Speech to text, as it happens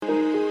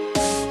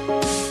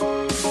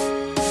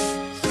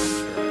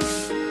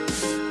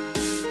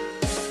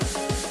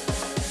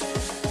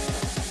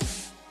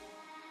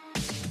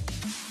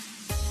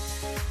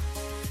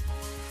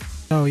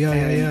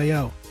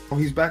Yo. Oh,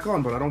 he's back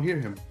on, but I don't hear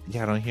him.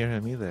 Yeah, I don't hear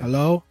him either.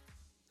 Hello?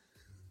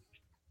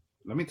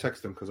 Let me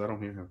text him because I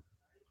don't hear him.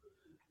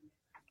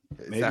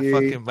 It's that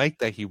fucking mic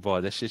that he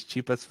bought. That shit's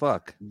cheap as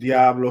fuck.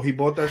 Diablo, he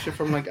bought that shit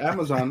from like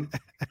Amazon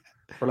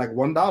for like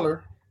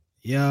 $1.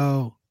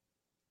 Yo.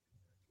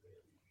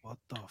 What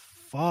the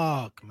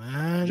fuck,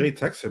 man? Jay,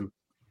 text him.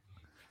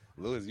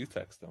 Louis, you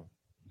text him.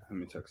 Let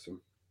me text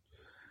him.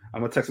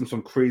 I'm gonna text him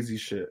some crazy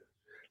shit.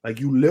 Like,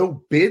 you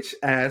little bitch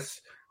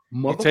ass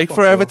motherfucker. You take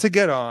forever to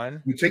get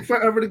on. You take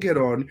forever to get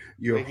on.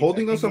 You're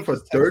holding us up for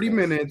 30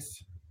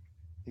 minutes.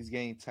 He's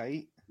getting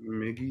tight.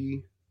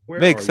 Miggy.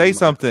 Mick, say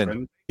something.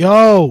 Friend?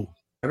 Yo.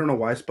 I don't know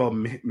why I spelled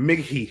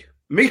Miggy.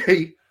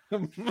 Miggy.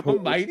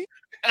 Mighty?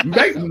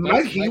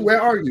 Mikey,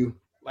 where are you?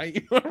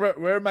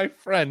 Where my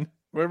friend?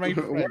 Where my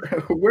friend?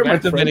 Where my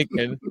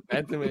Dominican?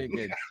 Man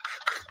Dominican.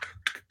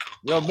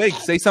 Yo, Mick,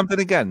 say something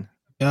again.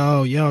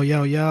 Yo.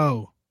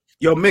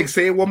 Yo, Mick,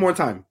 say it one more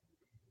time.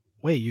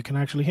 Wait, you can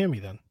actually hear me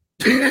then?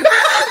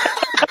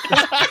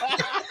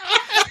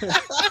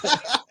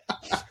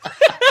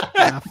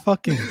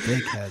 Fucking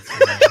dickheads,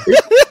 man.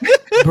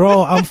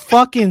 Bro, I'm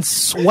fucking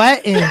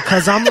sweating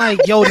because I'm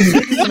like, yo,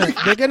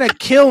 they're gonna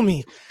kill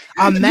me.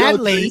 I'm mad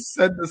late. They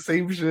said the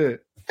same shit.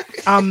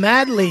 I'm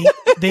mad late.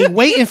 They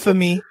waiting for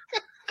me.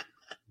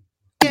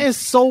 Getting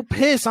so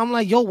pissed. I'm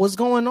like, yo, what's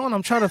going on?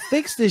 I'm trying to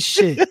fix this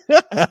shit.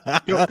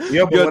 Yo,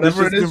 but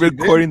whatever it is, been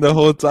recording the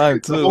whole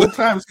time too. The whole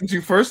time since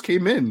you first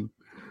came in.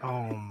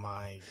 Oh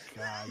my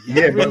god.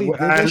 Yeah, really but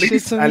at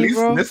least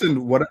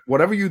listen,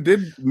 whatever you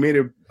did made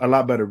it a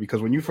lot better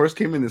because when you first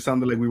came in, it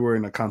sounded like we were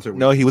in a concert.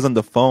 No, he was on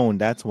the phone.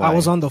 That's why. I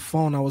was on the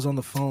phone.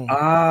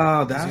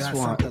 Ah, that's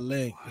why. The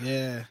link.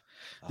 Yeah.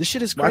 This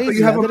shit is I thought crazy.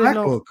 you have a didn't MacBook.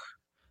 know.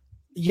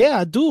 Yeah,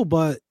 I do,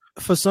 but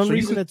for some So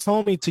reason it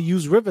told me to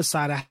use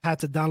Riverside. I had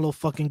to download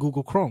fucking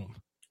Google Chrome.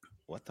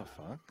 What the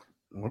fuck?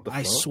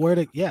 I swear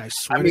to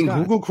I mean,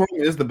 Google Chrome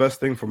is the best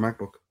thing for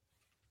MacBook.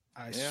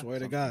 I swear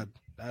to God.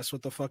 That's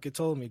what the fuck it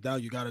told me. Now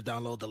you gotta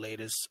download the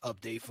latest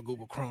update for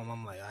Google Chrome.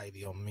 I'm like, ay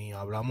Dios mío,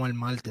 hablamos el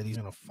martes, he's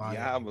gonna fire.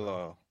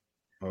 Diablo.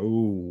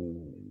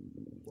 Oh,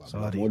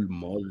 sorry.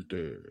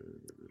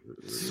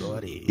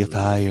 You're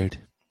fired.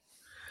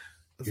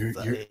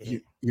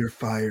 You're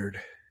fired.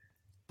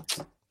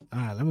 All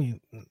right,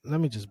 let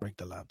me just break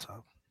the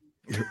laptop.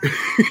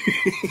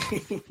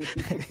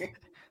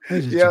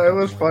 Yeah, it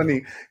was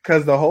funny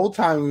because the whole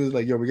time we was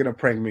like, yo, we're gonna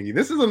prank Miggy.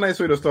 This is a nice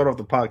way to start off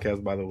the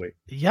podcast, by the way.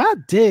 Yeah,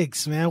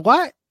 dicks, man.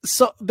 Why?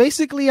 So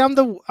basically I'm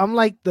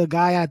like the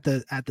guy at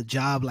the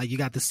job. Like, you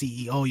got the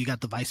CEO, you got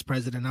the vice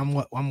president. I'm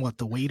what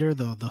the waiter,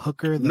 the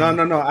hooker.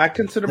 No. I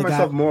consider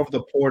myself more of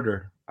the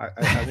porter.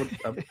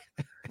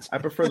 I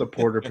prefer the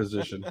porter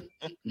position.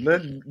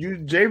 Let you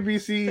JV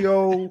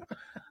CEO.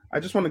 I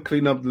just want to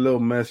clean up the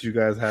little mess you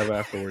guys have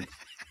afterwards.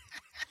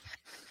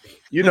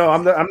 You know,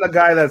 I'm the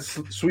guy that's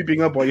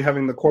sweeping up while you're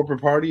having the corporate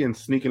party and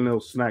sneaking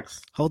little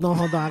snacks. Hold on.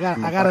 I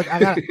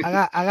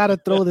gotta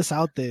throw this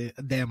out there.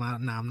 Damn,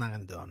 I'm not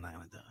gonna do it.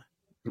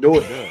 Do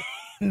it.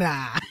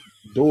 Nah.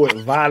 Do it.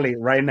 Violate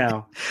right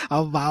now.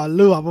 I'm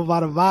about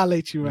to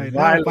violate you right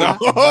now.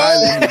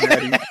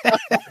 Violate,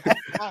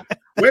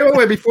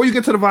 wait. Before you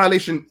get to the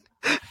violation,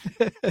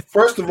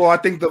 first of all, I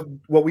think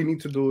what we need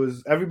to do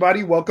is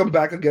everybody welcome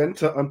back again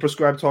to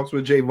Unprescribed Talks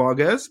with Jay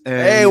Vargas.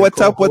 And hey,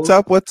 what's up?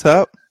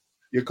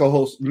 Your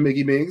co-host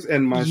Miggy Mings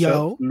and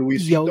myself,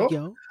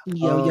 Luisito.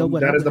 Yo,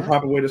 that is the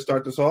proper way to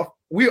start this off.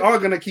 We are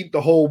going to keep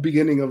the whole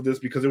beginning of this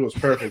because it was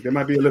perfect. There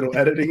might be a little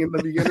editing in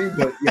the beginning,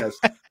 but yes.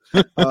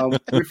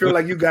 We feel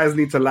like you guys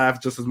need to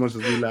laugh just as much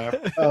as we laugh.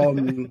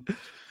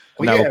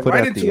 We'll put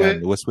it at the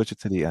end. We'll switch it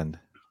to the end.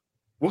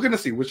 We're going to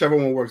see whichever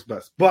one works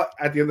best. But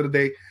at the end of the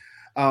day,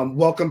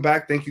 welcome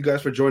back. Thank you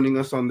guys for joining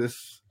us on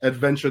this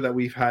adventure that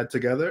we've had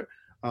together.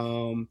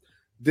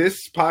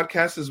 This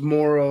podcast is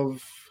more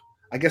of,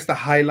 I guess, the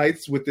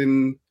highlights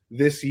within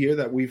this year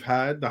that we've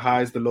had, the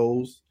highs, the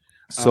lows.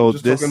 So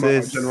just this talking about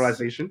is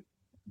generalization.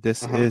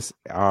 This is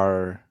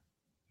our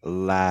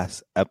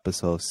last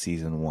episode,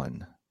 season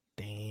 1.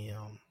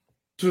 Damn.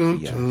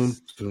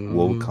 Yes.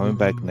 We'll be coming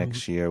back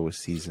next year with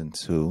season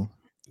 2.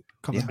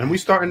 And we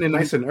starting it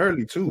nice and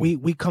early too.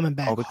 We coming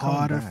back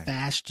harder,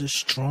 faster,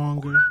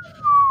 stronger.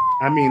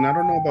 I mean, I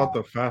don't know about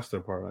the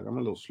faster part. Like, I'm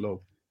a little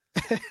slow.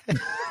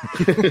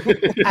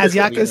 As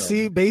y'all can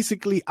see,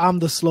 basically I'm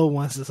the slow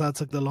one since I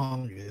took the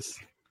longest.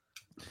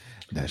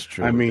 That's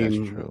true. I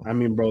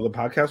mean, bro, the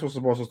podcast was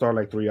supposed to start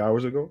like 3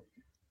 hours ago.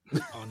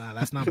 Oh no,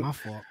 that's not my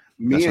fault.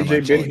 Me and Jay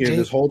been here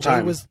this whole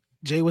time.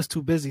 Jay was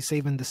too busy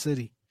saving the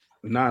city.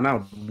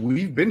 Nah,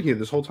 we've been here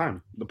this whole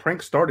time. The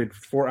prank started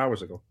 4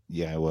 hours ago.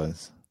 Yeah, it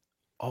was.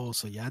 Oh,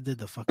 so y'all did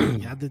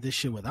this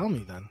shit without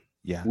me then?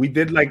 Yeah, we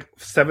did like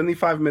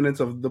 75 minutes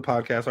of the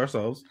podcast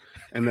ourselves,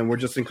 and then we're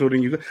just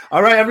including you.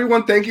 All right,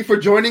 everyone, thank you for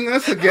joining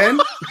us again.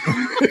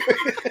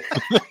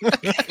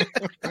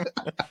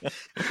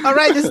 All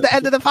right, this is the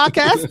end of the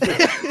podcast.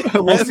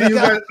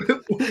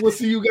 We'll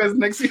see you guys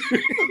next year.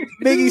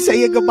 Miggy, say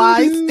your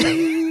goodbyes.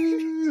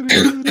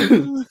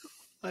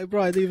 Like,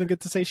 bro, I didn't even get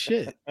to say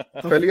shit.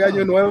 Feliz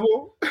año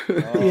nuevo.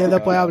 Y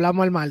después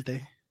hablamos el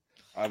martes.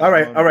 All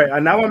right.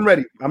 And now I'm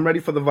ready. I'm ready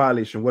for the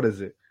violation. What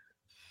is it?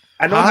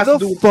 I know it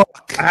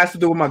has to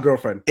do with my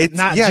girlfriend. It's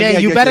not Jay.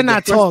 You better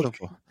not talk.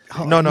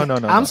 No.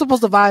 I'm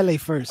supposed to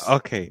violate first.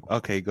 Okay,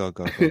 go.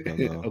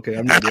 Okay,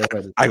 I'm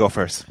ready. I go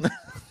first. All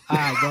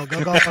right,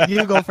 go.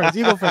 You go first.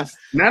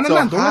 No.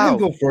 Don't let him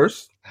go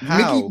first.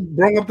 Mickey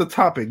brought up the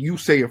topic. You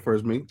say it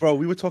first, me. Bro,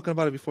 we were talking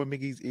about it before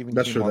Mickey's even.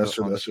 That's true. All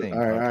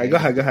right. Go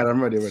ahead.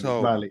 I'm ready.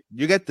 So violate.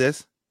 You get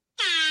this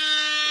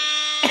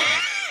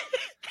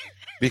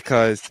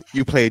because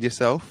you played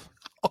yourself.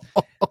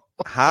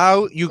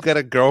 How you get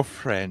a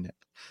girlfriend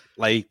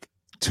like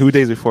 2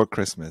 days before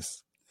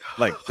Christmas?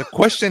 Like the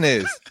question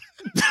is,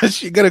 does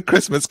she get a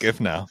Christmas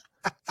gift now?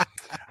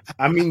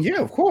 I mean,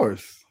 yeah, of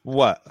course.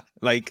 What?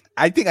 Like,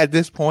 I think at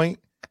this point,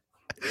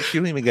 she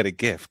don't even get a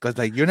gift because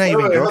like you're not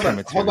even girlfriend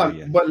material. Hold on,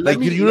 yet. But like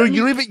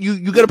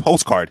you get a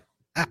postcard.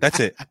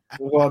 That's it.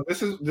 Well,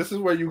 this is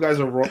where you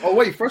guys are wrong. Oh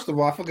wait, first of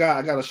all, I forgot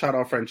I got to shout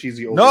out Franchise.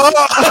 No. Hold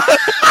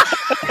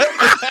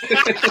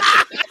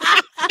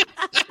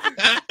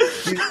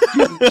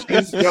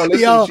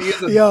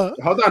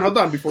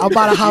on. Before I'm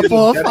about to hop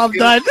off. I'm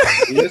done.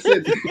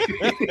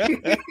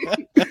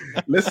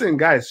 Listen,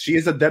 guys. She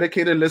is a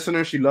dedicated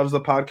listener. She loves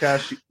the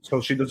podcast, so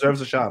she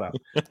deserves a shout out.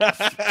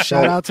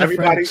 Shout out to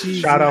everybody.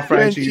 Shout out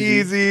Franchise.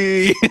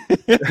 We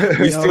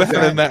still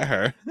haven't met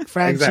her.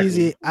 Franchise,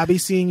 exactly. I be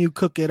seeing you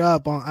cook it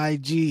up on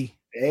IG.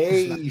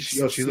 Hey,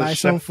 she's slice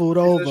some food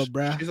over,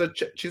 bruh.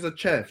 She's a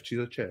chef.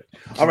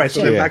 All right,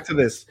 so then back to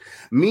this.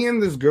 Me and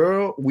this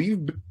girl,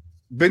 we've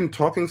been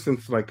talking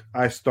since like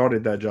I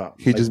started that job.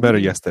 He just met her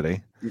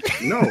yesterday.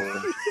 No.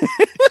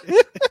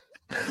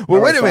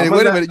 Well, wait a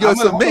minute. Yo,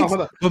 so Mix.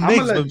 I'm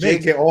gonna let Jay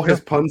get all his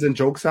puns and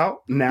jokes out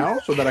now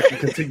so that I can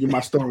continue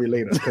my story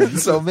later.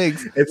 So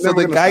Mix. So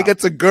the guy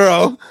gets a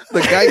girl.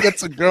 The guy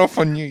gets a girl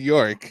from New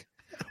York,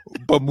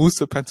 but moves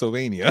to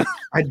Pennsylvania.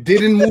 I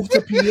didn't move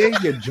to PA,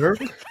 you jerk.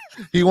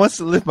 He wants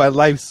to live my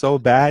life so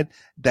bad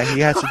that he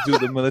has to do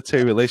the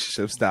military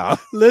relationship style.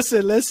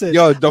 Listen.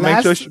 Yo,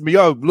 make sure.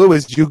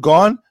 Lewis, you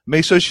gone?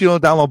 Make sure she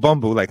don't download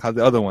Bumble like how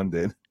the other one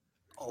did.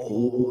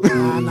 Oh,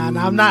 nah,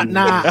 I'm not.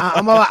 Nah,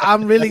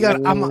 I'm really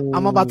gonna.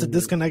 I'm about to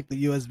disconnect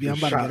the USB. I'm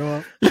about to get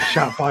off.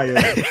 Shot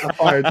fired.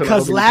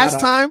 Because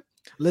last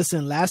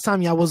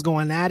time y'all was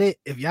going at it.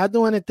 If y'all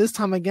doing it this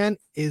time again,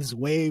 is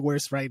way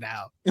worse right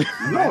now.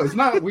 No, it's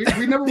not. We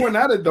never went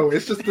at it though.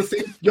 It's just the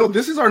same. Yo,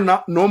 this is our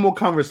not normal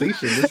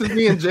conversation. This is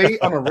me and Jay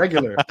on a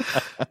regular.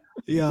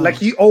 Yo. Like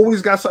he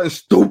always got something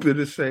stupid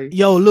to say.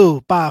 Yo,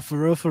 Lou, pa, for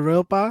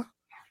real, pa.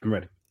 I'm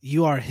ready.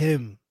 You are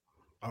him.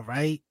 All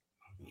right.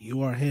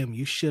 You are him.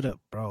 You should have,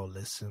 bro.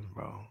 Listen,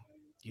 bro.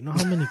 You know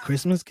how many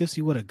Christmas gifts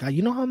you would have got?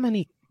 You know how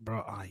many,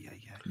 bro? Oh, yeah.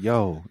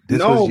 Yo,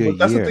 this was your but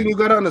that's year. the thing you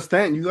gotta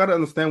understand. You gotta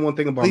understand one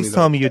thing about me. Please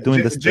tell me you're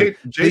doing this. Jay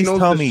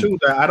knows this too,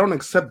 that I don't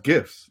accept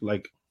gifts.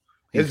 Like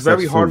it's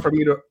very hard for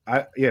me to.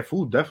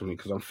 Food definitely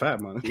because I'm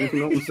fat, man. You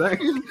know what I'm saying?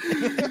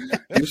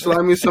 You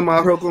slide me some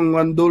arroz con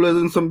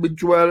gandules and some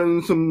bichuela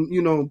and some,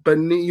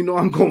 penne. You know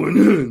I'm going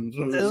in.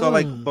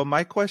 But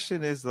my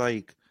question is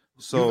like,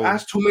 so you've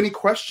asked too many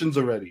questions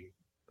already.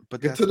 But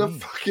get to the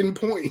fucking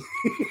point.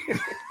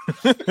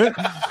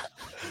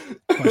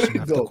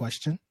 Question after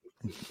question.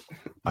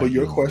 But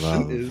your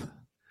question is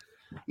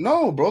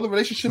no, bro. The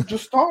relationship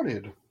just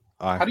started.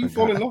 How do you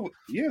fall in love with?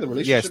 Yeah, the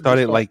relationship. Yeah, it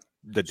started like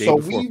the day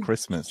before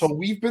Christmas. So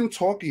we've been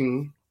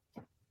talking.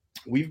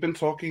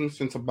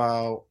 Since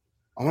about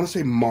I want to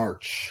say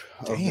March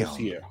of this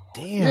year.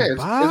 Damn, yeah,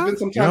 it's been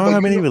some time. You know how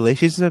many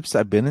relationships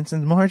I've been in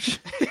since March?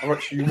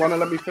 You want to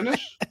let me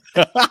finish?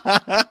 Let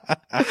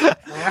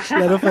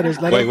him finish.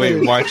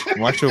 Wait.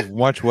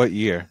 March what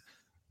year?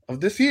 Of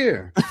this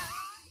year.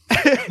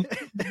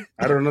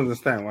 I don't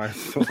understand why it's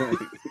so late.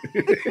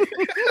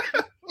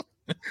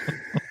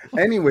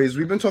 Anyways,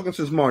 we've been talking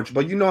since March,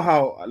 but you know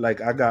how like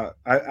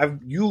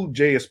you,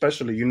 Jay,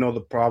 especially, you know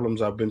the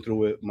problems I've been through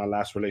with my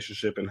last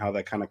relationship and how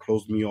that kind of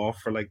closed me off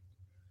for like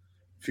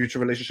future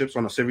relationships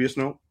on a serious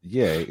note.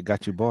 Yeah, it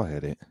got you bald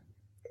headed.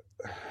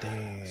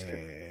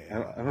 Damn.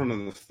 I don't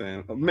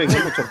understand.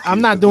 I'm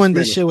not doing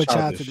this shit with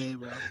y'all today,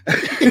 bro.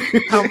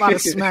 I'm about to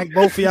smack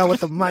both of y'all with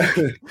the mic.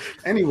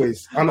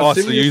 Anyways, so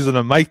you're using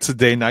a mic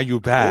today. Now you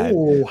bad.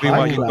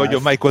 Meanwhile,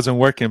 your mic wasn't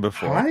working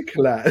before. High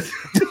class.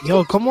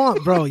 Yo, come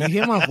on, bro. You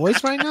hear my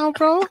voice right now,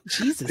 bro?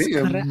 Jesus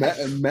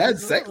Christ. Mad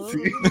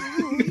sexy.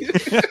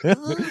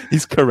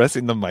 He's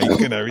caressing the mic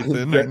and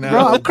everything right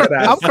now. Bro,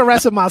 I'm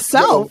caressing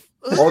myself.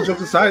 All jokes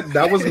aside,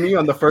 that was me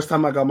on the first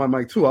time I got my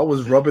mic too. I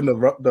was rubbing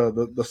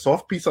the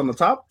soft piece on the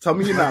top. Tell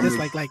me you're not just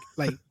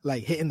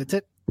like hitting the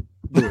tip.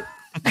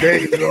 There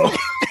you go.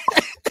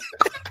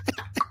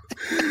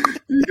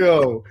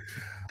 Yo,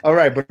 all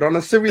right. But on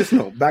a serious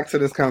note, back to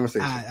this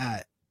conversation. All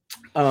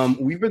right.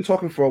 We've been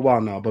talking for a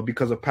while now, but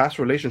because of past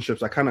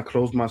relationships, I kind of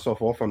closed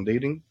myself off on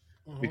dating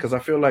because I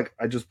feel like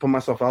I just put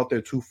myself out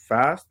there too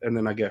fast and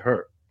then I get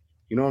hurt.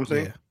 You know what I'm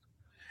saying? Yeah.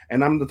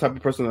 And I'm the type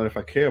of person that if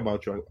I care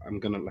about you, I'm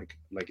gonna like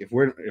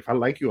if I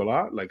like you a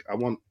lot, like I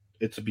want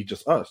it to be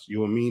just us,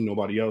 you and me,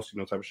 nobody else,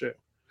 type of shit.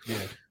 Yeah.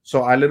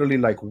 So I literally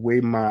like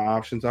weigh my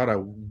options out. I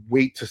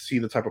wait to see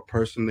the type of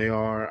person they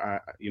are.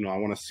 I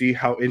want to see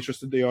how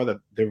interested they are, that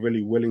they're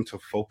really willing to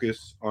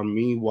focus on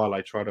me while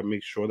I try to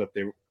make sure that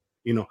they're,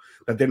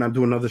 that they're not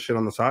doing other shit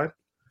on the side.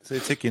 So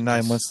it took you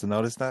 9 months to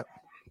notice that?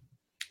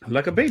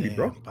 Like a baby,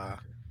 bro. Bah.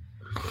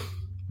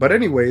 But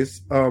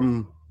anyways, Test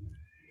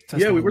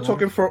we number were one.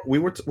 talking for we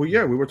were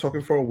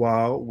talking for a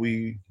while.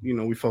 We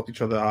felt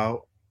each other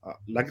out.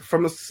 Like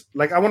from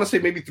I want to say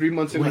maybe 3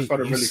 months in, I Wait,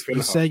 started really feeling.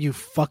 You said you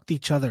fucked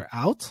each other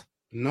out?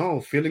 No,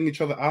 feeling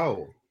each other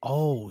out.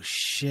 Oh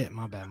shit!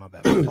 My bad.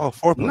 Oh,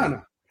 foreplay.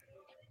 No.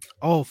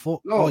 Oh,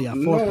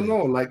 foreplay. No,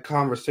 like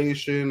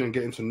conversation and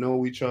getting to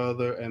know each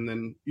other, and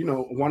then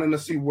wanting to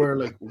see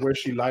where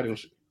she lied and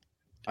shit.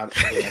 I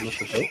missed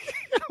the joke.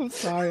 I'm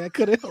sorry, I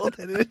couldn't hold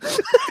it in.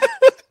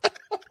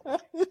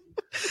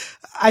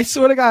 I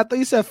swear to God, I thought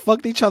you said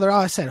fucked each other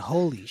out. I said,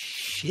 holy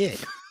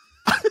shit.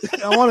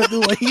 I want to do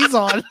what he's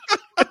on.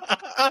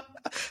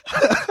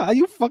 How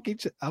you fuck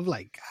each other? I'm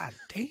like, God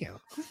damn.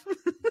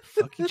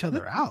 Fuck each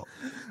other out.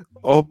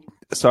 Oh,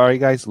 sorry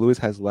guys. Louis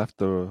has left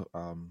the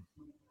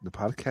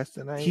podcast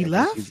tonight. He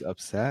left? He's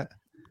upset.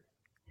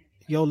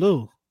 Yo,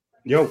 Lou.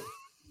 Yo.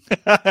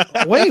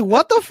 Wait,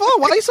 what the fuck?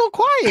 Why are you so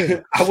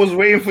quiet? I was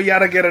waiting for y'all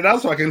to get it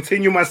out so I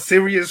continue my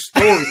serious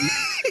story.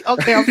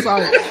 Okay, I'm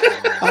sorry.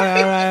 All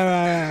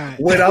right.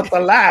 Without the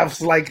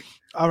laughs,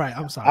 all right,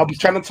 I'm sorry. I'm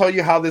trying to tell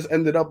you how this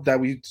ended up that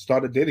we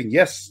started dating.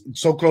 Yes,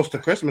 so close to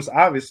Christmas,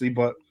 obviously,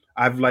 but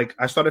I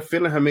started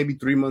feeling her maybe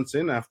 3 months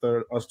in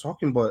after us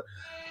talking. But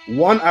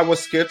one, I was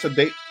scared to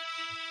date.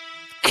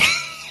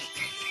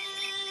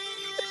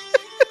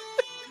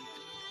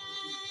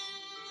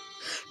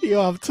 Yo,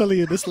 I'm telling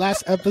you, this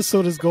last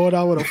episode is going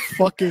out with a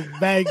fucking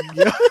bang,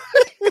 yo.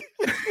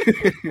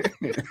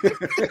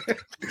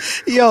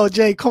 Yo,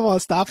 Jay, come on,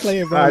 stop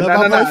playing, bro. I'm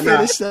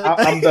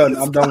done.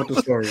 I'm done with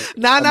the story.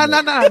 No.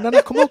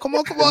 Come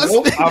on.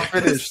 Nope, I'm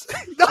finished.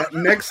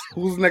 Next,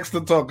 who's next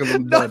to talk? Because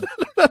I'm done.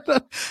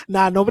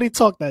 Nah, nobody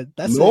talk that.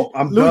 That's nope, it.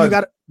 I'm Lou,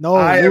 done.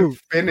 I am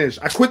finished.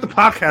 I quit the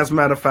podcast,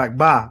 matter of fact.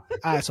 Bye.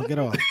 All right, so get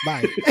off.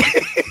 Bye.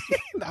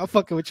 I'm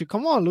fucking with you.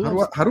 Come on,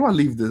 Lou. How do I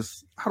leave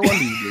this?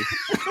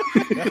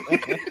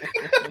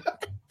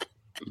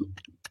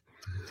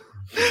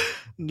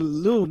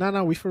 Lou,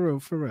 no, we for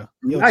real.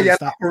 Yo, Jay, Jay,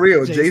 not for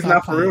real. Jay, Jay's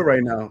not playing. for real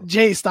right now.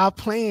 Jay, stop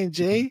playing,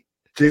 Jay.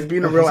 Jay's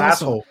being a real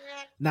asshole.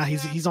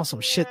 He's on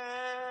some shit.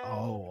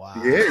 Oh wow.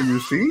 Yeah, you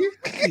see?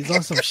 He's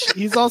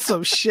on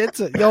some shit.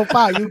 Yo,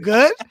 Pa, you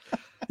good?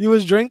 You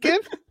was drinking?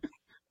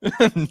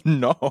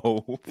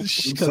 No.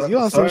 Because you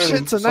on some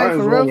shit tonight,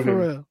 for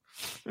real.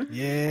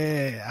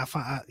 Yeah,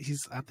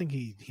 I think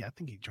he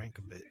drank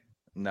a bit.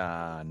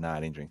 Nah, I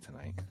didn't drink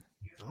tonight.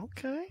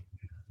 Okay.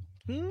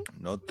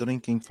 No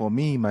drinking for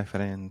me, my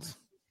friends.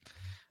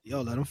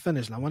 Yo, let him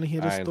finish. I want to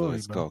hear this story.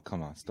 Let's go.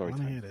 Come on, story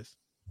time. I want to hear this.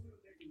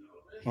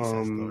 He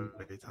said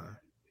story time.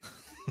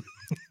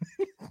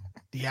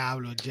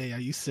 Diablo, Jay, are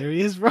you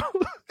serious, bro?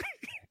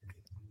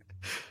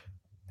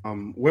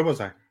 Where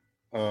was I?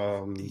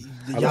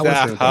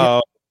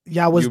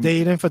 Y'all was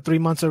dating for 3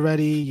 months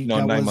already.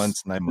 9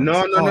 months. 9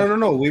 months.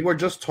 No. We were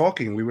just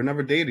talking. We were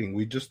never dating.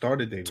 We just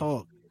started dating.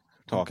 Talking.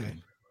 Okay.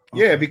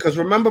 Yeah, because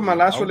remember my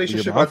last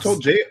relationship. I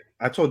told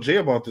Jay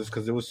about this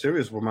because it was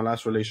serious with my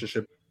last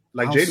relationship.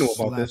 Jay knew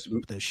about this.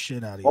 The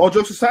shit out of you. All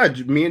jokes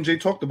aside, me and Jay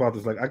talked about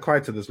this. I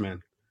cried to this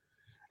man,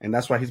 and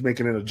that's why he's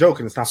making it a joke,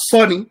 and it's not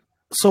funny.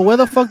 So where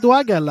the fuck do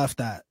I get left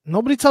at?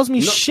 Nobody tells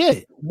me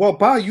shit. Well,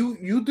 Pa,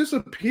 you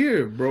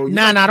disappeared, bro.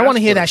 Nah, I don't want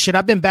to hear that shit.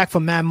 I've been back for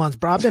mad months,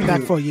 bro. I've been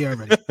back for a year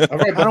already. All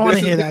right, I don't want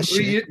to hear that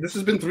shit. This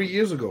has been 3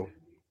 years ago.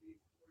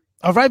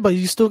 All right, but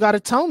you still got to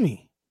tell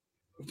me.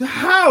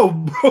 How,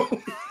 bro?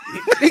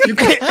 You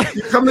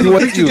come to the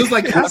picture just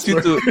like Casper.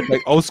 You do,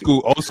 like old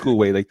school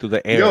way, like through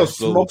the air. Yo,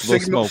 smoke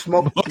signal.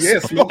 Smoke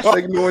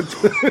signal.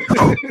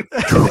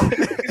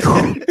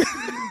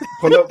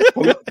 Pull up.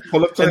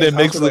 And then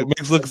Mix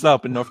looks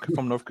up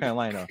from North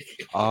Carolina.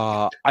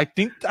 I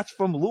think that's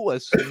from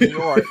Lewis in New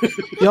York.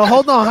 Yo,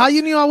 hold on. How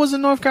you knew I was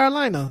in North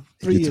Carolina?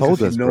 3 years. You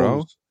told us,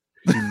 bro.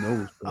 He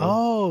knows. Bro.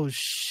 Oh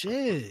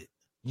shit.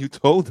 You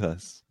told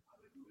us.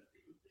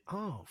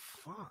 Oh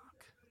fuck.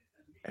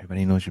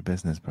 Everybody knows your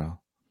business, bro.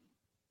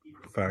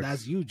 Facts.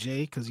 That's you,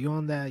 Jay, because you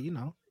on that,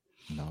 No,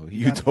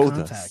 you told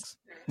us.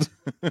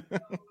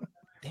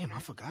 Damn, I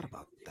forgot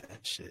about that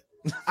shit.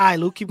 All right,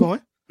 Luke, keep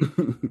going.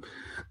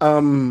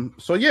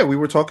 So yeah, we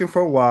were talking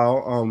for a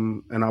while,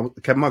 and I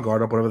kept my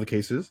guard up, whatever the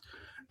case is,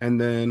 and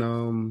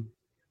then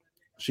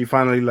she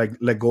finally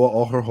let go of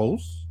all her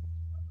hoes.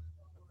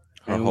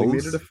 Her hoes? We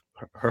made it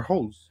her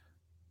hoes.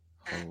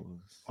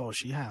 Oh,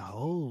 she had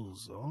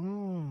hoes.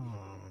 Oh,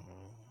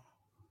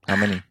 how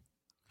many?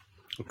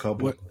 A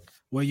couple.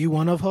 Were you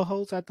one of her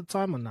hoes at the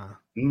time or not?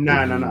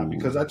 Nah.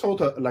 Because I told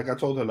her,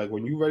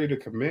 when you ready to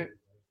commit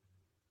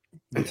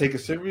and take it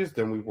serious,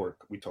 then we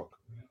talk.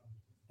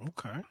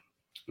 Okay.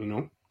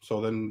 So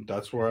then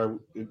that's where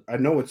I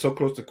know it's so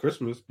close to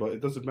Christmas, but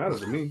it doesn't matter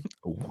to me.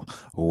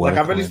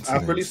 I've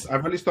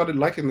really started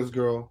liking this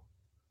girl.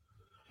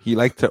 He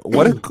liked her.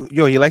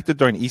 He liked her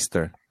during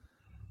Easter.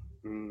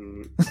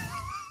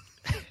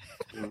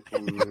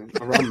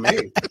 Around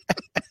May.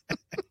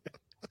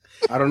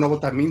 I don't know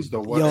what that means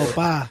though. What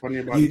funny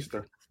about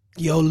Easter?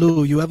 Yo,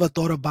 Lou, you ever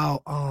thought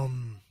about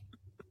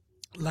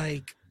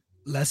like,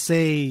 let's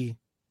say,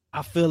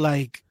 I feel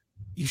like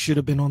you should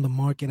have been on the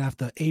market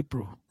after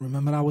April.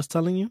 Remember I was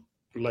telling you?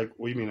 Like,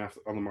 what do you mean after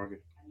on the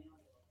market?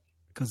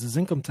 Because it's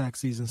income tax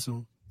season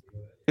soon.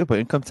 Yeah, but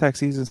income tax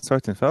season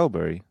starts in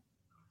February.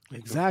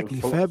 Exactly,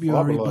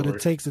 February, but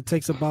it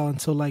takes about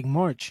until like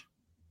March,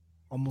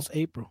 almost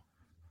April.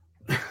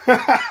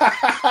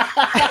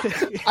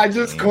 I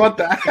just caught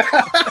that.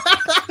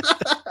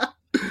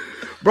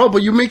 Bro,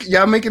 but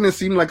y'all making it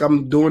seem like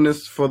I'm doing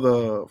this for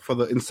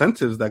the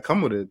incentives that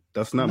come with it.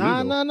 That's not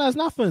me. No, it's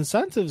not for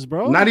incentives,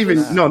 bro. Not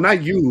even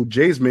not you.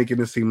 Jay's making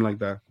it seem like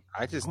that.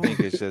 I just think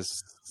it's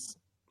just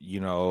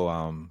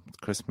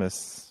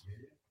Christmas.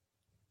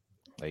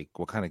 Like,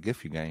 what kind of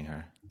gift you getting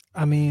her?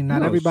 I mean,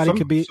 not everybody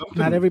could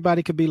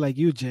be like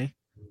you, Jay.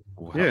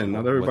 Yeah,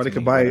 not everybody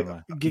could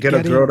get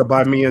a girl to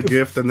buy me a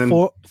gift and then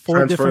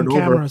four different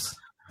cameras.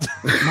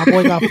 My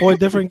boy got 4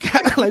 different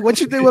cameras. Like, what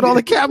you did with all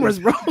the cameras,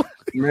 bro?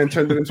 Man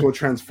turned it into a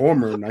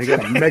transformer. Now he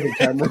got a mega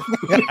camera.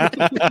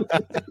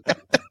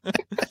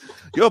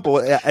 Yo,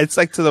 but it's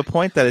like to the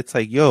point that it's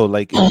like, yo,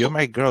 like if you're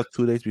my girl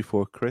 2 days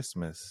before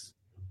Christmas,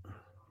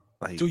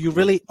 like, do you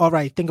really? All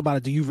right, think about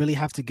it. Do you really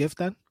have to gift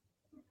then?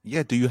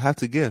 Yeah, do you have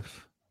to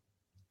give?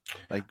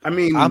 Like, I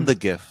mean, I'm the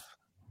gift.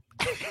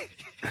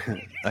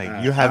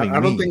 Like, you're having. I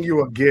don't think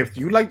you're a gift.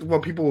 You like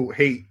what people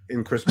hate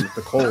in Christmas,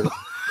 the cold.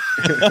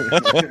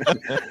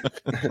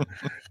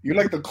 You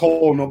like the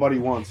cold nobody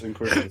wants in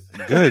Christmas.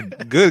 Good,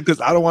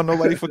 because I don't want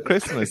nobody for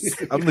Christmas.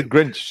 I'm the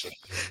Grinch.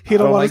 He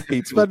don't want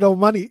to spend no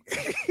money.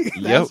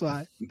 That's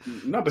why.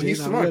 No, but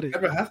he's smart. He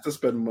never has to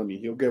spend money.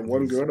 He'll get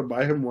one girl to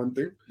buy him one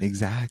thing.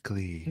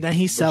 Exactly. Then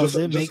he sells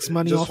it, makes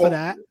money off of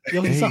that.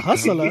 Yo, he's a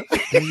hustler.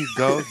 There you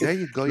go.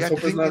 You're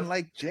thinking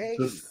like Jay.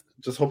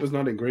 Just hope it's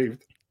not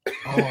engraved.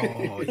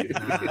 Oh,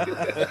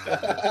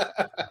 nah.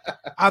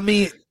 I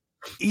mean,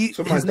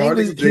 So his name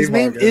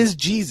is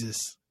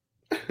Jesus.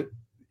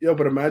 Yo,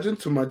 but imagine,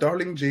 to my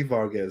darling Jay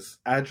Vargas,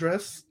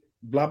 address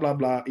blah blah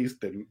blah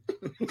Easton.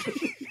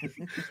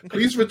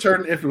 Please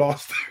return if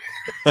lost.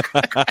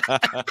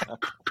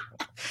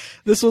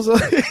 This was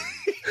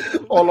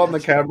all on the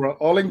camera,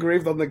 all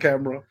engraved on the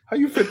camera. How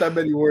you fit that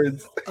many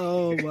words?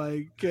 Oh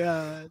my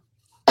god!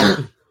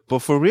 But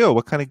for real,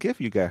 what kind of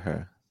gift you got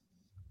her?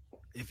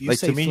 If you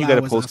say to me, flowers, you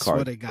got a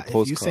postcard.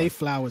 If you say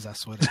flowers, I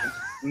swear to God.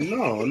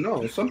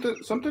 No, something.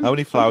 How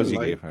many flowers you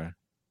gave her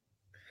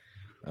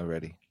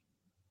already?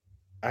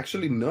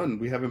 Actually, none.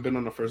 We haven't been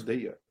on the first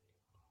date yet.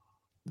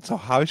 So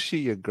how is she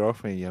your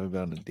girlfriend? You haven't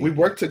been on a date. We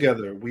work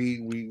together.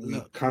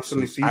 We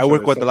constantly see. I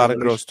work with a lot of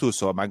girls too.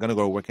 So am I gonna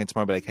go work in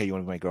tomorrow? And be like, hey, you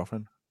want to be my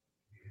girlfriend?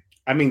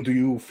 I mean, do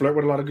you flirt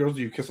with a lot of girls?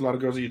 Do you kiss a lot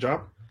of girls at your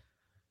job?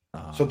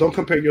 So don't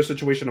compare your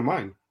situation to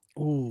mine.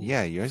 Ooh,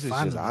 yeah, yours is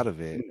just out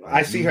of it. Like,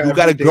 I see her. You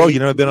got a girl you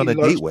never been on a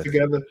date with.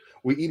 Together.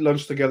 We eat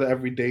lunch together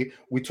every day.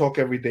 We talk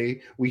every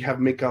day. We have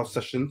makeout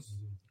sessions.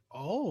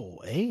 Oh,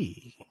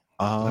 hey.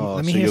 Oh,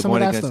 let me hear some of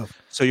that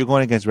stuff. So you're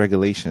going against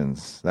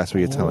regulations. That's what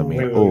you're telling me.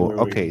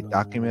 Okay.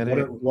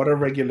 Documented. What are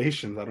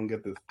regulations? I don't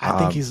get this. I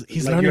think he's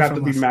like learning. You have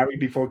to be married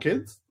before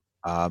kids.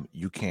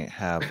 You can't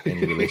have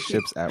any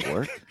relationships at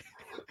work.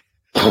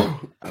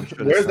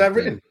 Where's that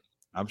written?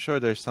 I'm sure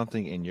there's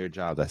something in your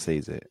job that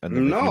says it.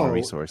 No,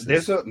 resources.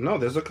 There's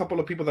a couple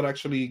of people that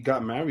actually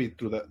got married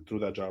through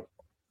that job.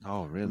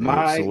 Oh, really?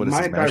 So what is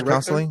this, marriage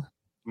counseling?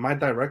 My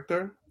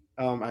director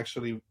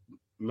actually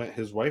met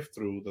his wife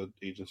through the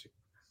agency.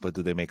 But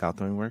do they make out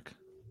during work?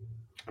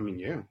 I mean,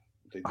 yeah.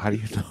 How do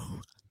you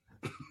know?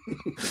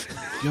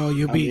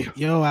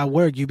 Yo, at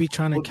work, you be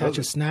trying to catch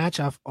a snatch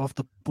off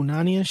the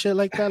punani and shit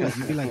like that. Like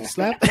you be like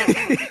slap.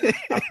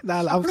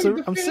 Nah,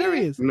 I'm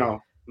serious.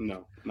 No,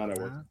 not at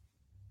work.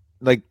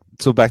 Like,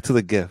 so back to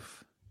the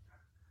gift.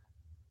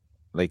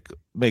 Like,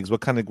 Migs,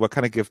 what kind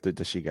of gift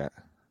does she get?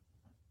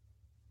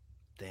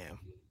 Damn.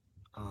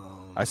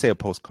 I say a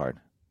postcard.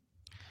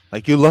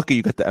 Like, you're lucky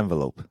you got the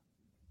envelope.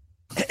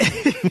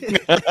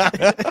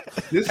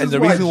 This is the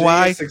reason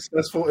why is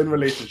successful in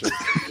relationships.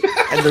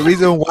 And the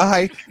reason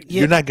why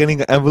you're not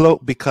getting an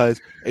envelope, because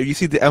if you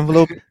see the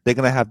envelope, they're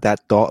gonna have that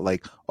thought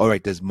like, all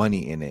right, there's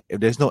money in it. If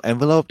there's no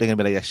envelope, they're gonna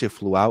be like, that shit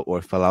flew out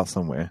or fell out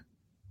somewhere.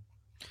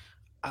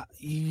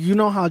 You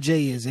know how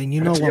Jay is, and you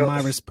know what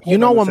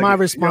my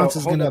response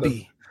is gonna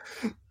be.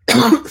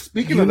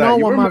 Speaking of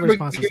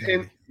that,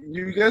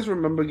 you guys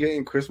remember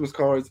getting Christmas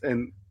cards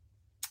and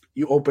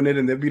you open it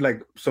and there'd be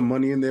like some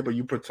money in there, but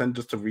you pretend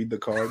just to read the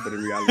card, but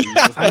in reality,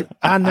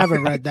 I never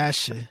read that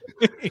shit.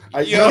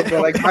 I know,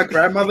 but like my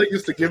grandmother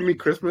used to give me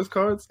Christmas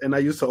cards, and I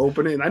used to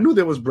open it, and I knew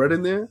there was bread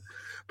in there,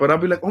 but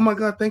I'd be like, "Oh my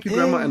god, thank you,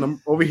 Grandma!" And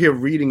I'm over here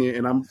reading it,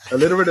 and I'm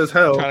illiterate as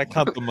hell, trying to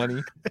count the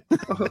money.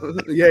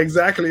 Yeah,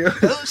 exactly.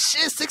 Oh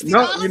shit, $60.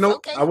 No, you know,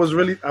 okay. I was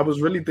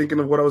really thinking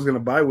of what I was gonna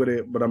buy with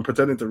it, but I'm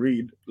pretending to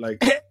read.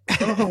 Like,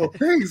 oh,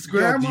 thanks,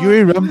 Grandma. Do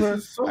you remember?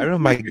 I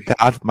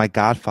remember my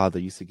godfather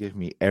used to give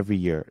me every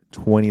year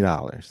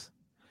 $20.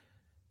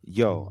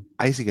 Yo,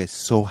 I used to get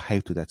so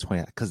hyped with that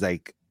 $20 because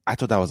like I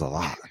thought that was a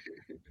lot.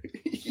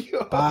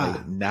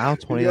 Like, now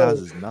 $20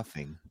 is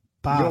nothing.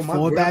 Buy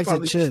 4 bags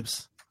of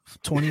chips,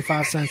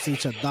 25 cents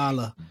each,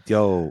 $1.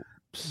 Yo,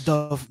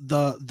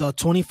 the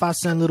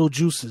 25-cent little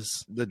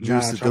juices. The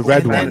juices, the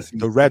red one,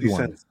 the red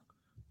one.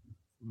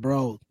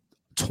 Bro,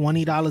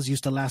 $20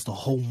 used to last a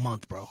whole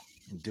month, bro.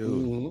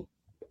 Dude.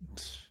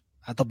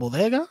 At the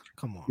bodega?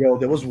 Come on. Yo,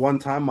 there was one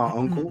time my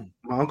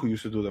uncle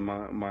used to do that.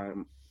 My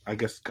I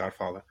guess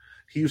godfather.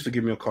 He used to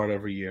give me a card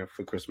every year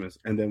for Christmas,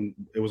 and then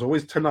it was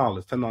always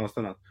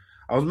 $10.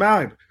 I was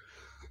married.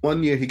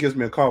 One year he gives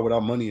me a card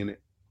without money in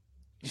it.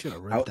 You should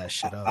have ripped that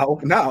shit up. I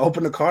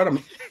opened the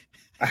card.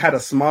 I had a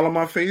smile on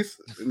my face.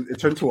 It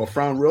turned to a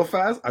frown real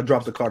fast. I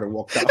dropped the card and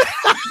walked out.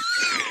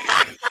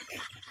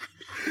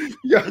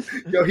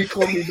 Yo, he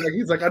called me back.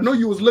 He's like, I know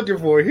you was looking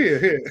for it.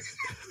 Here.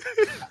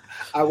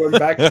 I went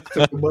back,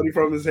 took the money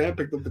from his hand,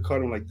 picked up the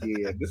card. I'm like,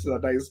 yeah, this is a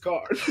nice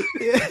card.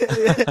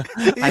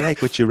 I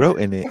like what you wrote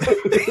in it.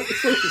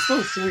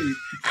 so sweet.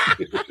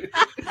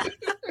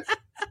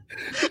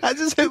 I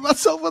just hit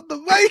myself on the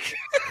mic.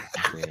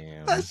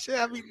 Damn. That shit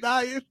had me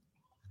dying.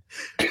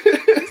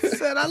 He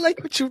said, I like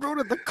what you wrote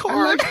in the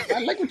card. I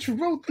like what you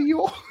wrote,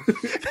 Theo.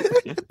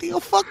 Theo,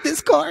 fuck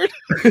this card.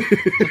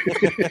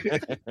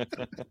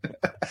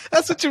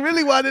 That's what you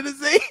really wanted to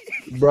say.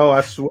 Bro,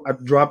 I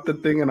dropped the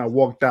thing and I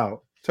walked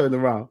out. Turned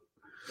around.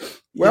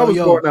 I was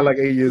born at like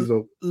 8 years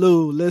old.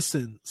 Lou,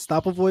 listen.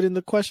 Stop avoiding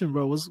the question,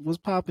 bro. What's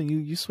popping?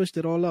 You switched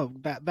it all up.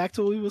 Back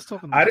to what we was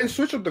talking about. I didn't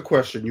switch up the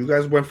question. You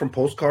guys went from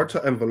postcard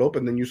to envelope,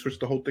 and then you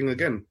switched the whole thing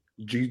again.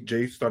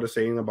 Jay started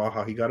saying about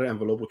how he got an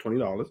envelope with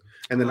 $20,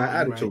 and then I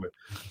added to it.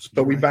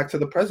 So we back to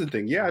the present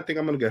thing. Yeah, I think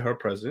I'm gonna get her a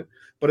present,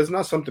 but it's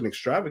not something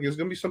extravagant. It's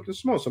gonna be something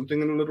small,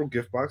 something in a little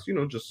gift box. You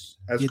know, just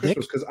as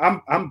Christmas. Because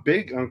I'm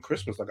big on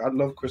Christmas. Like I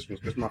love Christmas.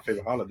 It's my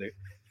favorite holiday.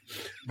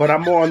 But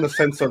I'm more on the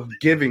sense of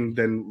giving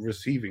than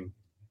receiving.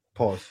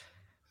 Pause.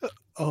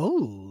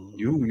 Oh,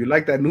 you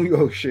like that New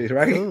York shit,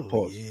 right? Oh,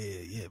 pause.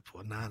 Yeah.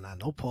 Nah,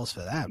 no pause for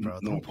that, bro.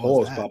 No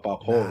pause, Papa.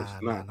 Pause.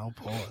 Nah, no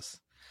pause.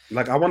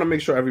 Like I want to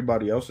make sure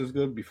everybody else is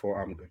good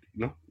before I'm good.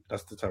 You know,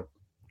 that's the type.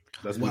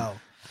 That's me.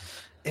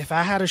 If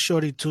I had a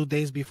shorty 2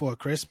 days before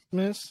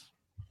Christmas.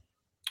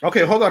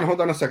 Okay, hold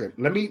on a second.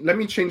 Let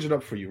me change it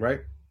up for you,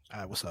 right? All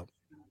right, what's up?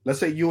 Let's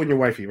say you and your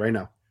wifey right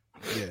now.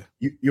 Yeah.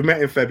 You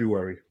met in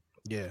February.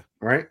 Yeah.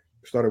 Right?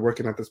 Started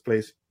working at this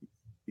place.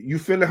 You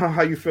feeling her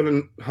how you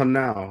feeling her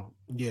now?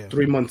 Yeah.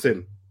 3 months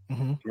in.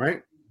 Mm-hmm.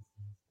 Right?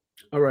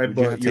 All right,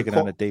 but you're taking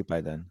on a date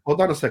by then.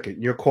 Hold on a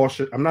second. You're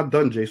cautious. I'm not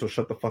done, Jay, so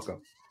shut the fuck up.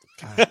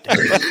 God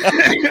damn,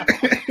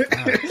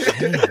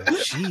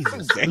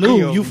 Jesus.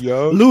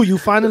 Lou, you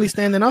finally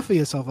standing up for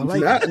yourself. I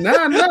like it.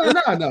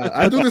 Nah.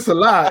 I do this a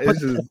lot.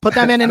 Put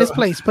that man in his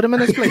place. Put him in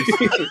his place.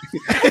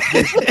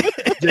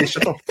 Jay,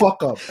 shut the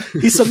fuck up.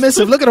 He's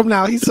submissive. Look at him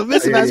now. He's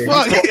submissive as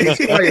fuck. He's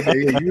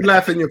quiet, you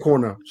laugh in your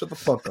corner. Shut the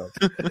fuck up.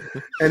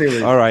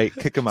 Anyway. All right,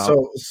 kick him out.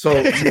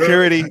 So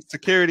security,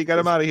 get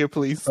him out of here,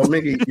 please. So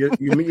Miggy,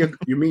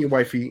 you meet your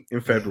wifey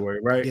in February,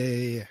 right?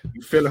 Yeah.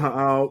 You feeling her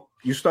out.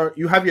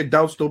 You have your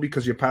doubts though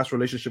because your past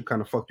relationship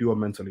kind of fucked you up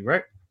mentally,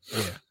 right?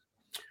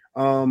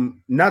 Yeah.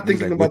 Not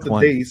thinking about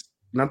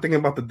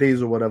the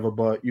days or whatever,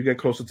 but you get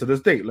closer to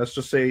this date. Let's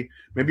just say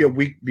maybe a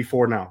week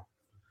before now.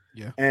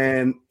 Yeah.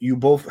 And you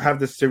both have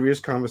this serious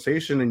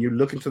conversation and you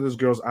look into this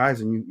girl's eyes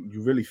and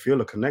you really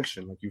feel a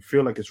connection. Like you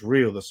feel like it's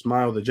real, the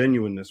smile, the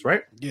genuineness,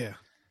 right? Yeah.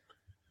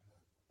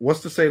 What's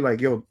to say like,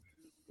 yo,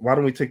 why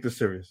don't we take this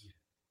serious?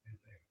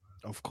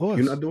 Of course.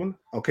 You're not doing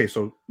it? Okay,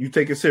 so you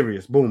take it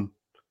serious. Boom.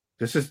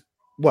 This is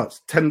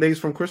 10 days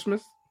from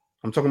Christmas?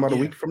 I'm talking about a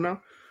week from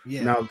now?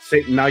 Yeah.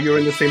 Now you're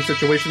in the same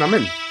situation I'm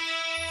in.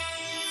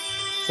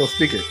 So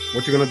speak it.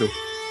 What you gonna do?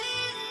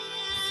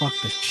 Fuck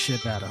the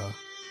shit out of her.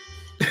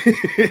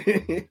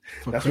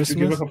 That's Christmas? What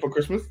you give her for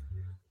Christmas?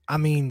 I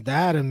mean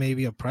that and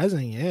maybe a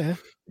present, yeah.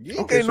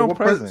 Okay, so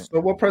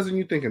what present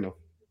you thinking of?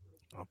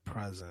 A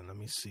present. Let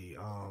me see.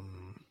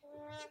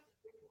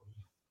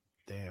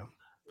 Damn.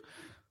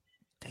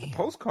 A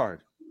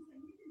postcard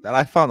that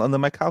I found under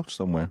my couch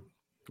somewhere.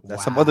 That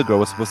some other girl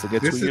was supposed to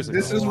get 2 years ago.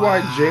 This is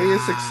why Jay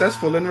is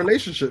successful in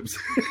relationships.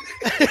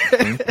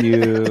 Thank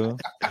you.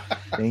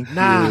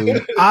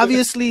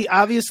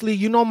 Obviously,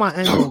 you know my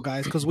angle,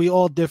 guys, because we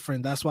all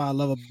different. That's what I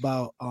love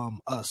about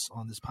us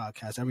on this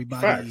podcast.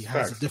 Everybody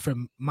has a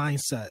different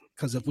mindset.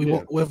 Because if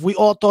we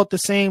all thought the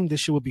same,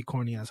 this shit would be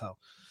corny as hell.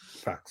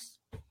 Facts.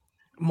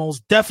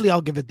 Most definitely, I'll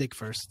give it dick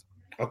first.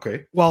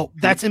 Okay. Well,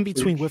 that's in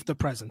between with the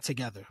present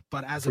together.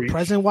 But as a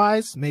present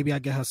wise, maybe I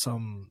get her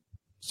some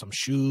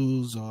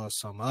shoes or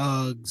some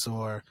Uggs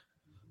or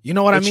you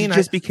know what I mean? She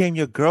just became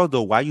your girl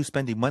though. Why are you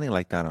spending money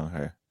like that on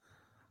her?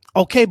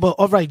 Okay, but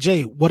all right,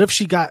 Jay, what if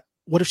she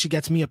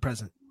gets me a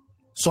present?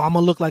 So I'm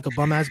gonna look like a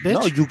bum ass bitch?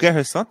 No, you get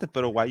her something,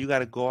 but why you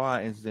gotta go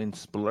out and then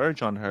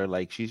splurge on her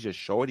like she's just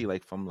shorty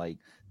like from like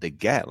the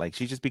get? Like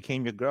she just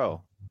became your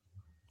girl.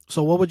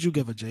 So what would you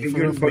give her, Jay?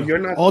 You're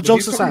not. All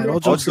jokes aside.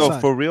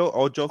 For real,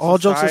 all jokes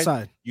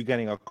aside. You're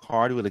getting a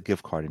card with a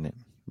gift card in it.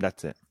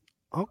 That's it.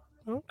 Oh,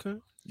 okay.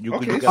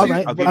 Okay. All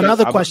right.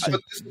 Another question.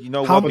 You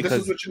know what?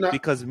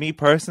 Because me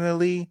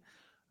personally,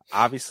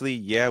 obviously,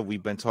 yeah,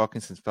 we've been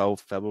talking since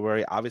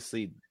February.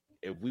 Obviously,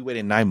 if we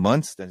waited 9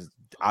 months, then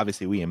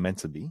obviously we ain't meant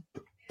to be.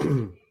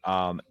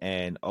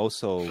 And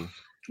also,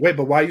 wait,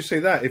 but why you say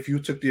that? If you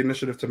took the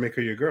initiative to make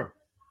her your girl,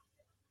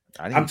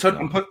 I'm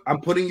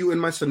putting you in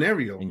my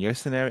scenario. In your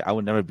scenario, I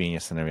would never be in your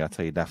scenario. I'll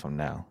tell you that from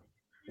now.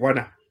 Why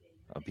not?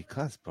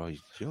 Because, bro,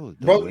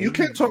 you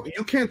can't talk.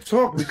 You can't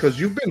talk because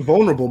you've been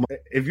vulnerable.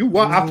 If you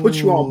want, I'll put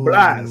you on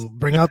blast.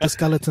 Bring out the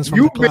skeletons from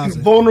the closet. You've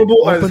been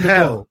vulnerable as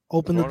hell.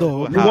 Open the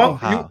door.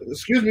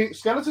 Excuse me,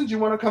 skeletons. You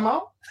want to come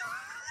out?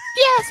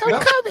 Yes, I'm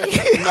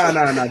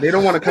coming. No. They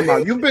don't want to come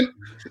out. You've been.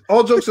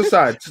 All jokes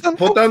aside,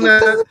 put down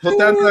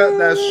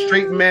that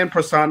straight man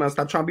persona.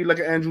 Stop trying to be like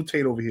an Andrew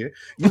Tate over here.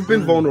 You've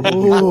been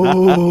vulnerable.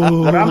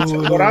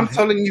 What I'm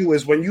telling you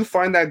is, when you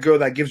find that girl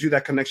that gives you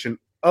that connection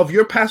of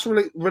your past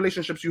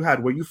relationships you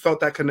had, where you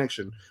felt that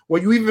connection,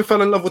 where you even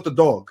fell in love with the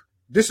dog.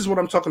 This is what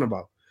I'm talking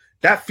about.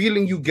 That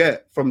feeling you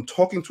get from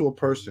talking to a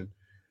person.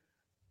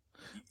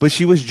 But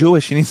she was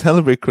Jewish. She didn't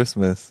celebrate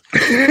Christmas.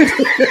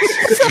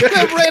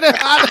 Celebrate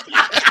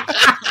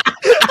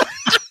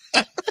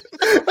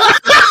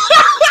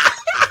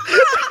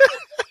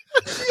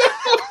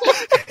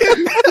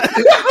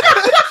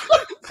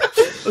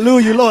Lou,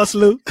 you lost,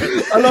 Lou.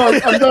 I'm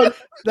done.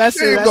 That's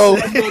it.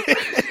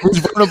 Who's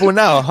vulnerable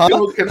now, huh?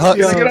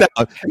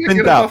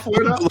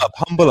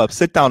 Humble up.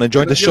 Sit down.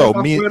 Enjoy the show.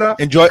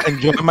 Enjoy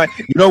my.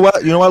 You know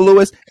what,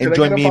 Lewis?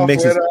 Enjoy me and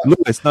Miggs.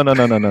 Lewis, no.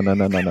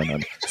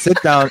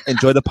 Sit down.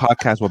 Enjoy the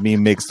podcast where me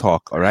and Miggs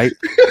talk. All right,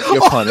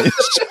 you're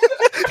punished.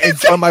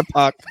 Enjoy my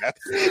podcast.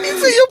 He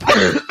said you're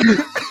punished.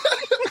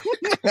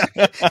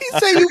 He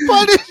said you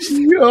punished.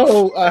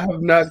 Yo, I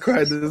have not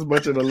cried this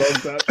much in a long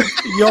time.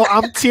 Yo,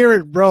 I'm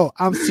tearing, bro.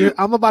 I'm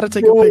about to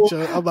take a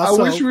picture of myself.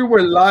 I wish we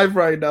were live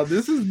right now.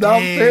 This is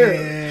not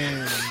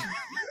fair.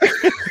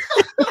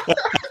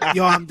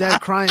 Yo, I'm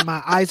dead crying.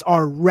 My eyes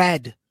are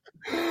red.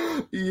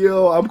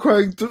 Yo, I'm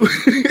crying too.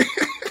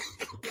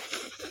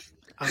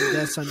 I'm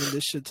dead sending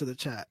this shit to the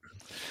chat.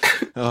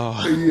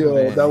 Oh, yo,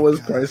 man, that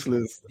was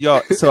priceless. Yo,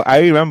 so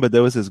I remember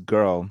there was this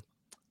girl.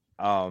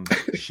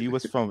 She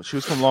was from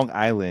Long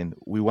Island.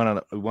 We went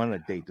on a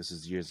date. This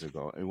is years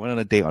ago. We went on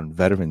a date on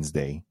Veterans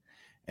Day,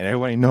 and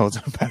everybody knows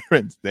on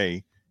Veterans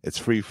Day it's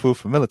free food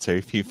for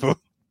military people.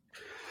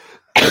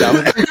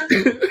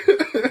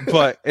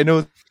 But it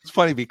was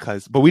funny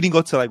but we didn't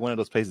go to like one of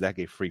those places that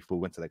gave free food.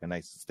 We went to like a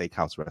nice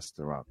steakhouse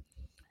restaurant,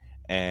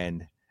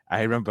 and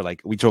I remember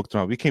like we joked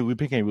around. We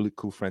became really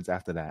cool friends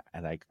after that,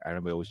 and like I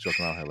remember always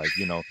joking around her like,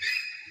 you know.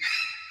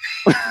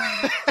 What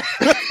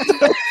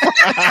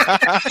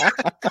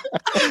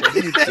are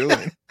you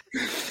doing?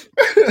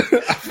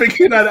 I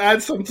figured I'd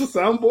add some to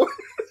soundboard.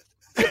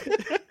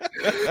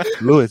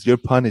 Lewis, you're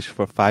punished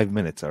for 5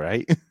 minutes, all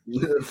right?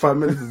 5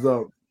 minutes is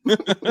up.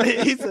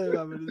 He said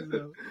 5 minutes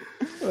is up.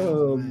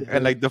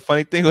 And like the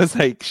funny thing was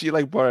like she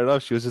like brought it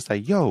up. She was just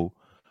like, yo,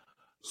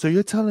 so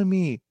you're telling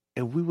me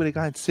if we would have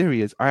gotten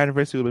serious, our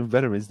anniversary would have been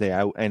Veterans Day,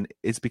 and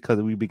it's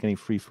because we'd be getting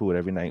free food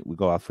every night we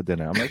go out for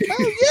dinner. I'm like,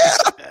 oh yeah.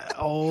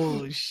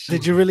 Oh shit.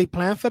 Did you really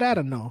plan for that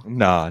or no?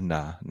 No.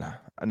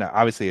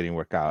 Obviously it didn't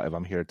work out. If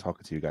I'm here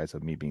talking to you guys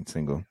of me being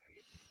single.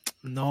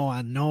 No,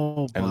 I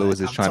know. And Lewis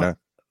is trying to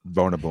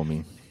vulnerable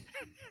me.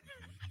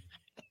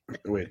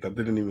 Wait, that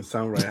didn't even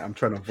sound right. I'm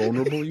trying to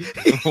vulnerable you.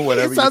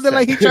 Whatever. It sounded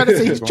like he's trying to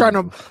say he's trying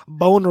to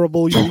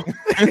vulnerable you.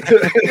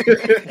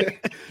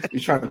 You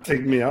trying to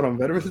take me out on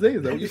Veterans Day?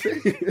 Is that what you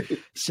say?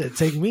 Shit,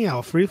 take me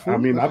out, free food. I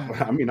mean,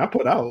 I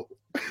put out.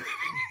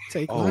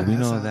 We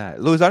know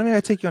that. Lewis, I don't mean I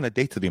take you on a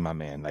date to be my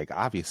man. Like,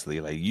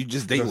 obviously, like you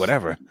just date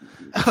whatever.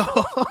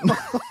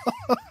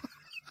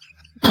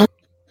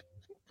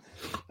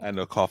 I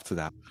know, cough to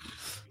that.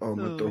 Oh,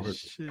 my throat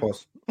hurts.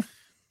 Pause.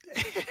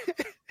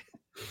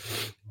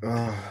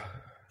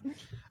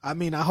 I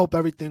mean, I hope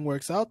everything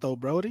works out though,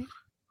 Brody.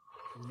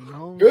 You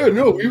know? Yeah,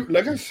 no,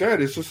 like I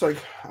said, it's just like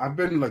I've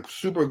been like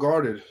super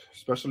guarded,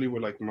 especially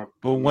with like my.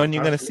 But when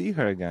you gonna see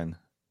her again?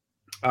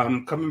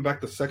 I'm coming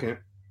back the 2nd.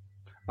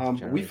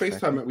 We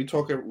FaceTime it. We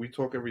talk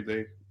every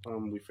day.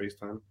 We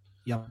FaceTime.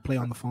 Y'all play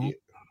on the phone. Yeah.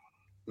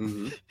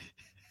 Mm-hmm.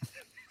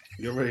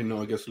 You already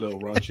know. I guess a little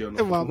raunchy on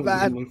the My phone.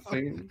 bad.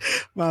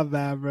 My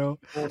bad, bro.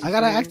 I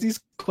gotta ask these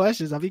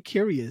questions. I'll be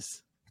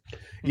curious.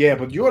 Yeah,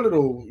 but you're a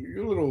little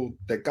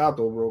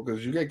tecato, bro,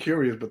 because you get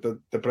curious, but te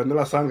prende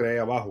la sangre ahí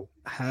abajo.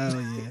 Hell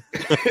yeah.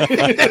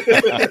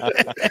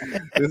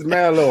 This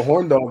man a little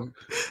horn dog.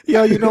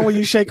 Yo, you know when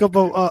you shake up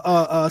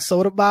a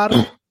soda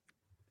bottle?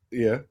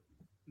 Yeah.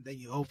 Then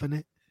you open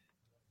it.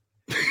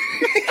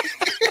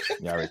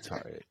 Y'all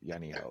retarded. Y'all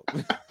need help.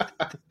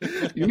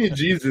 You need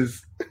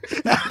Jesus.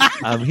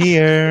 I'm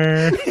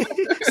here.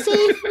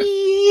 Save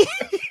me.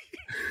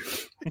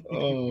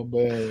 Oh,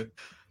 man.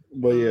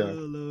 But yeah.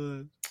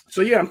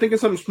 So yeah, I'm thinking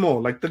something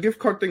small. Like the gift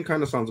card thing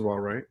kind of sounds about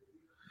right.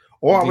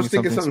 Or I was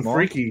thinking something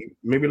freaky,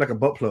 maybe like a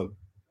butt plug.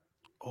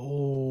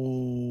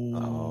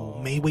 Oh.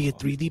 Made with your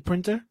 3D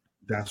printer?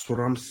 That's what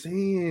I'm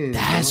saying.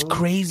 That's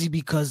crazy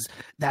because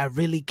that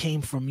really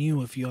came from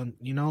you. If you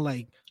know,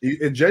 like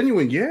it's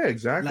genuine, yeah,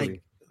 exactly.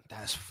 Like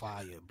That's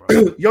fire,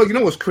 bro. Yo, you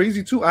know what's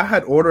crazy too? I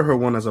had ordered her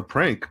one as a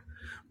prank,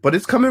 but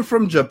it's coming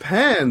from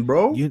Japan,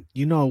 bro. You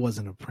know it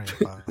wasn't a prank,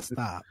 bro.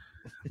 Stop.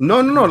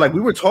 No. Like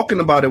we were talking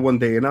about it one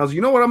day, and I was,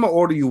 you know what? I'm gonna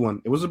order you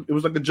one. It was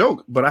like a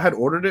joke, but I had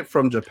ordered it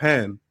from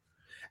Japan,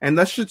 and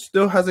that shit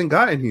still hasn't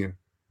gotten here.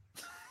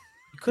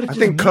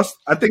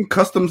 I think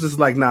customs is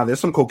like, nah,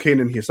 there's some cocaine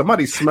in here.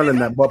 Somebody's smelling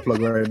that butt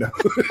plug right now.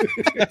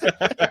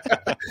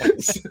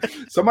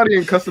 Somebody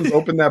in customs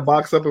opened that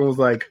box up and was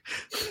like,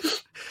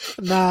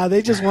 nah,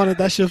 they just wanted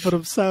that shit for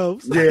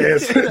themselves.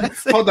 Yes.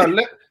 Hold on,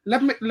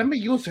 let me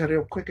use it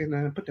real quick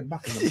and put it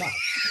back in the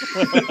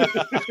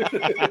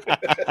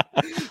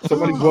box.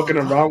 Somebody's walking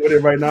around with it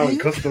right now in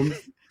customs.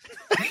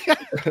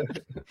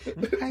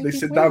 They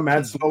sit down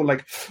mad slow,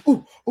 like,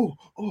 ooh.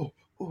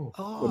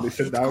 When they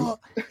sit down,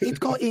 it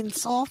got in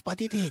soft,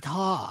 but it hit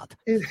hard.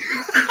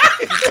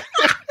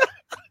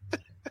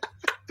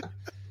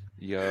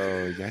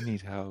 Yo, I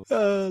need help.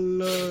 Oh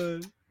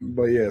Lord!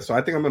 But yeah, so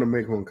I think I'm gonna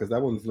make one because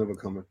that one's never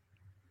coming.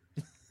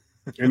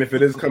 And if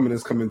it is coming,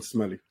 it's coming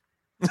smelly.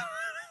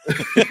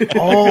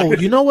 Oh,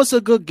 you know what's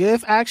a good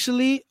gift?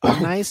 Actually, a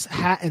nice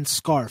hat and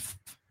scarf.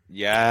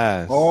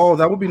 Yes. Oh,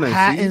 that would be nice.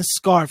 Hat and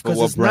scarf.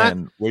 Because it's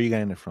brand? not. Where are you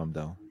getting it from,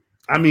 though?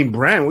 I mean,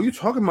 brand. What are you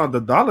talking about?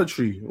 The Dollar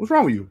Tree. What's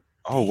wrong with you?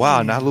 Oh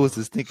wow! Now Lewis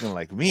is thinking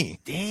like me.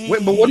 Damn.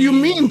 Wait, but what do you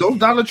mean? Those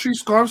Dollar Tree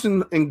scarves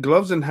and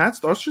gloves and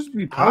hats, those should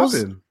be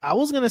popping. I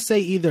was gonna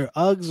say either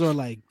Uggs or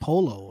like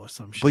Polo or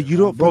some shit. But you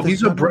don't, bro.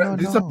 These are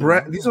brands.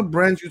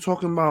 You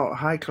talking about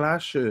high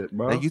class shit,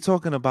 bro. Like you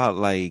talking about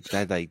like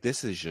that. Like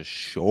this is just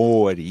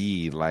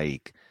shorty.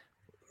 Like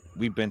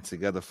we've been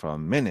together for a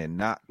minute,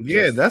 not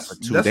that's for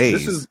 2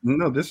 days.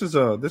 This is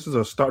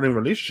a starting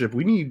relationship.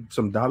 We need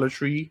some Dollar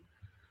Tree.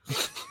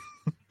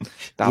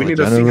 We need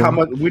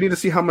to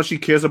see how much she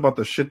cares about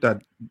the shit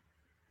that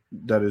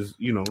is,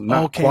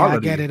 not okay,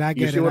 quality. I get it.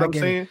 You see what I'm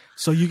saying?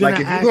 So you're gonna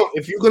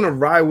if you're gonna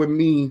ride with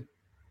me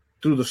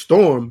through the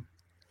storm,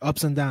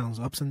 ups and downs.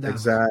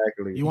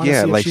 Exactly.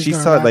 She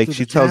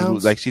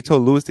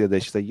told Lewis the other day.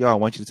 She's like, "Yo, I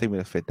want you to take me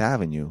to Fifth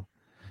Avenue."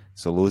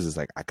 So Lewis is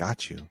like, "I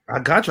got you. I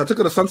took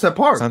her to Sunset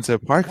Park. Fifth."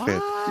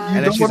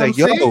 And then she's like,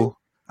 "Yo,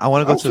 I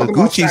want to go to the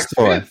Gucci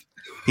store."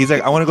 He's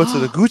like, I want to go to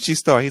the Gucci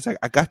store. He's like,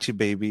 I got you,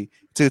 baby.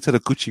 Took it to the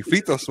Gucci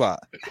frito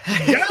spot.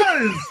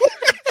 Yes!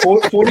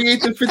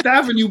 48th and 5th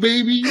Avenue,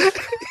 baby.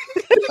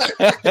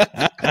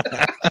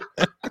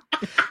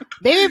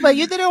 Baby, but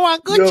you didn't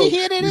want Gucci.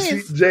 Here it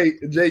is. See,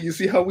 Jay, you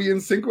see how we in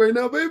sync right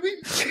now, baby?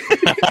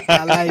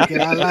 I like it.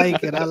 I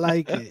like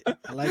it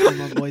when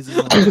my boys is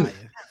on fire.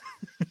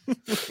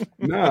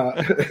 Nah.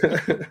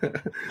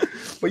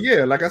 But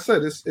yeah, like I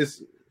said,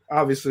 it's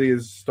obviously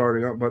is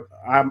starting up, but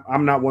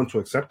I'm not one to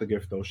accept the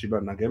gift though. She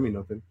better not give me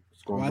nothing.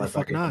 It's going Why right the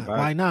fuck back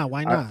not?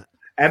 Why not?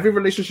 Every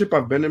relationship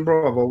I've been in,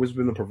 bro, I've always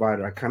been the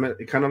provider. It kind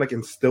of like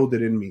instilled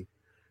it in me.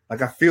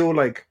 Like I feel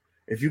like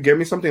if you get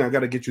me something, I got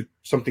to get you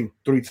something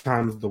 3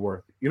 times the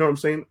worth. You know what I'm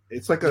saying?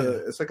 It's like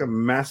a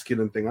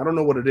masculine thing. I don't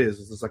know what it is.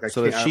 It's just like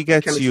if she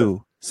gets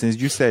you, since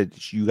you said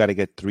you got to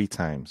get 3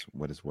 times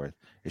what it's worth.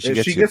 If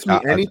she gets me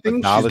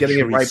anything, she's getting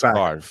it right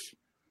back.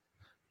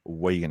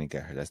 What are you gonna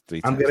get her? That's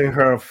 3 times. I'm getting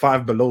her a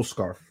Five Below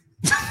scarf.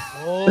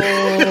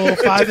 Oh,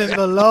 5 and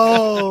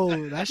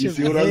below. That should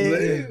be what I'm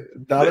saying?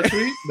 Dollar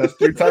Tree? That's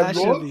 3 times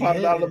more?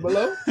 $5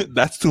 below?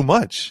 That's too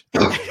much.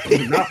 Not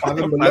 5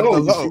 and below.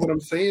 You see what I'm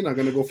saying? I'm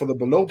gonna go for the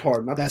below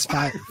part. That's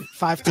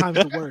five times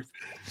the worth.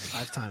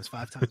 5 times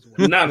the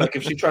worth. Nah, like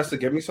if she tries to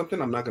get me something,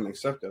 I'm not gonna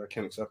accept it. I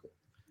can't accept it.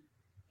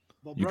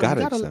 But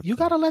bro, you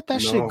gotta let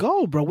that shit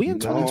go, bro. We in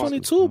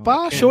 2022,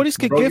 Bob. Shorties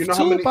could gift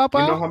too, Papa.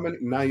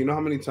 You know how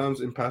many times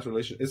in past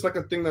relationships, it's like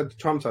a thing that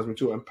traumatized me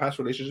too. In past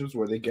relationships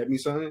where they get me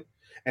something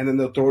and then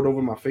they'll throw it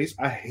over my face.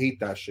 I hate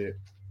that shit.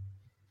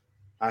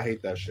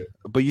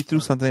 But you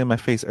threw something in my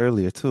face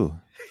earlier too.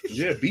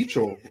 Yeah,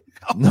 bicho.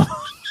 No.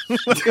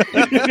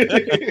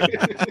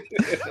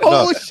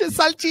 Oh shit,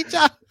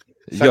 salchicha.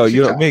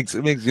 Yo, Mix.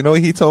 You know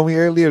what he told me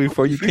earlier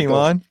before you came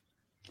on?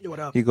 What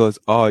up? He goes,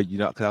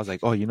 because I was like,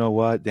 you know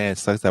what? Then it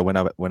sucks that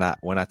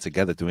we're not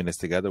together doing this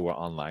together. We're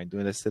online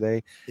doing this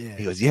today. Yeah.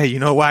 He goes, yeah, you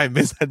know why I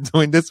miss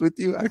doing this with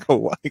you? I go,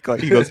 why? He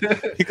goes,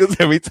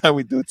 every time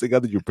we do it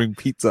together, you bring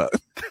pizza.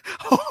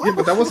 Yeah,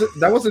 but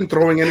that wasn't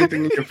throwing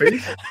anything in your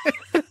face.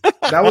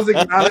 That was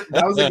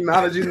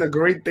acknowledging the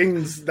great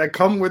things that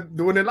come with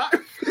doing it live.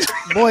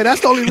 Boy, that's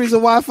the only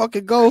reason why I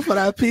fucking go for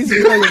that pizza.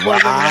 You know your boy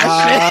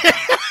that shit.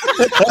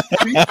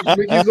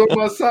 Mickey's on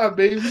my side,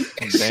 baby.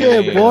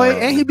 Shit, boy,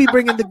 and he be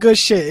bringing the good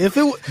shit. If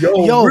it,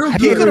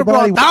 he could have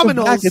brought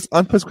Domino's. It's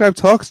Unprescribed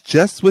Talks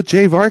just with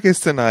Jay Vargas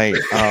tonight.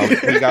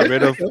 We got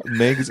rid of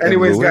Migs.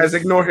 Anyways, guys,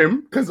 ignore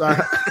him because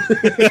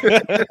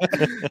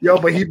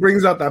but he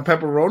brings out that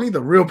pepperoni,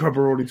 the real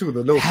pepperoni too, the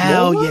little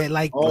hell yeah,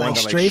 like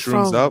straight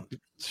from. Up.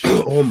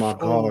 Oh my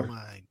god! Oh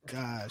my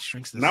god!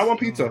 Shrinks. Now I want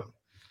pizza.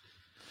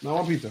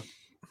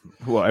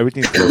 Well,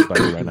 everything's close by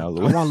me right now,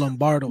 Louis. I want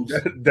Lombardo's.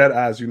 Dead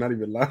ass, you're not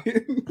even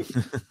lying.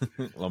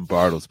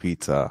 Lombardo's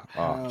pizza.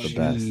 The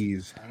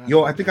best.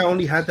 Yo, I think I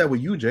only had that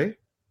with you, Jay.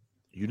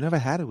 You never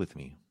had it with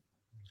me.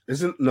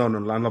 Isn't not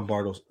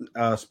Lombardo's.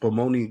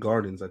 Spumoni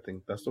Gardens, I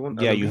think that's the one.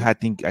 Yeah, you had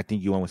I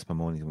think you went with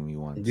Spumoni's when we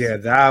won. Yeah,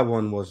 that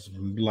one was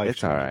like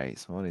it's all right.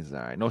 Spumoni's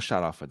all right. No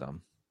shout out for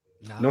them.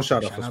 No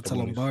shout out to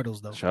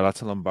Lombardo's though. Shout out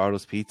to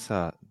Lombardo's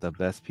Pizza, the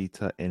best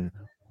pizza in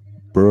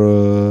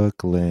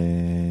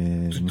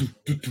Brooklyn.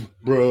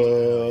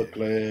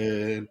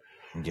 Brooklyn.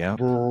 Yeah.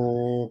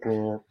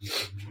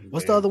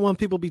 What's the other one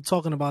people be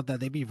talking about that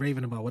they be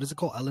raving about? What is it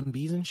called?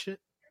 L&B's and shit?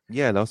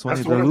 Yeah, that's what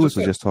Lewis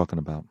was just talking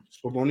about.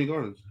 Spumoni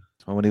Gardens.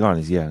 Spumoni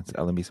Gardens, yeah. It's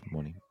L&B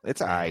Spumoni.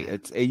 It's all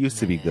right. It used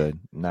to be good.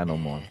 Not no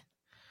more.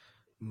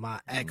 My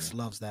ex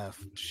loves that.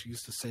 She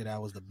used to say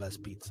that was the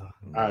best pizza.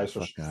 All right,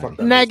 so fuck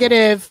that.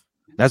 Negative.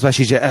 That's why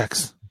she's your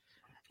ex.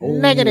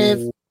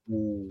 Negative.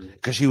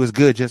 Because she was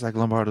good, just like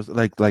Lombardo's,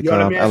 like Yo,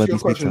 let me ask you a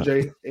L&B's question,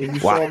 pizza. Jay.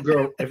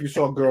 If you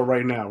saw a girl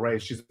right now, right?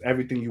 She's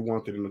everything you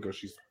wanted in a girl.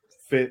 She's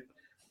fit,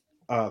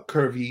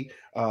 curvy,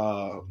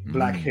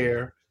 black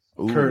hair,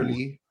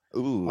 curly.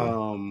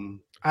 Ooh.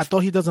 I thought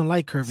he doesn't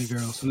like curvy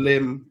girls.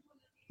 Slim.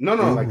 No,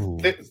 like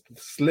thick,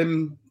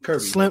 slim,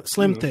 curvy.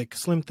 Slim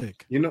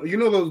thick. You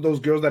know those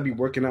girls that be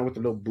working out with the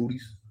little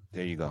booties.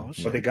 There you go.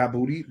 But they got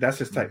booty. That's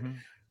his type. Mm-hmm.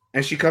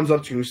 And she comes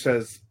up to you and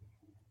says,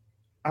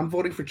 "I'm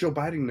voting for Joe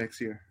Biden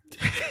next year."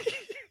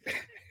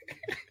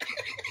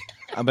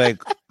 I'm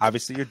like,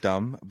 obviously you're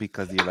dumb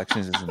because the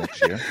elections is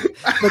next year.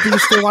 But do you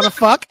still want to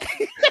fuck?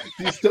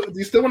 Do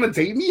you still want to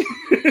date me?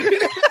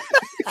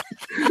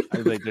 I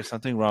was like, there's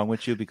something wrong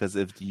with you because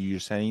if you're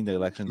saying the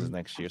elections is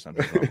next year,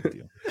 something's wrong with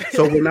you.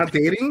 So we're not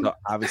dating? So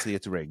obviously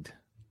it's rigged.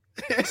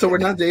 So we're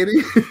not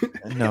dating?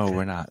 No,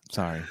 we're not.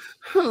 Sorry.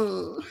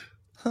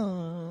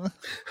 All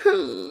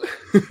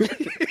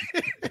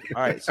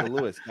right, so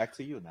Lewis, back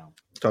to you now.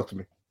 Talk to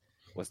me.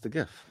 What's the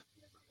gift?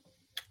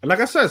 Like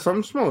I said,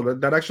 something small.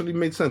 That actually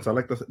made sense. I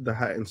like the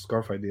hat and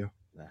scarf idea.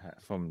 The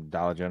hat from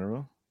Dollar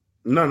General?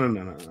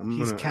 No.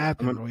 He's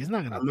capping, bro. He's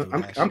not gonna.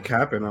 I'm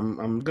capping.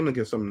 I'm gonna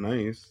get something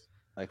nice.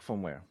 Like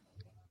from where?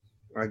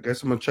 I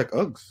guess I'm gonna check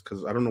Uggs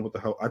because I don't know what the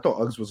hell. I thought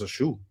Uggs was a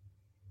shoe.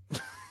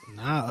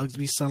 Nah, Uggs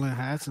be selling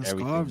hats and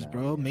scarves,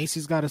 bro.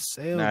 Macy's got a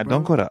sale. Nah, bro.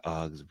 Don't go to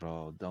Uggs,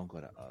 bro. Don't go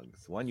to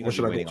Uggs. One, you're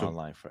gonna be waiting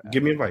online forever.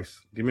 Give me advice,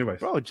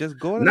 bro. Just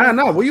go. To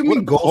nah. What do you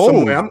mean go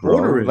somewhere? I'm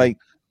ordering. Like,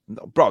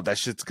 no, bro, that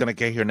shit's gonna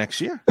get here next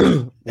year.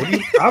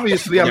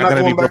 Obviously, I'm not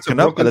gonna be broken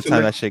up by the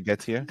time that shit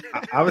gets here.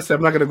 Obviously,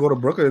 I'm not gonna go to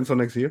Brooklyn until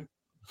next year.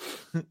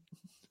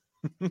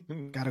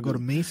 Gotta go to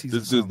Macy's.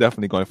 This dude's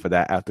definitely going for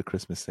that after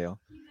Christmas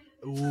sale.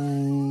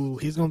 Ooh,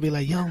 he's gonna be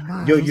like, yo,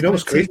 man. Yo, you know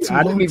what's crazy?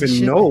 I didn't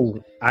even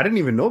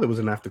know there was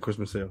an after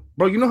Christmas sale,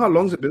 bro. You know how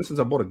long has it been since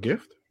I bought a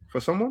gift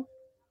for someone?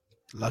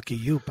 Lucky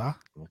you, pa.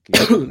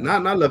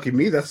 Not lucky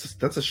me. That's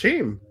a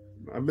shame.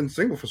 I've been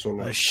single for so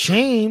long. A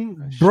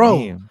shame,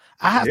 bro.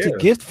 I have to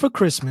gift for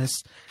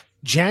Christmas.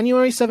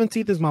 January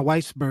 17th is my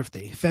wife's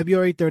birthday.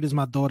 February 3rd is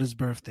my daughter's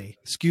birthday.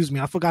 Excuse me,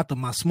 I forgot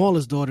my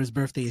smallest daughter's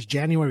birthday is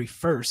January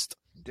 1st.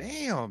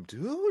 Damn,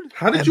 dude.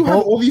 How did you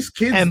have all these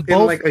kids in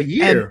like a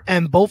year?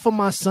 And both of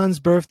my son's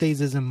birthdays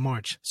is in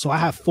March. So I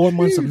have 4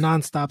 months of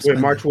nonstop spending.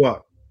 Wait, March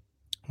what?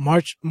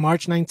 March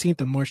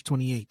 19th and March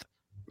 28th.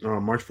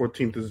 March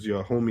 14th is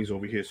your homies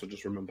over here, so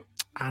just remember.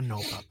 I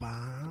know,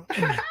 papa.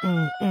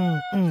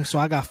 So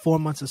I got 4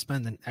 months of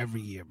spending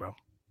every year, bro.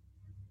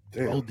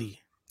 Damn. OD.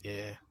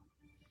 Yeah.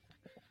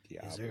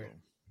 Yeah,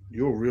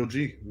 you're a real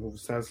G. Move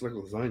sides like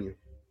lasagna.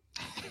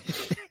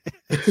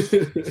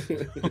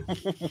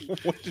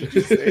 What did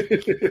you say?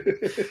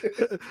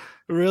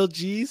 Real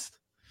G's?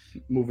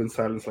 Move in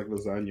silence like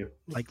lasagna.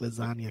 Like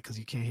lasagna, because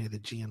you can't hear the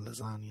G in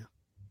lasagna.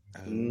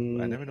 I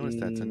never noticed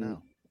that till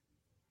now.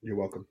 You're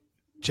welcome.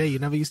 Jay, you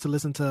never used to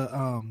listen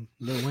to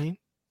Lil Wayne?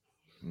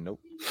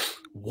 Nope.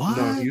 What?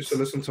 No, you used to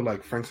listen to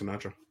like Frank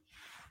Sinatra.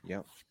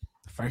 Yep.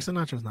 Frank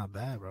Sinatra's not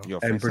bad, bro. Yo,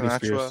 and Frank Britney Sinatra.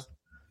 Spears.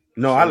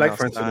 No, I like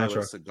Frank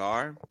Sinatra.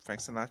 Cigar, Frank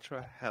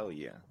Sinatra, hell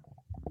yeah.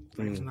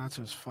 Frank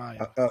Sinatra's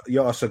fire.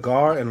 A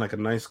cigar and like a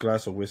nice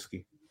glass of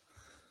whiskey.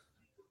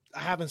 I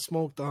haven't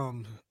smoked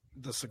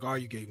the cigar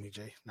you gave me,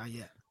 Jay. Not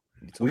yet.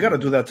 We got to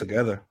do that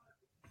together.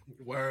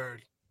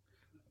 Word.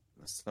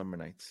 Summer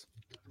nights.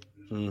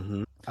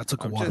 Mm-hmm. I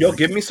took a walk. Yo,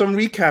 give me some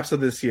recaps of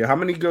this year. How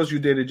many girls you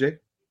dated, Jay?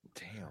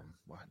 Damn.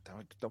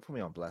 Don't put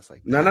me on blast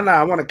like that. No.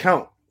 I want to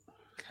count.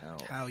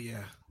 Hell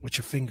yeah. With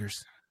your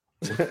fingers.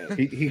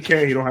 he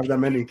can't. He don't have that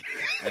many.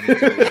 You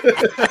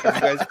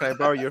guys, can I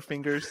borrow your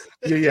fingers?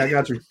 Yeah, I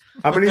got you.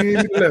 How many do you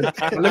need to lift?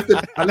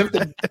 I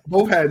lifted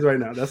both hands right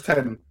now. That's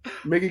 10.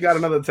 Mickey got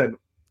another 10.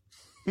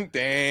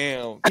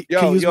 Damn.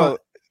 Yo,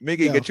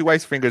 Mickey, get your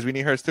wife's fingers. We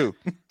need hers too.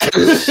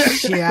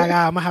 Shit,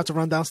 I'm gonna have to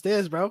run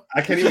downstairs, bro.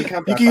 I can't even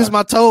count that. You can use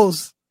my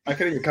toes. I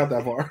can't even count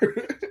that far.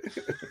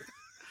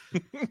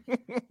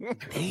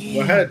 Damn,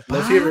 go ahead.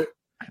 Let's hear it.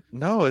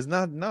 No, it's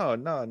not. No.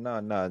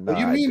 What do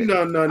you mean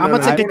no? I'm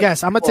gonna take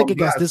a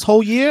guess. This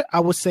whole year, I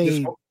would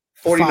say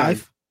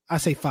 5. I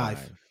say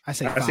 5. I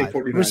say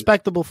 49.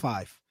 Respectable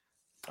 5.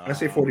 I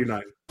say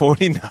 49.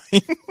 49.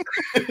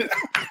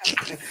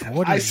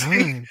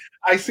 49.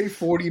 I say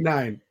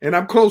 49, and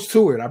I'm close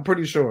to it. I'm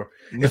pretty sure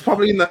it's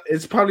probably in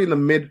the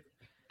mid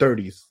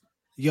 30s.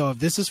 Yo, if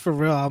this is for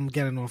real, I'm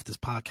getting off this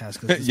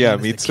podcast. Yeah,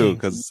 me too.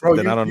 Because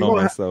then I don't know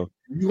myself.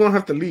 You're gonna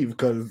have to leave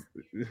because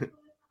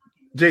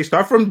Jay,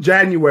 start from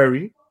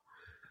January.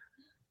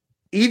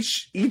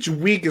 Each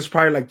week is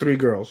probably like 3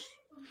 girls.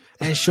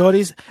 And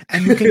shorties,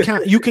 and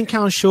you can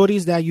count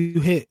shorties that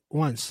you hit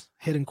once,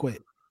 hit and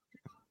quit.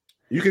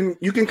 You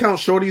can count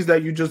shorties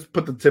that you just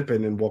put the tip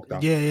in and walked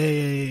out.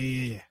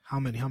 Yeah. How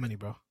many,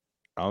 bro?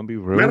 I'll be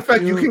real. Matter of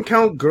fact, you can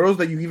count girls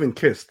that you even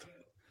kissed.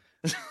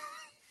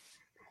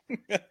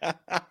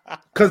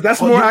 Because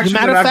that's more action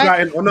than I've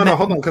gotten. Oh, no,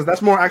 hold on. Because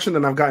that's more action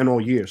than I've gotten all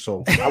year.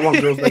 So I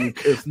want girls that you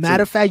kissed.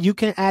 Matter of fact, you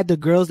can add the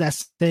girls that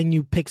send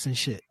you pics and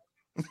shit.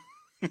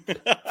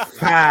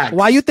 Fact.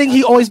 Why you think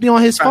he always be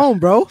on his phone,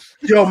 bro?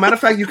 Yo, matter of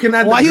fact, you can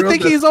add. Why you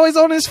think he's always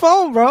on his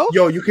phone, bro?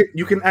 Yo, you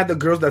can add the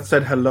girls that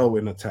said hello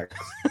in a text.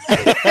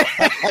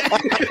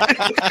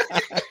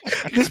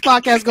 This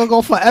podcast gonna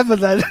go forever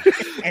then.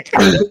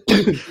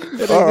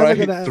 All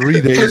right,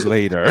 3 days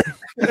later.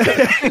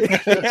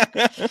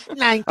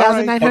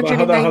 9,998.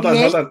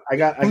 Hold on. I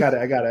got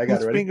it.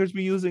 Whose Ready? fingers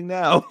we using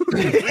now?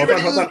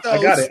 Hold on.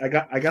 I got it.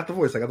 I got the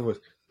voice.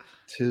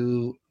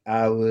 2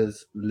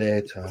 hours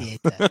later.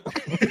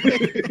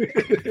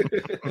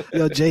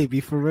 Yo, Jay,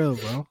 be for real,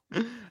 bro.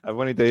 I've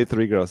only dated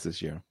 3 girls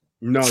this year.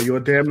 No, you're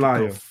a damn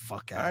liar.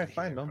 Fuck All out. right,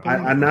 fine. Don't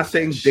I'm not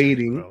saying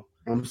dating. Bro.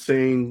 I'm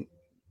saying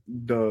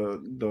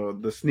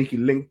the sneaky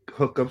link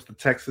hookups, the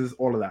texts,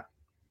 all of that.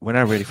 We're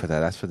not ready for that.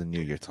 That's for the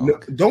New Year talk. No,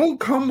 don't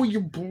come with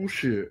your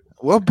bullshit.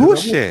 What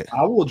bullshit?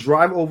 I will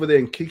drive over there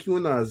and kick you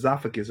in the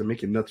esophagus and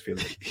make your nuts feel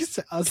it. He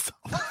said,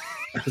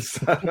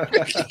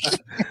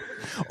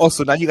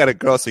 Also, now you got a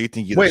girl, so you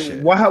think you're Wait, the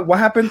shit. what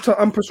happened to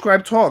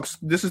unprescribed talks?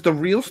 This is the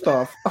real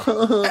stuff.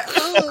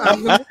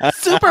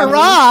 super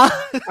raw.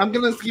 I'm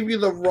gonna give you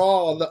the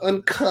raw, the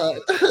uncut,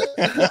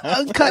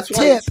 Uncut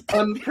tip.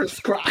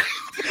 Unprescribed.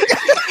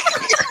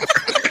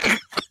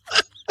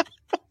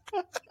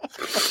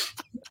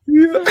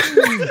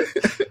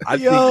 I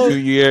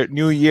think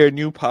new year,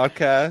 new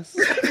podcast,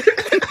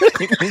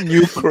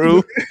 new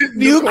crew,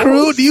 new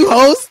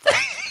host,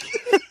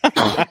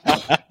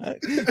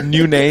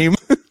 new name.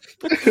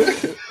 Yo,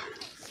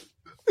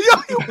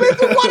 you made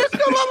the water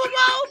come out my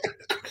mouth.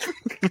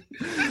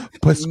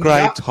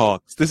 Prescribed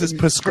talks. This is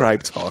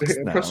prescribed talks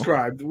now.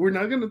 Prescribed. We're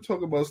not going to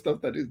talk about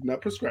stuff that is not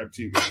prescribed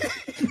to you.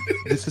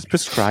 This is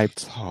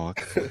prescribed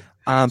talk. So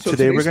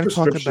today we're going to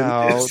talk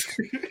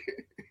prescription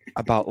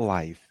about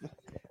life.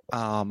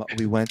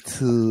 We went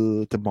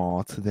to the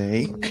mall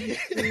today.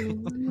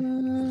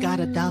 Got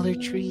a Dollar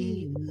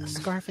Tree, a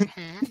scarf and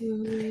hat.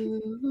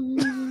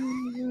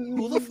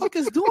 Who the fuck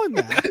is doing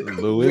that?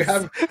 Lewis. We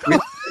have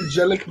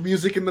angelic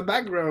music in the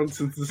background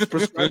since this is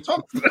prescribed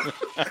talk.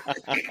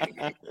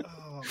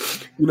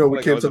 You know,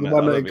 we can't talk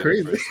about nothing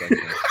crazy.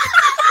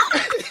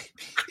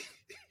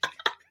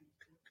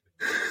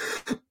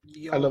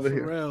 Yo, I love it for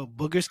here. real.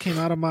 Boogers came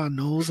out of my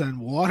nose and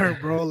water,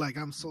 bro. Like,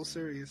 I'm so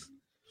serious.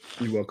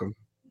 You're welcome.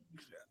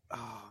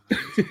 Oh, man.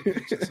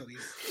 So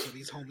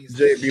these homies.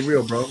 Jay, be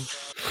real, bro.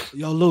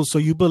 Yo, Lou, so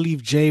you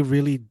believe Jay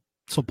really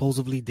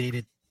supposedly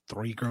dated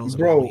 3 girls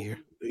in a year?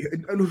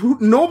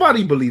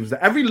 Nobody believes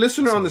that. Every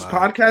listener on this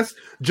podcast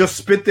just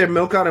spit their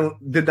milk out and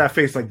did that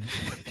face like,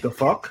 the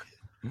fuck?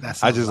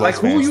 I just like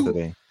who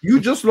you? You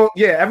just look.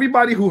 Yeah,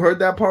 everybody who heard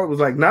that part was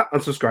like, not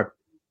unsubscribe.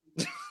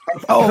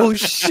 Oh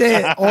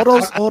shit! All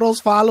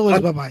those followers,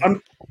 bye.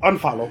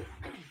 Unfollow.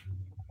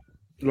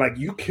 Like,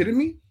 you kidding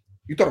me?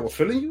 You thought I was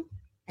feeling you?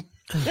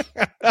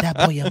 That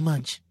boy a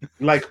munch.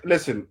 Like,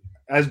 listen,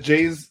 as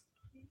Jay's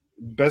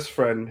best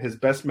friend, his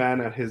best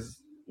man at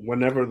his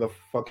whenever the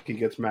fuck he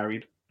gets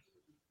married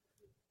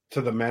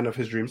to the man of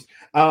his dreams.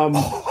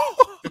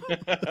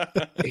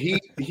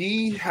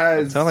 He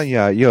has. I'm telling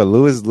you, yo,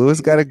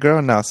 Lewis got a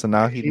girl now, so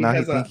now he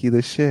think he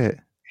the shit.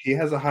 He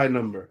has a high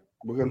number.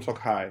 We're gonna talk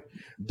high.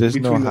 There's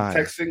between no high.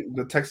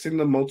 The texting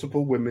the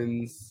multiple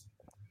women's,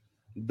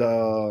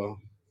 the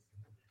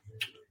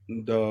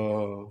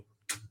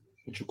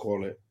what you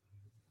call it,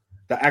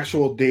 the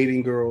actual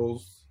dating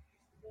girls.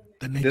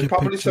 There's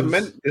probably some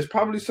men. There's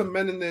probably some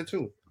men in there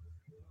too.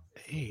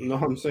 Hey. You know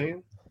what I'm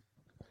saying?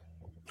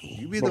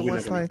 You be the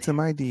one sliding to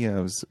my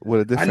DMs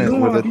with a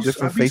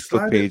different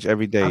Facebook page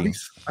every day.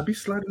 I be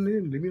sliding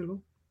in. Leave me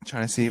alone.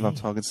 Trying to see if I'm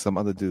talking to some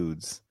other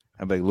dudes.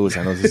 I'm like, Lewis,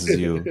 I know this is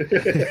you.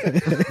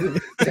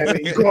 Damn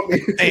it, you called me.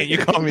 Hey, you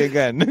called me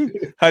again.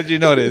 How'd you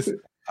know this?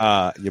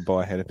 Your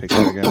boy had a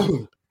picture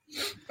again.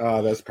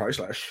 That's Price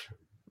Slash.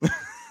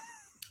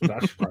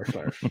 That's Price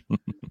Slash.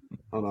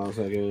 Hold on a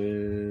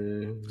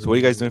second. So what are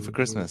you guys doing for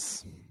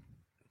Christmas?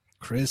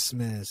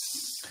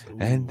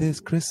 And this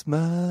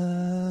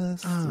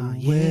Christmas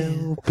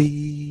will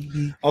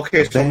be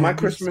okay. So my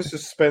Christmas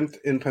is spent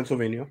in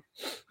Pennsylvania.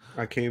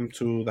 I came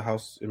to the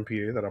house in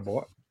PA that I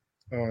bought.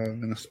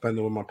 I'm gonna spend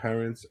it with my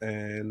parents,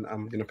 and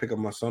I'm gonna pick up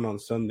my son on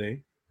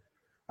Sunday.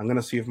 I'm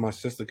gonna see if my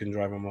sister can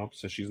drive him up,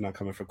 since she's not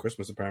coming for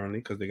Christmas apparently,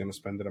 because they're gonna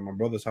spend it at my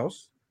brother's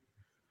house.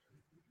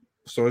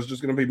 So it's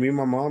just gonna be me,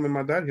 my mom, and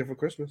my dad here for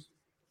Christmas.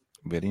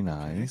 Very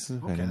nice.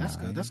 Very Okay, nice.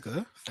 that's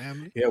good.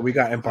 Family. Yeah, we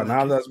got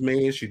empanadas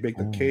made. She baked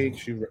the cake.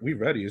 We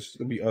ready. It's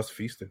gonna be us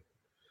feasting.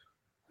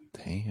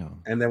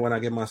 Damn. And then when I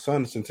get my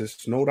son, since it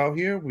snowed out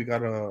here, we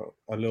got a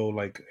little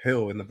like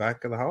hill in the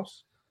back of the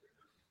house.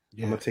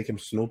 Yeah. I'm gonna take him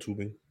snow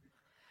tubing.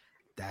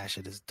 That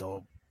shit is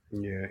dope.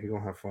 Yeah, he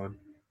gonna have fun.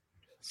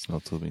 Snow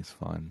tubing's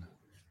fun.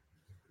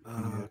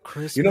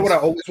 Christmas. You know what I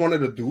always wanted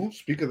to do?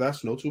 Speak of that,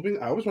 snow tubing.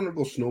 I always wanted to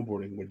go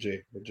snowboarding with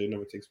Jay, but Jay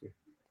never takes me.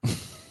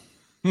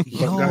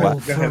 Yo,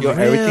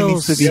 everything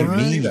needs to be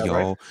me, yo.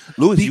 Right?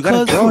 Louis, you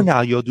got a girl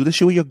now, yo. Do this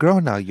shit with your girl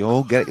now,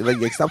 yo.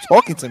 Stop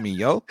talking to me,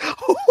 yo.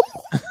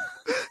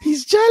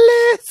 He's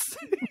jealous.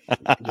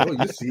 Yo,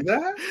 you see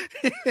that?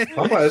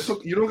 Papa,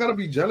 you don't gotta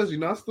be jealous. You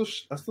know, I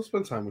still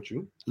spend time with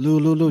you.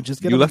 Lou,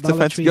 just get. You left the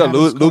fence. Yo,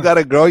 Lou got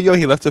a girl, yo.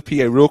 He left a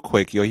PA real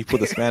quick, yo. He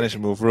put the Spanish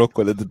move real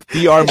quick, the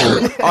DR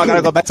move. Oh, I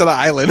gotta go back to the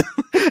island.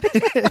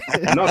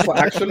 No, so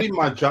actually,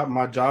 my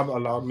job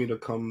allowed me to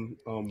come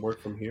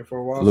work from here for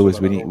a while. Louis,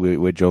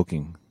 we're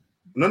joking.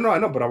 No, I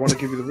know, but I want to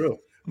give you the real.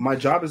 My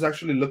job is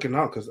actually looking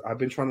out because I've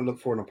been trying to look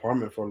for an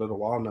apartment for a little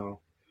while now.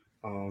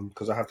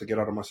 Because I have to get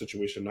out of my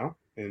situation now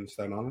in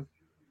Staten Island.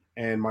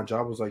 And my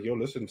job was like, yo,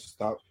 listen,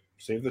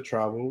 save the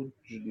travel,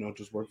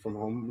 just work from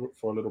home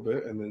for a little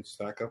bit and then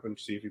stack up and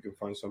see if you can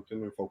find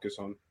something and focus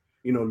on,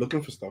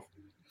 looking for stuff.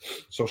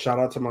 So shout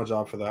out to my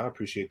job for that. I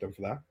appreciate them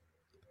for that.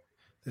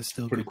 There's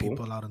still good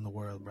people out in the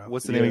world, bro.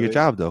 What's the name of your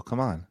job, though? Come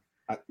on.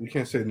 We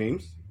can't say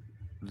names.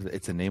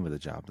 It's the name of the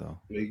job, though.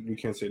 We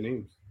can't say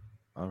names.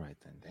 All right,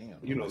 then. Damn.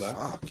 You know that.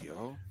 Fuck,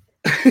 yo.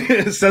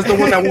 Says the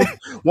one that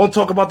won't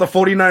talk about the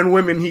 49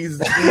 women he's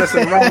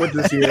messing around with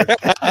this year.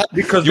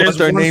 Because you want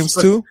their names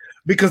too?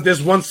 Because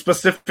there's one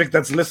specific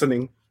that's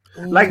listening.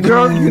 Like,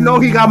 girl,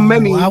 he got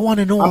many. I want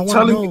to know.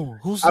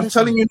 I'm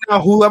telling you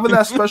now, whoever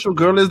that special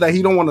girl is that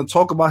he don't want to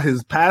talk about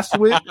his past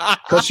with,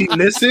 because she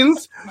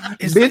listens,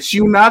 bitch,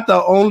 you not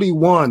the only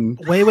one.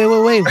 Wait.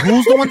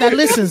 Who's the one that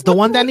listens? The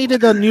one that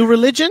needed the new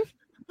religion?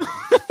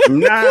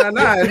 Nah,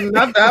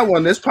 not that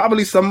one. There's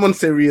probably someone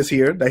serious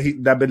here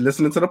that been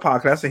listening to the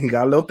podcast and he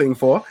got a little thing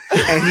for,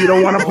 and he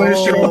don't want to put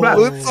his shit on blast.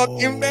 Who's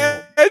talking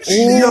bad?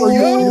 Yo,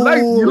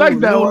 you like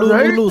that one,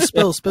 right?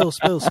 Spill.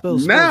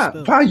 Nah,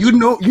 Pa,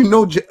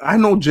 I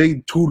know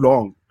Jay too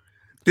long.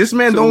 This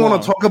man don't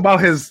want to talk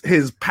about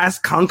his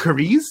past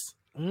conqueries.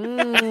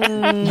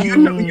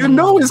 You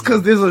know it's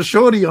because there's a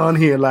shorty on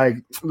here. Like,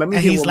 let me.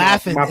 And he's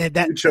laughing. I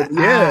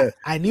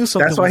knew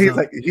something. That's why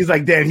he's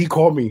like, Dan. He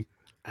called me.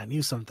 I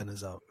knew something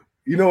is up.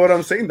 You know what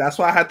I'm saying? That's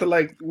why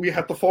we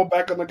had to fall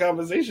back on the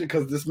conversation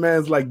because this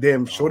man's like,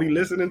 damn, shorty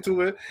listening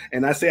to it.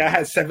 And I say I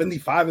had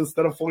 75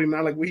 instead of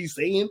 49, like what he's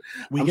saying.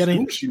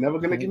 She never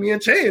gonna give me a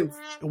chance.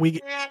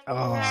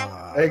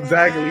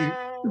 Exactly.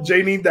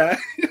 Jay need that.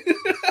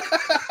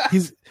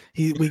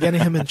 We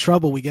getting him in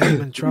trouble.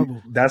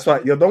 That's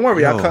why. Yo, don't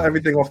worry. I'll cut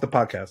everything off the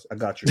podcast. I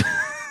got you.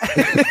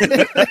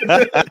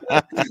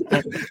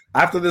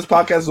 After this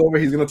podcast is over,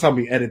 he's gonna tell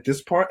me edit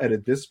this part.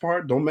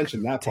 Don't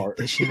mention that part.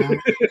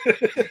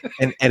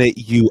 And edit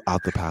you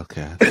out the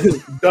podcast.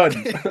 Done.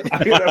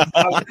 I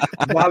gotta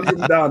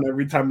volume down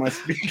every time I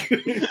speak.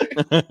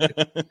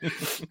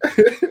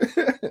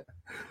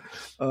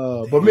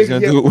 But he's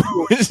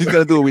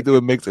gonna do what we do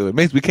with Mix.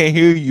 Mix, we can't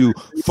hear you.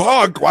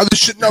 Fuck! Why this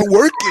shit not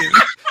working?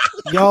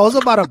 Yo, I was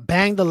about to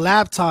bang the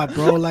laptop,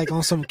 bro, like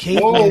on some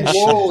caveman shit.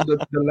 Whoa!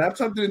 The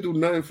laptop didn't do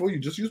nothing for you.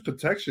 Just use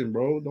protection,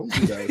 bro. Don't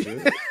do that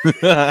shit.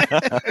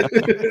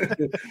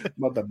 I'm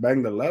about to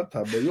bang the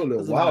laptop, bro. You're a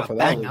little wild for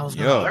that.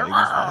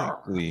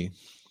 Exactly.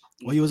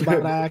 What you was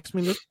about to ask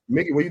me, Luke?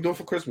 Mickey, what you doing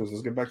for Christmas?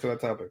 Let's get back to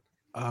that topic.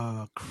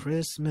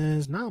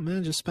 Christmas? No,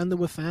 man, just spend it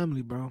with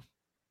family, bro.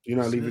 You're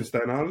not leaving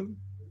Staten Island?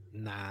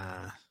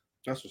 Nah.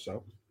 That's what's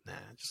up. Nah,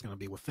 just gonna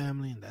be with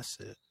family and that's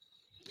it.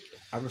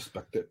 I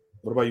respect it.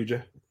 What about you,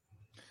 Jay?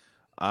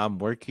 I'm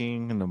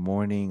working in the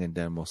morning and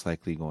then most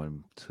likely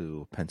going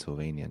to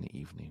Pennsylvania in the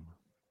evening.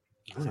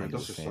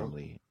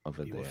 Family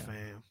over there.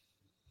 Fam.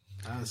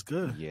 That's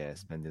good. Yeah,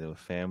 spending it with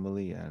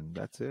family and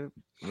that's it.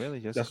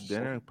 Really, just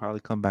dinner. Probably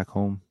come back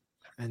home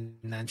and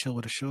then chill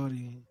with a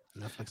shorty.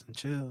 Netflix and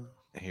chill.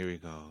 Here we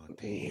go.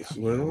 Damn.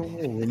 Well,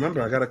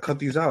 remember, I gotta cut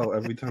these out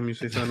every time you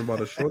say something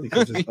about a shorty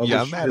because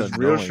it's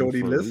real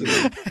shorty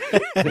listening.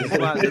 That's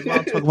why I'm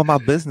talking about my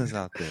business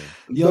out there.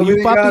 Yo, you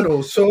papi I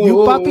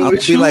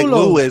don't be like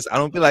Louis. I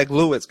don't be like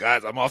Louis,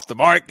 guys. I'm off the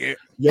market.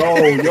 Yo,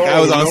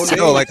 I was on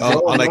sale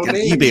on an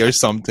eBay or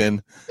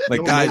something.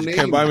 Like, guys, you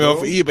can't buy me off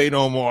of eBay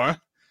no more.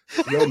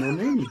 Yo, no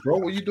names, bro.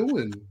 What you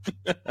doing?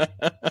 What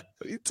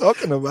are you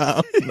talking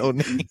about? No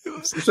names.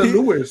 You said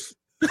Louis.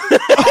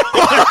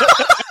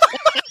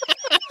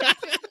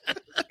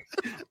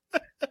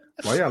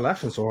 Why y'all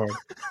laughing so hard?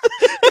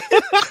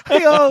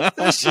 Yo,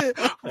 this shit,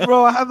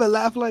 bro. I haven't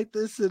laughed like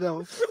this in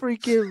a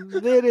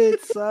freaking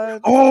minute,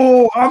 son.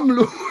 Oh, I'm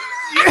Louis.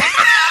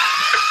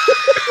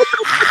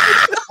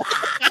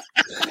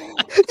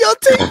 Yo,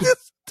 take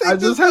this. I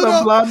just had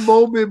a blind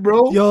moment,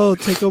 bro. Yo,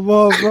 take them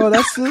off, bro.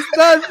 That's just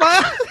done,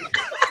 man.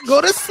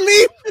 Go to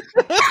sleep.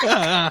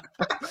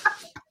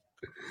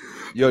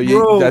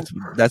 Yo,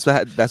 that's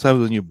why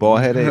when you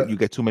bald headed, you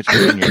get too much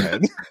hair in your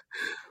head.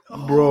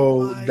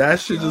 Bro, that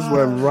shit just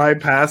went right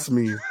past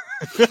me.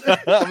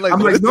 I'm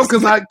like, no,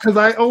 because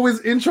I always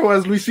intro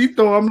as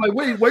Luisito. I'm like,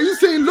 wait, why are you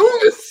saying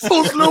Luis?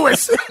 Who's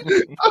Luis? I'm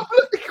like,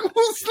 who's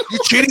Luis? You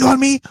cheating on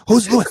me?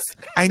 Who's Luis?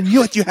 I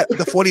knew it. You had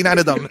the 49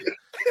 of them.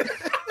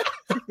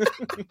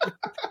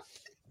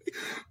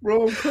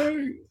 Bro, I'm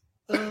crying.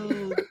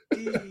 Oh,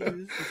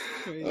 geez,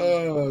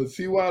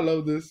 see why I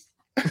love this?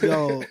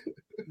 Yo,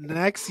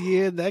 next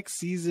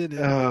season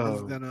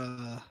is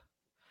gonna.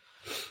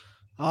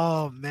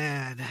 Oh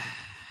man,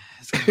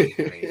 it's gonna be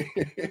great.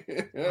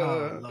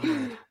 Oh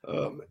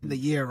Lord, the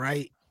year,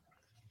 right?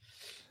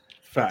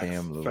 Facts.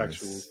 Damn, Luis.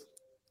 Factual.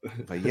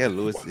 But yeah,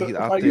 Luis, he's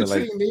out Are there you like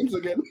saying names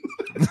again?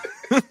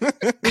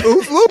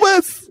 Who's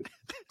Luis?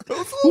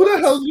 Who the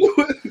hell's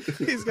Luis?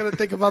 He's gonna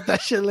think about that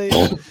shit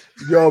later.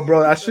 Yo,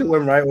 bro, that shit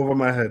went right over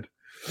my head.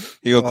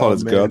 He gonna call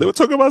his girl. They were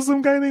talking about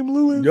some guy named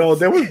Luis. Yo,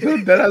 there was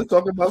that I was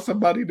talking about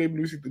somebody named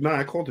Lucy. Nah,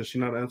 I called her. She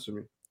not answering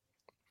me.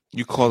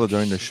 You called her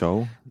during the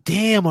show?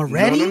 Damn,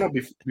 already? No,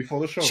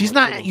 before the show. She's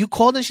not. You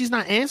called and she's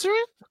not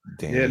answering.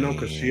 Damn. Yeah, no,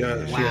 because she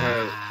had.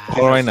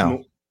 Call her right now.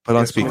 Put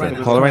on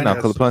speaker. Call her right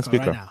now. Put on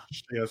speaker.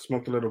 She had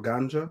smoked a little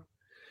ganja.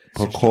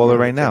 Call her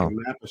right now.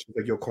 She's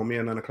like, "Yo, call me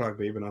at 9:00,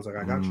 babe." And I was like,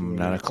 "I got you."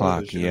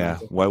 9:00. Yeah.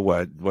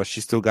 What? She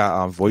still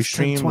got voice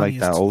stream like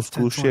that old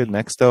school shit.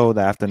 Next though,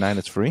 that after 9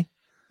 it's free.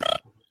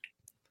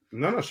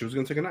 No, she was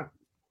gonna take a nap.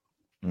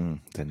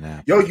 The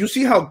nap. Yo, you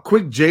see how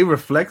quick Jay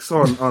reflects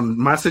on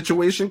my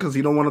situation because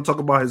he don't want to talk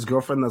about his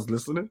girlfriend that's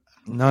listening.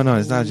 No,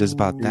 it's not just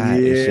about that.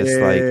 Yeah, it's just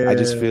like I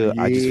just feel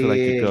like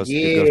the girls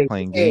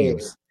playing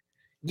games.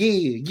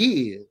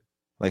 Yeah.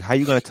 Like, how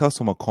you gonna tell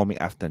someone call me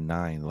after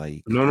 9?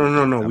 Like,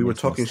 no. We were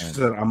talking. She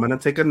said, "I'm gonna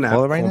take a nap.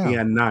 Call me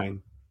at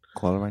 9."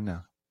 Call her right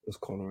now. Let's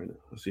call her right now.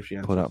 Let's see if she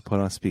answers. Put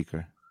on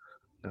speaker.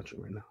 Not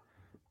you right now.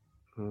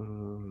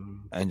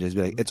 And just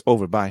be like, "It's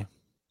over. Bye."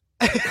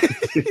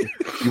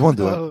 You won't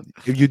do it.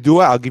 If you do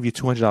it, I'll give you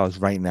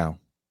 $200 right now.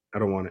 I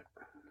don't want it.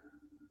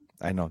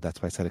 I know.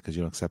 That's why I said it, because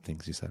you don't accept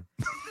things. You said.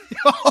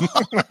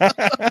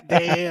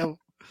 Damn.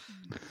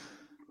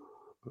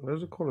 Why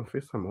is it calling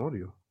FaceTime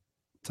audio?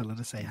 Tell her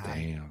to say hi.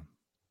 Damn.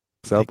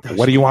 So,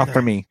 what do you want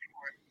from me?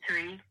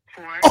 3,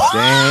 4.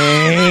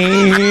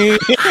 Dang.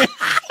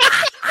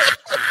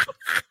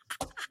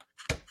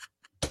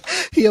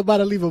 He about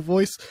to leave a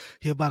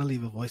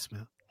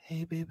voicemail.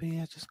 Hey, baby,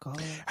 I just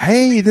called.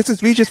 Hey, this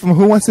is Regis from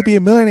Who Wants to Be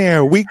a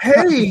Millionaire.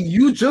 Hey,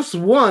 you just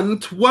won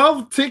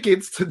 12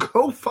 tickets to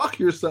go fuck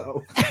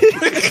yourself.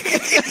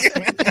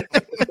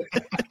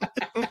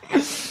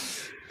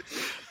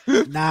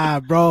 Nah,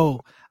 bro.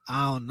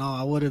 I don't know.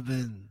 I would have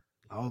been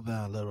a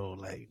little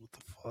like, what the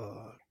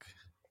fuck?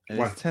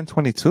 It's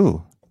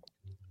 10:22.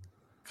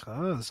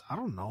 Cause I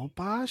don't know,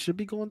 but it should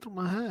be going through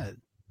my head.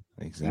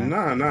 Exactly.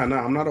 Nah.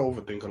 I'm not an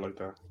overthinker like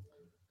that.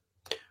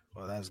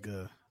 Well, that's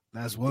good.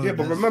 That's one. Yeah,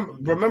 but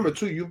remember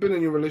too, you've been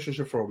in your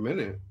relationship for a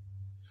minute,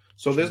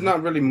 so there's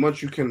not really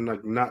much you can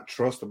like not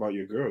trust about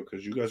your girl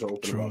because you guys are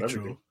open about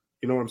everything.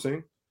 You know what I'm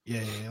saying?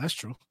 Yeah, that's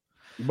true.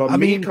 But I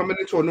mean, coming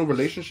into a new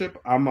relationship,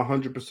 I'm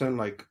 100%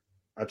 like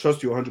I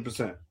trust you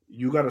 100%.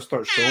 You got to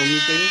start showing me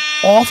things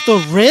off the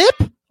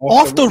rip.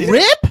 Off the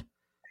rip.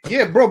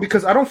 Yeah, bro,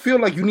 because I don't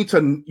feel like you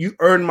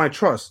earn my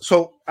trust.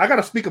 So I got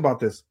to speak about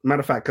this.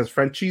 Matter of fact, because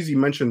Franchise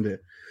mentioned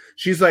it.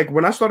 She's like,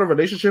 when I start a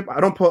relationship,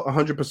 I don't put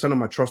 100% of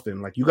my trust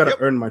in. Like, you got to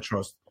earn my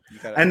trust.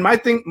 And my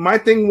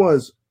thing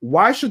was,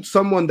 why should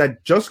someone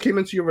that just came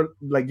into your,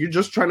 like, you're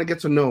just trying to get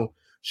to know,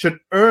 should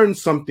earn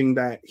something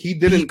that he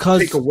didn't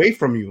take away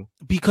from you?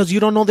 Because you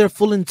don't know their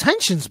full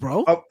intentions,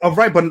 bro.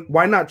 Right, but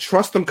why not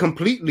trust them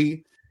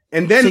completely?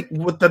 And then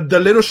with the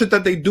little shit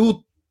that they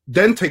do,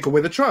 then take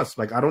away the trust.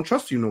 Like, I don't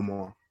trust you no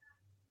more.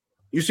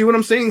 You see what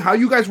I'm saying? How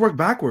you guys work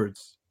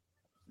backwards?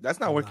 That's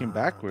not working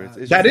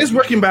backwards. That is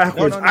working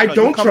backwards. No. I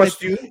don't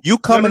trust you. You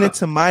coming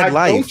into my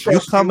life. You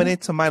coming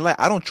into my life.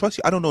 I don't trust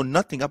you. I don't know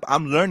nothing.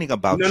 I'm learning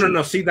about you.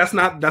 No. See, that's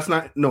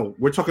not. No,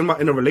 we're talking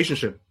about in a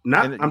relationship.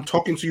 I'm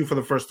talking to you for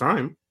the first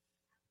time.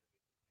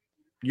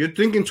 You're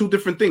thinking two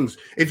different things.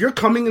 If you're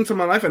coming into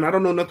my life and I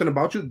don't know nothing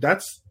about you,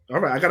 that's all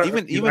right. I gotta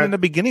even in the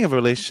beginning of a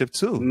relationship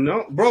too.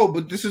 No, bro,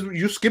 but this is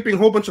you skipping a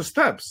whole bunch of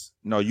steps.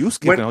 No, you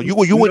skipping.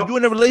 You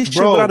in a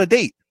relationship without a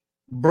date,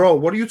 bro.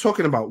 What are you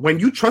talking about? When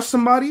you trust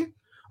somebody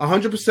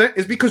 100%,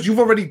 is because you've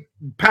already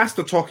passed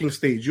the talking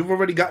stage. You've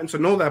already gotten to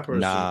know that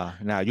person. Nah.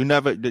 You're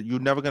never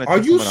gonna. Are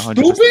you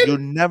stupid? You're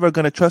never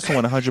gonna trust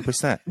someone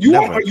 100%.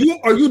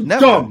 Are you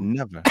dumb?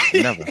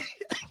 Never.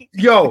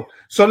 Yo,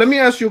 so let me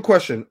ask you a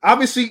question.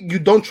 Obviously, you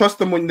don't trust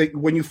them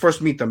when you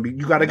first meet them.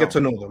 You got to get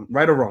to know them,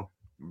 right or wrong?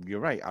 You're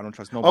right. I don't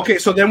trust nobody. Okay,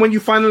 so then when you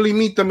finally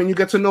meet them and you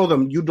get to know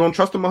them, you don't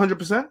trust them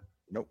 100%?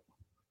 Nope.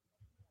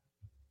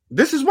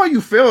 This is why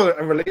you fail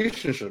a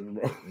relationship,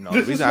 bro. No,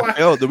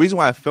 the reason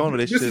why I fail in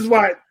relationships. This is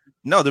why.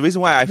 No, the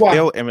reason why I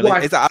fail in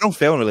relationships is I don't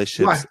fail in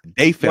relationships. Why?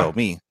 They fail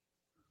me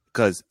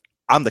because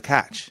I'm the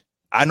catch.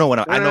 I know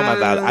I know my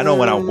value. I know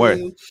what I'm worth.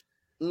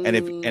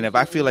 And if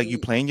I feel like you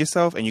playing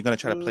yourself and you're gonna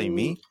try to play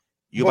me,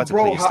 You're about to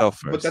play yourself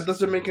first. But that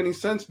doesn't make any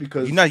sense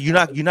because you're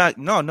not.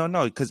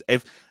 No. Because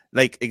if,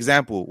 like,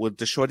 example with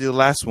the shorty, the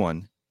last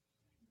one,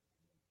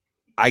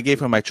 I gave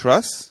her my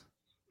trust.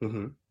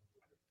 Mm-hmm.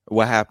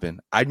 What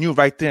happened? I knew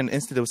right there and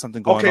instant there was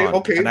something going on.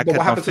 Okay. But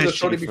what happened to the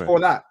shorty before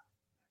that?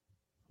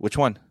 Which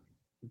one?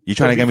 You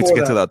trying to get me to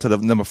get to the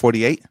number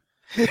 48?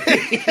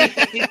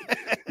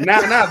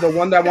 Nah, the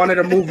one that wanted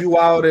to move you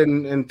out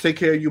and take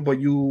care of you, but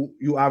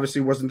you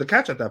obviously wasn't the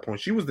catch at that point.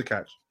 She was the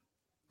catch.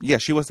 Yeah,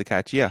 she was the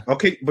catch. Yeah.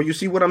 Okay, but you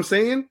see what I'm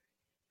saying?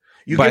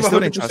 You give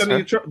 100% of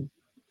your trust.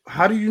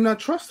 How do you not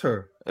trust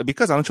her?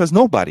 Because I don't trust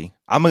nobody.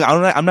 I'm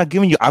not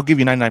giving you. I'll give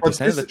you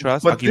 99% of the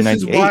trust. I'll give you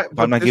 98.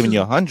 But I'm not giving you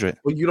 100.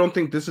 But you don't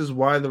think this is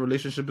why the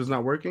relationship is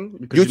not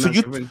working?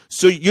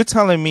 So you're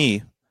telling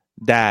me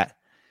that,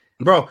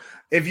 bro?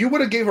 If you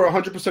would have gave her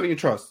 100% of your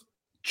trust,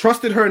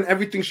 trusted her in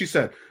everything she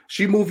said,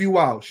 she moved you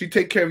out, she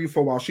take care of you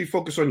for a while, she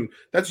focused on you.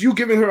 That's you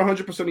giving her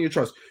 100% of your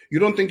trust. You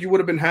don't think you would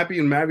have been happy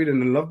and married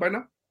and in love by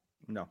now?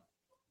 No.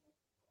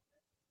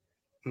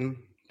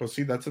 But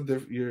see, that's a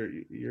different.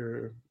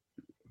 You're.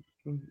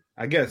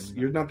 I guess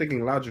you're not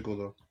thinking logical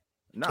though.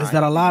 No, is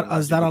that a lot?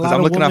 Is that a lot?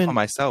 I'm looking out for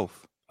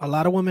myself. A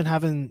lot of women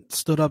haven't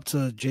stood up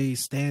to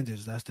Jay's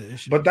standards. That's the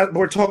issue. But that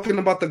we're talking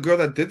about the girl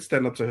that did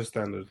stand up to his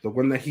standards, the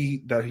one that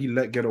he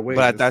let get away.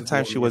 But at that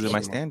time, she wasn't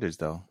my standards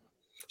though.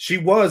 She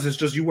was. It's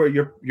just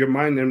your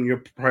mind and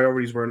your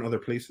priorities were in other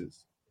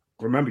places.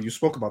 Remember, you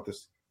spoke about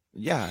this.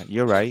 Yeah,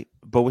 you're right.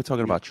 But we're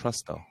talking about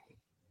trust though.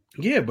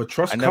 Yeah, but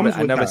trust comes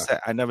with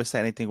that. I never said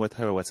anything with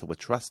her with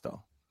trust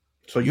though.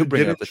 So you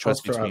bring up the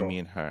trust between me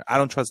and her. I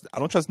don't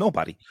trust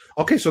nobody.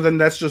 Okay, so then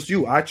that's just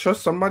you. I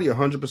trust somebody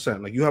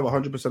 100%. Like you have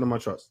 100% of my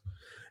trust.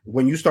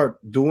 When you start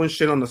doing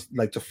shit on this,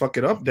 like to fuck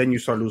it up, then you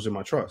start losing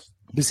my trust.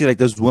 You see, like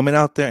there's women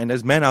out there and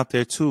there's men out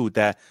there too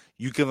that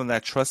you give them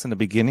that trust in the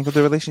beginning of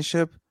the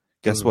relationship.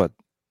 Guess what?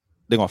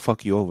 They're gonna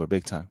fuck you over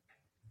big time.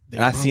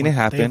 And I've seen it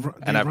happen,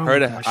 and I've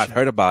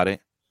heard about it,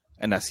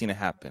 and I've seen it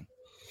happen.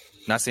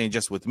 Not saying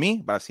just with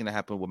me, but I've seen it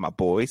happen with my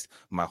boys,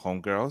 my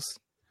homegirls,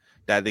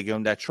 that they give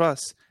them that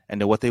trust, and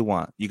then what they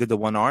want. You get the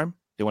one arm,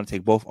 they want to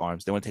take both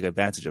arms. They want to take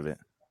advantage of it.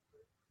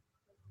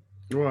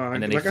 Well,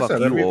 and then like I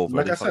said,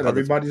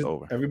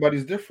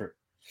 everybody's different.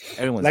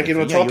 Everyone's like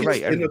different.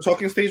 In the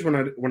talking stage when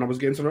I was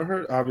getting to know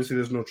her, obviously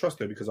there's no trust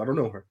there because I don't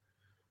know her.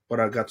 But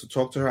I got to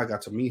talk to her, I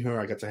got to meet her,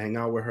 I got to hang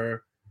out with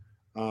her.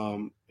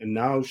 And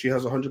now she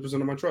has 100%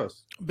 of my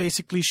trust.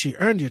 Basically, she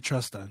earned your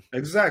trust then.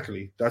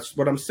 Exactly. That's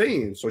what I'm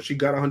saying. So she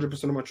got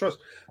 100% of my trust.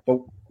 But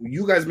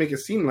you guys make it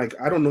seem like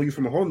I don't know you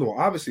from a hole in the wall.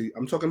 Obviously,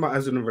 I'm talking about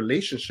as in a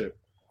relationship.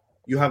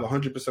 You have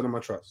 100% of my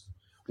trust.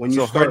 When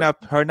you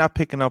her not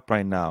picking up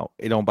right now,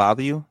 it don't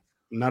bother you?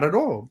 Not at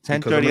all.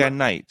 10:30 at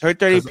night.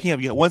 10:30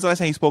 p.m. When's the last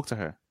time you spoke to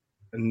her?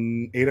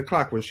 8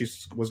 o'clock when she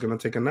was gonna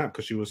take a nap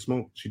because she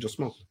just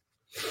smoked.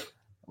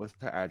 What's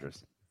her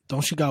address?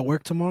 Don't she got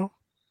work tomorrow?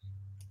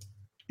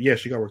 Yeah,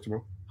 she got work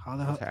tomorrow. How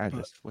the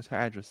hell? What's her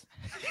address?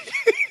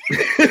 Do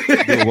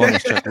a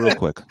wellness check real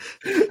quick.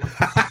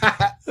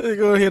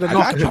 Go ahead and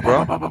knock you,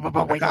 bro.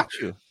 I got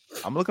you.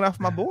 I'm looking out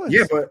for my boys.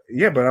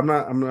 Yeah, but I'm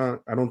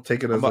not. I don't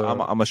take it as. I'm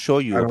gonna show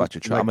you about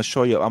your trust. I'm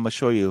gonna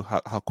show you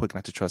how quick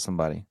not to trust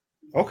somebody.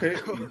 Okay,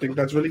 you think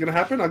that's really gonna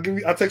happen?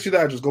 I'll text you the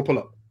address. Go pull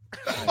up.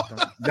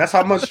 That's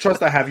how much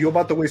trust I have. You're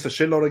about to waste a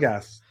shitload of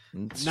gas.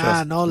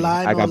 No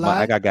lie.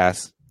 I got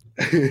gas.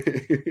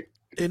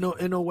 In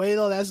a way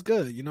though, that's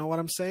good. You know what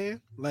I'm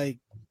saying? Like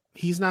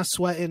he's not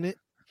sweating it.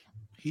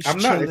 I'm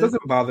not. It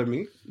doesn't bother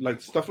me.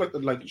 Like stuff like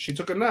that. Like she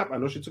took a nap. I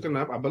know she took a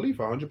nap. I believe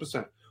her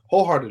 100%,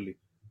 wholeheartedly.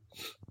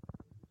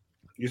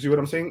 You see what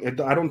I'm saying?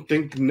 I don't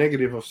think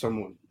negative of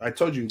someone. I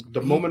told you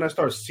the moment I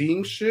start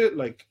seeing shit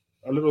like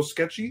a little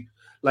sketchy.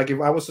 Like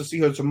if I was to see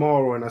her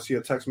tomorrow and I see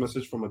a text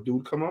message from a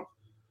dude come up,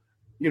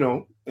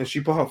 and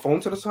she put her phone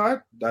to the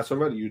side, that's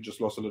already you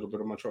just lost a little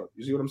bit of my trust.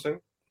 You see what I'm saying?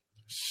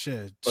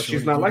 Shit. But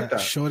she's not like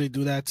that. Shorty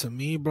do that to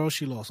me, bro.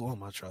 She lost all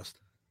my trust.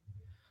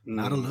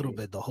 Not a little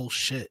bit, the whole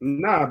shit.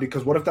 Nah,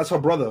 because what if that's her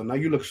brother? Now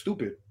you look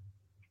stupid.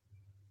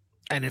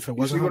 And if it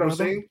wasn't her brother? I'm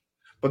saying?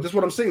 But this is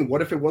what I'm saying.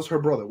 What if it was her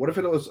brother? What if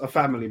it was a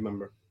family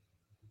member?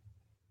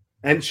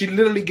 And she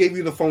literally gave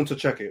you the phone to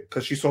check it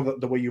because she saw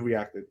the way you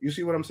reacted. You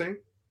see what I'm saying?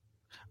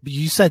 But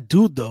you said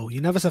dude, though.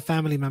 You never said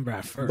family member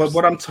at first. But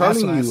what I'm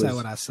telling you is... I said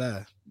what I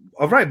said.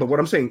 All right, but what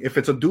I'm saying, if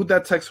it's a dude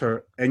that texts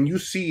her and you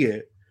see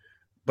it,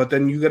 but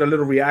then you get a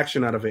little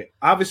reaction out of it,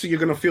 obviously you're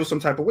going to feel some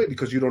type of way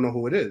because you don't know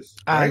who it is.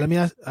 All right, let me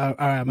ask... All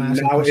right, I'm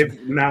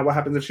asking now what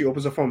happens if she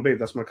opens her phone? Babe,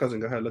 that's my cousin.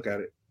 Go ahead, look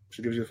at it.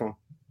 She gives you the phone.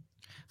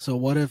 So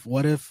what if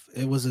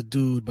it was a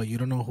dude, but you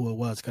don't know who it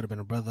was? Could have been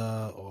a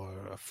brother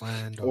or a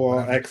friend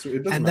or ex.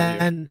 It doesn't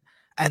matter.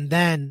 And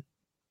then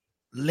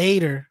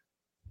later,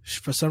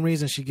 for some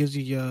reason, she gives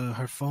you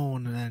her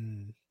phone, and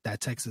then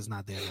that text is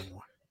not there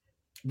anymore.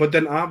 But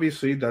then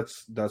obviously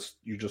that's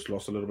you just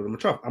lost a little bit of my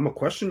trust. I'm gonna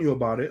question you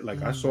about it.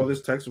 Like I saw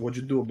this text,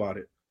 what'd you do about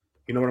it?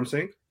 You know what I'm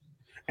saying?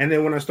 And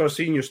then when I start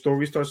seeing your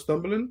story start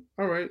stumbling,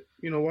 all right,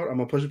 you know what? I'm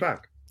gonna push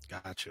back.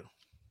 Got you.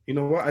 You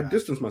know what? I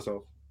distance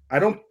myself. I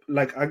don't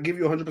I give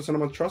you 100% of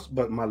my trust,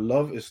 but my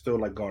love is still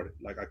guarded.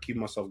 Like I keep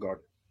myself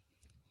guarded.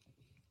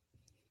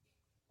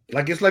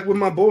 Like it's like with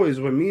my boys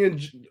when me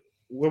and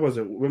what was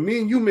it? When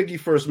me and you, Miggy,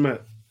 first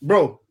met,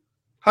 bro.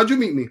 How'd you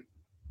meet me?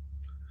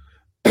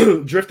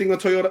 Drifting a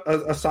Toyota,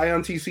 a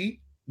Scion TC,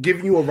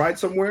 giving you a ride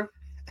somewhere.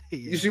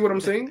 You see what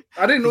I'm saying?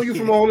 I didn't know you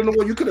from a hole in the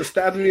wall. You could have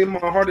stabbed me in my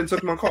heart and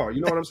took my car.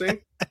 You know what I'm saying?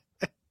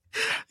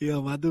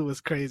 Yo, my dude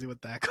was crazy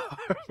with that car.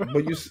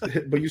 But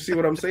you see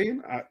what I'm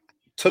saying? I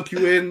took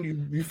you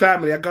in. You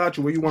family. I got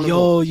you. Where you want to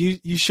go? Yo,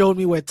 you showed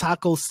me where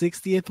Taco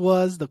 60th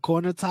was, the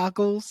corner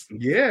tacos.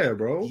 Yeah,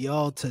 bro.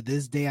 Yo, to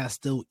this day, I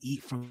still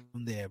eat from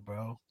there,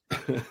 bro.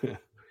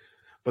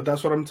 But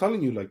that's what I'm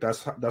telling you. Like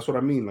that's what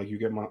I mean. Like you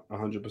get my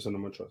 100% of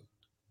my trust.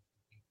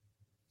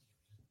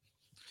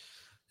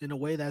 In a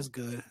way, that's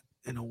good.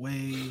 In a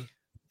way,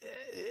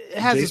 it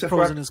has its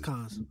pros and its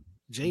cons.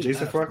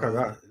 Jason Frack, I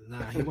got.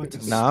 Nah, he went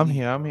to. Nah, I'm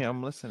here.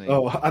 I'm listening.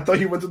 Oh, I thought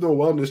he went to do a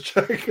wellness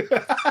check.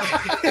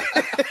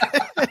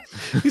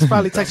 He's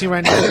probably texting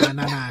right now.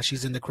 Nah.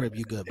 She's in the crib.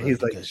 You good, bro?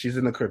 He's like, she's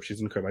in the crib.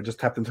 I just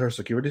tapped into her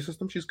security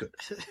system. She's good.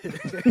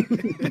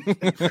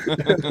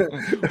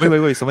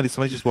 Wait. Somebody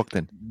just walked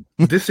in.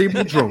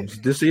 Disabled drones.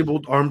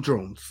 Disabled armed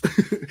drones.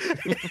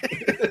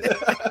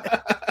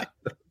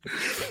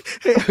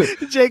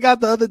 Jay got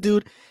the other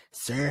dude.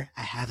 Sir,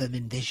 I have him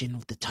in vision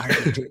with the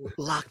target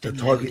locked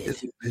and loaded. The target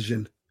is in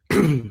vision.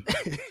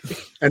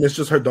 And it's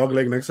just her dog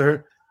leg next to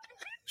her.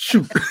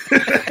 Shoot.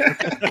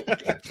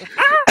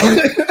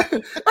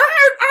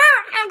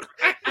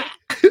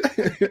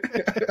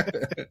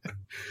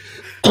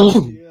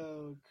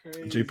 Yo,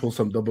 crazy. Jay pulled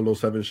some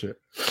 007 shit.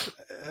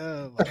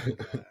 Oh my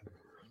God.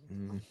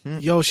 Mm-hmm.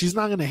 Yo, she's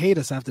not gonna hate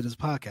us after this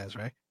podcast,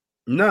 right?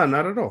 No,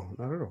 not at all.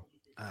 Not at all.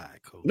 All right,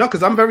 cool. No,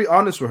 because I'm very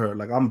honest with her.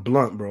 Like I'm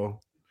blunt, bro.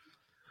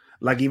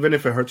 Like even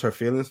if it hurts her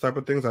feelings, type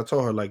of things, I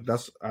told her like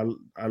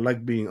I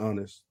like being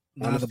honest.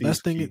 Nah, the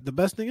best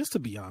thing is to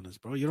be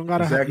honest, bro. You don't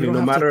gotta you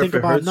don't have to think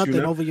about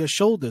nothing over your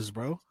shoulders,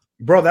 bro.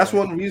 Bro, that's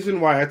one reason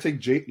why I take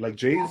Jay's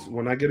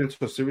when I get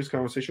into a serious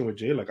conversation with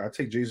Jay, like I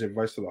take Jay's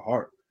advice to the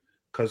heart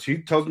because he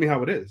tells me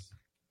how it is.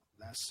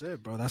 That's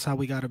it, bro. That's how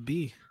we gotta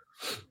be.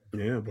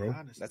 Yeah, bro.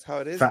 That's how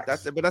it is.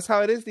 That's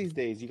how it is these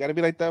days. You gotta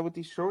be like that with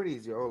these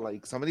shorties, yo.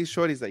 Like some of these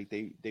shorties, like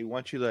they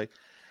want you like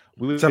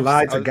to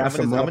lie to gas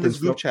them up. I'm in this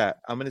group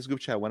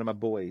chat. One of my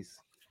boys.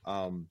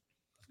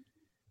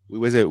 We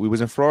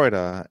was in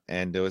Florida,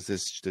 and there was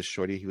this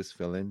shorty he was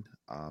feeling.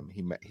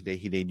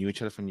 They knew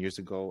each other from years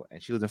ago,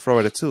 and she was in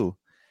Florida too.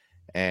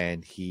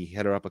 And he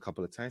hit her up a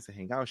couple of times to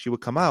hang out. She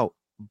would come out,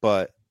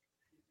 but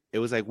it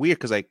was like weird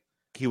because like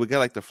he would get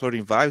like the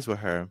flirting vibes with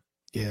her.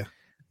 Yeah,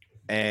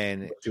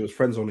 and she was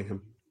friend zoning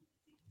him.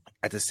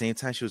 At the same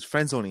time, she was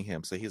friend zoning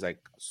him. So he's like,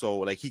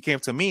 he came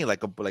to me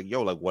like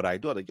yo, like what I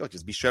do? Like, yo,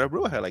 just be straight up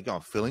real with her. Like, yo,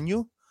 I'm feeling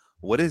you.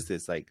 What is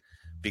this? Like,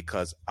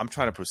 because I'm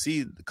trying to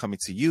proceed coming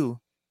to you,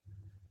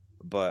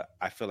 but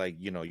I feel like,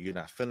 you know, you're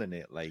not feeling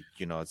it. Like,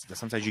 you know,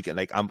 sometimes you get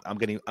like, I'm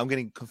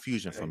getting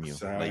confusion from you.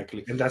 Like,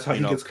 and that's how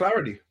he gets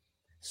clarity.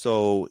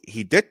 So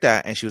he did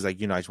that, and she was like,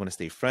 you know, I just want to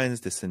stay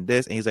friends, this and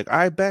this. And he's like, all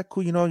right, bet,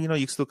 cool. You know,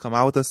 you still come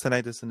out with us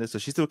tonight, this and this. So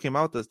she still came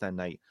out with us that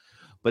night.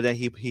 But then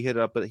he hit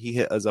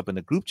us up in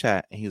the group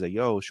chat, and he's like,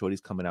 yo, shorty's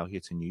coming out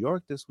here to New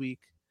York this week.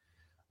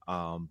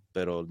 But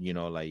you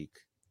know, like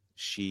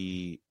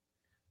she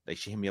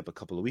hit me up a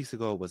couple of weeks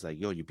ago, was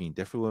like, yo, you being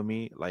different with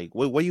me? Like,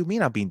 what do you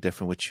mean I'm being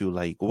different with you?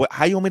 Like,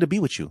 how you want me to be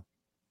with you?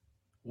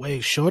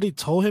 Wait, shorty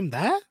told him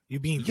that? You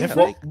being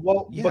different?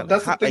 But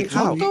that's the thing.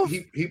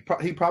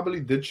 Like he probably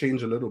did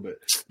change a little bit.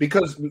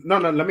 Because no,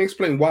 let me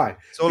explain why.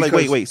 So like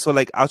wait. So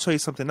like I'll tell you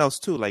something else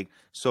too. Like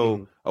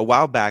a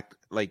while back,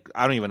 like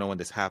I don't even know when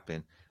this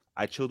happened.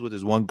 I chilled with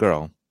this one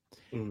girl,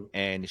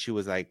 and she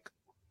was like,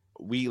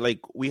 we'd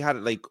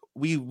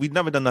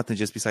never done nothing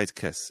just besides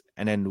kiss,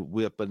 and then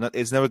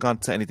it's never gone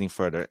to anything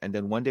further. And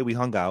then one day we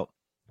hung out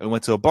and we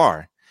went to a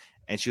bar,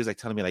 and she was like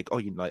telling me like, oh,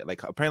 you know,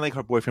 like apparently like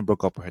her boyfriend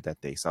broke up with her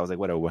that day. So I was like,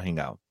 whatever, we'll hang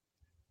out,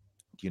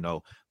 you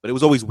know. But it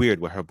was always weird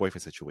with her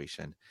boyfriend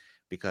situation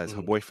because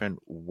her boyfriend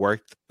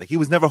worked, like he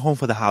was never home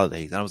for the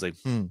holidays, and I was like,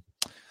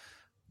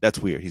 that's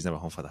weird. He's never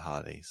home for the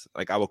holidays.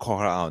 Like I would call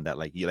her out on that.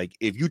 Like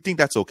if you think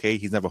that's okay,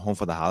 he's never home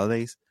for the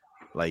holidays.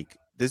 Like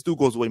this dude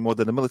goes way more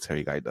than the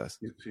military guy does.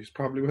 He's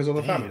probably with his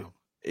other family.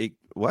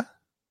 What?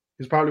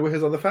 He's probably with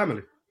his other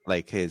family.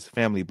 Like his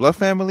family, blood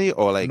family,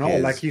 or like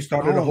like he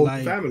started a whole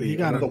family. He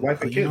got a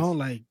wife and kids. You know,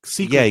 like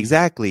secret. Yeah,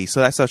 exactly.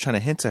 So that's what I was trying to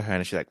hint to her,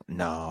 and she's like,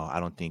 "No,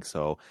 I don't think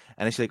so."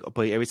 And then she's like,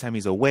 "But every time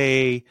he's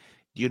away,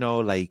 you know,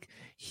 like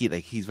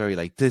he's very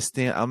like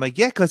distant." I'm like,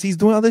 "Yeah, because he's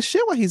doing other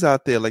shit while he's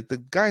out there. Like the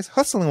guy's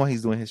hustling while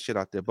he's doing his shit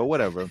out there." But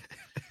whatever.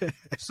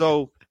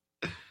 So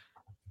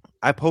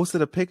I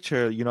posted a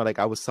picture. You know, like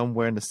I was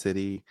somewhere in the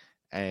city,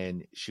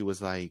 and she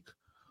was like,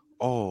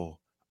 "Oh,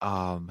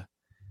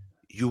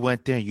 you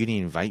went there and you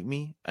didn't invite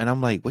me?" And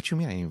I'm like, what you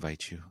mean I didn't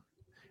invite you?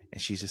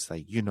 And she's just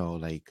like, you know,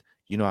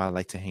 I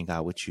like to hang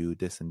out with you,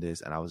 this and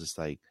this. And I was just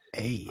like,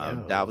 hey,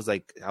 I was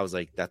like,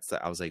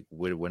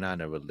 we're not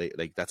in a relate,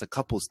 like that's a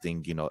couples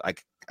thing, you know. I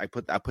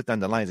put down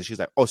the lines, and she's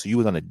like, oh, so you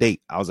was on a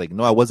date? I was like,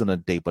 no, I wasn't on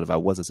a date, but if I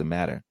was, it doesn't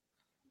matter.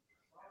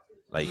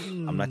 Like,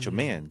 I'm not your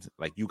man.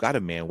 Like, you got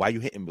a man. Why you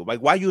hitting me? Like,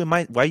 why you in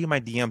my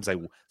DMs like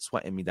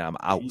sweating me that I'm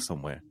out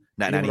somewhere?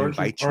 Not even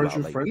invite you out.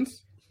 You like,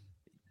 friends?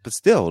 But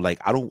still, like,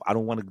 I don't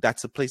want to.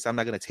 That's a place I'm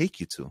not gonna take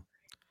you to.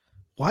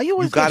 Why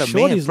you got a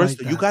man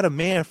first? Like you got a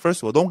man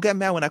first of all. Don't get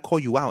mad when I call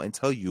you out and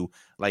tell you,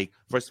 like,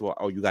 first of all,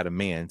 oh, you got a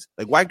man.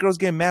 Like, white girls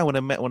get mad when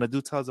a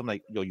dude tells them,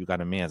 like, yo, you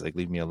got a man. Like,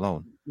 leave me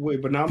alone.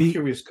 Wait, but now I'm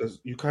curious because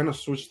you kind of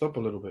switched up a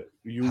little bit.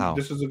 How?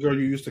 This is a girl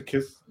you used to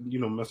kiss,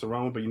 mess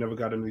around with, but you never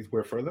got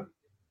anywhere further.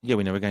 Yeah,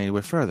 we never got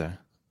anywhere further.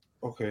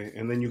 Okay,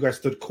 and then you guys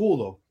stood cool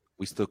though.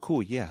 We stood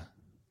cool, yeah.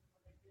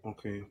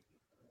 Okay.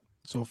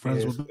 So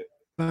friends with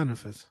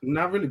benefits.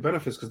 Not really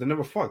benefits because they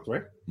never fucked,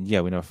 right?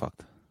 Yeah, we never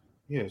fucked.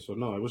 Yeah, so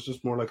no, it was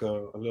just more like a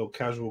little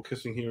casual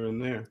kissing here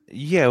and there.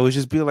 Yeah, it would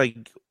just be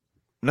like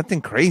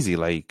nothing crazy.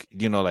 Like,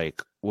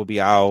 like we'll be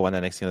out and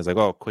the next thing is like,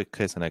 oh, quick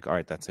kiss and like, all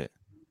right, that's it.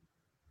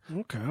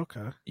 Okay.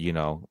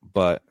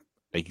 But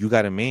like you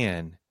got a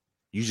man,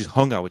 you just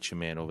hung out with your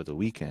man over the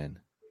weekend,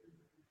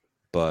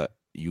 but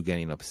you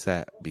getting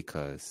upset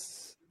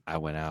because I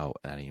went out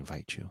and I didn't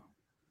invite you.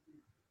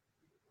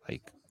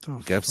 Like,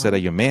 get upset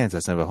at your man's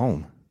that's never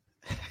home.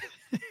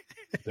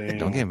 Damn.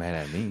 Don't get mad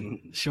at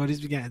me.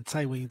 Shorties be getting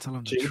tight when you tell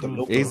them the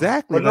truth.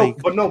 Exactly.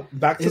 But no,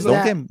 back to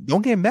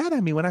don't get mad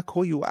at me when I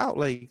call you out.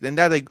 Like, and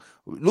that, like,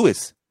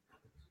 Lewis,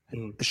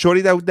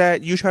 Shorty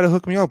that you try to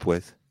hook me up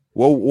with.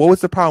 What was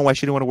the problem? Why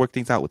she didn't want to work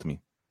things out with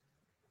me?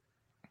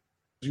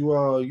 You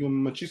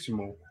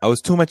machismo. I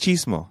was too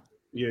machismo.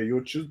 Yeah,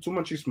 you're too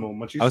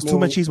machismo. I was too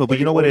machismo, but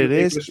you know what it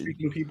is?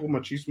 English-speaking people,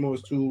 machismo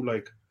is too,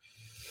 like,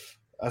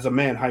 as a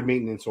man, high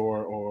maintenance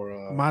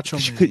or macho.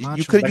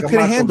 You couldn't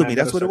handle me.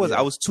 That's what it was. Yeah.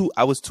 I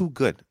was too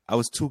good. I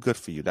was too good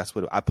for you. That's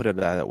what I put it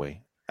that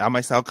way. I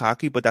might sound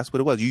cocky, but that's what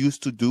it was. You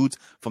used to dudes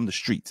from the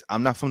streets.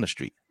 I'm not from the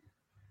street.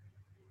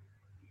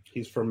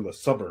 He's from the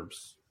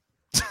suburbs.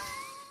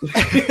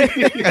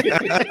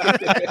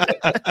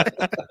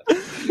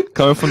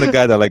 Coming from the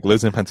guy that like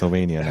lives in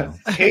Pennsylvania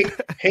now.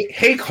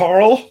 Hey,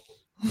 Carl.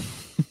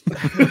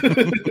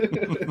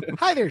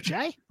 Hi there,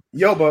 Jay.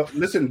 Yo, but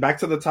listen, back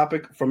to the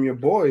topic from your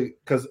boy,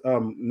 because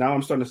now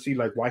I'm starting to see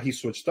like why he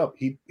switched up.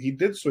 He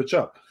did switch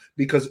up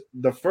because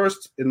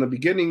in the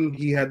beginning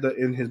he had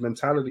in his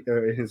mentality,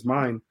 in his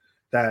mind,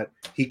 that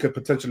he could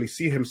potentially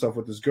see himself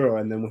with this girl,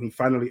 and then when he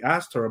finally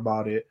asked her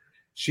about it,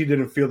 she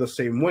didn't feel the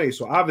same way.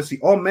 So obviously,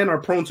 all men are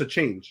prone to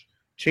changing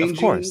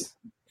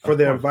for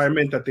their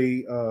environment that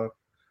they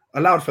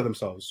allowed for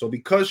themselves. So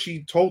because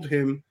she told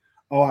him,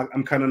 "Oh,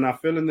 I'm kind of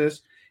not feeling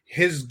this,"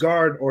 his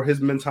guard or his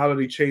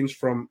mentality changed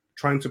from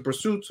trying to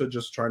pursue to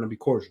just trying to be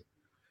cordial.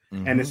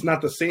 Mm-hmm. And it's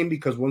not the same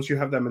because once you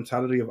have that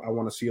mentality of I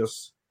want to see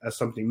us as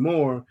something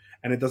more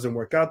and it doesn't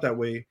work out that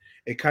way,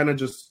 it kind of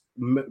just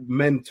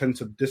men tend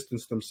to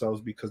distance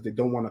themselves because they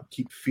don't want to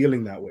keep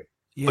feeling that way.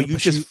 Yeah, but you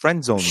just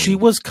friend zoned me. She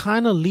was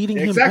kind of leading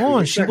him on.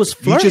 Exactly. She was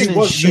flirting.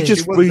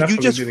 You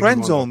just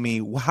friend zoned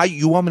me. How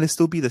you want me to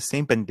still be the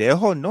same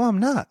pendejo? No, I'm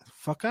not.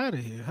 Fuck out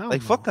of here.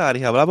 Fuck out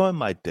of here. Hablamos en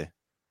Marte.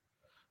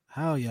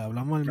 Hell yeah, I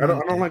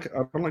don't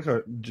like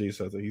how Jay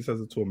says it. He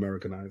says it too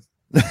Americanized.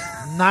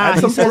 Nah,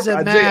 he says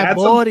it mad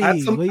body.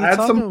 Add some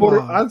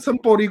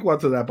Boricua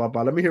to that, Papa.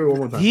 Let me hear it one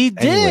more time. He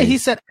did. Anyway, he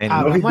said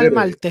hablamos en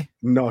Marte.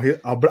 No,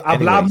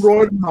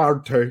 hablamos en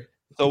Marte.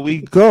 So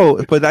we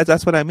go, but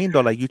that's what I mean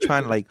though. Like you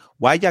trying to like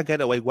why y'all get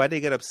away? Why they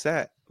get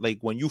upset? Like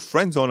when you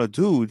friends on a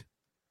dude,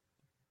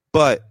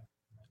 but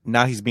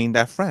now he's being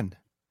that friend.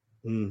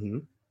 Mm-hmm.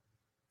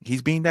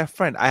 He's being that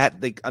friend. I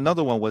had like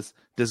another one was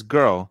this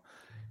girl.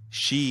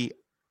 She's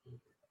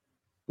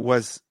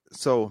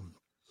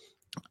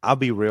I'll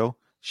be real.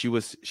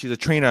 She's a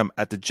trainer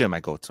at the gym I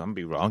go to. I'm gonna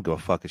be real. I don't give a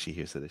fuck if she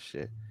hears of this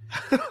shit.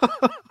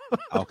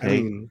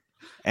 Okay.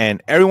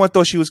 And everyone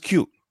thought she was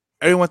cute.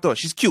 Everyone thought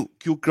she's cute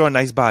girl,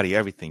 nice body,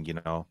 everything,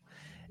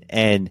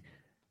 And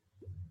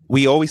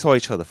we always saw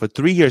each other for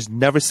 3 years,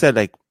 never said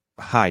like,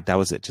 hi, that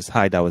was it. Just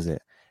hi, that was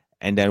it.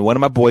 And then one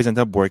of my boys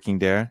ended up working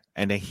there,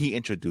 and then he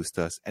introduced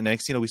us. And the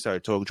next thing we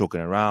started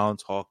joking around,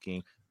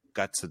 talking,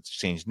 got to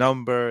exchange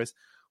numbers.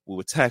 We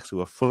would text, we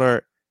would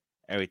flirt,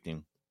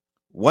 everything.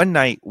 One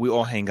night, we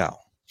all hang out.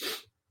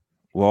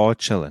 We're all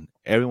chilling.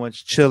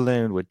 Everyone's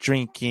chilling. We're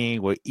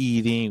drinking. We're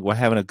eating. We're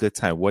having a good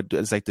time.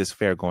 It's like this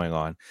fair going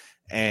on.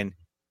 And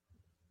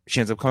she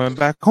ends up coming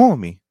back home with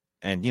me.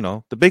 And,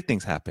 the big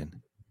things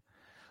happen.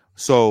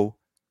 So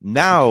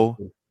now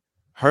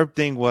her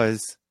thing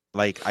was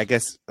like, I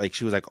guess, like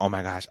she was like, oh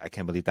my gosh, I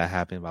can't believe that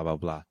happened, blah, blah,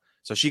 blah.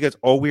 So she gets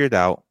all weirded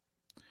out.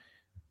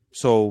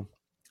 So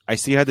I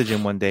see her at the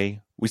gym one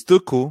day. We still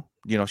cool.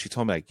 She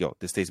told me like, yo,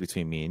 this stays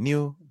between me and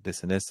you,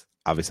 this and this.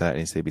 Obviously, I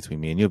didn't say between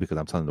me and you because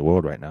I'm telling the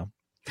world right now.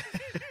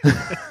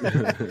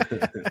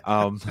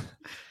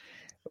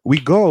 We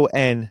go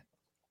and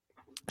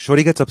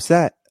Shorty gets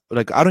upset.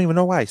 Like, I don't even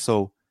know why.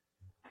 So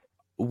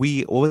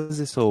what was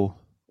it? So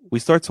we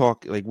start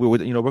talking, like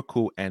we're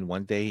cool. And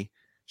one day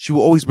she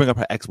will always bring up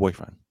her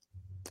ex-boyfriend.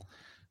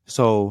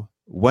 So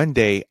one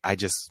day I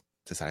just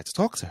decided to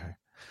talk to her.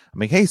 I'm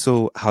like, hey,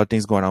 so how are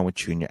things going on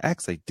with you and your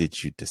ex? Like,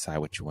 did you decide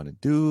what you want to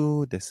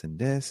do? This and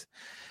this.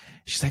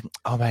 She's like,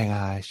 oh my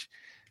gosh.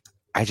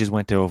 I just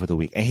went there over the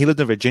week. And he lived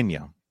in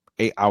Virginia,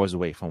 8 hours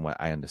away from what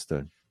I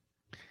understood.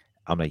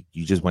 I'm like,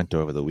 you just went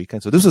there over the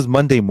weekend? So this was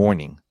Monday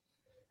morning.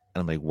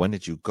 And I'm like, when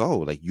did you go?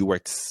 Like, you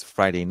worked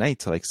Friday night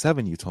till like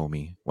 7, you told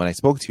me when I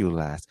spoke to you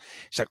last.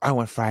 She's like, I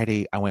went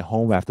Friday. I went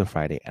home after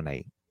Friday and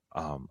I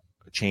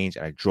changed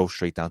and I drove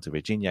straight down to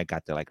Virginia. I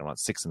got there like around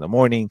 6 in the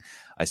morning.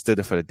 I stood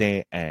there for the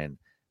day and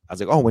I was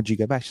like, oh, when did you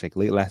get back? She's like,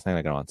 late last night,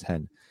 like around 10.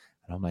 And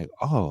I'm like,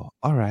 oh,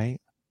 all right.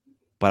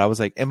 But I was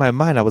like, in my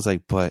mind, I was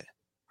like, but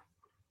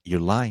you're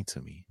lying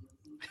to me.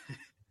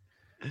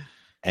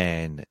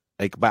 And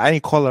like, but I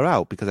didn't call her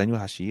out because I knew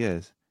how she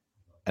is.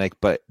 And like,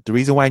 but the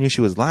reason why I knew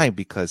she was lying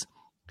because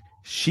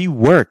she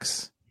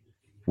works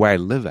where I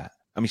live at.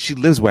 I mean, she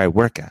lives where I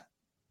work at.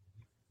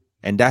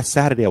 And that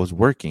Saturday I was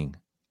working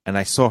and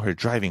I saw her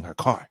driving her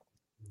car.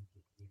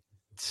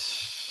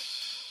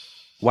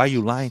 Why are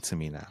you lying to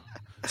me now?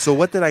 So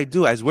what did I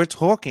do? As we're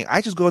talking,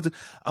 I just go to,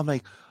 I'm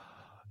like,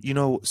 you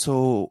know,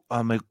 so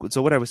I'm like,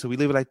 so whatever. So we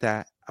leave it like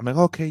that. I'm like,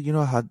 okay, you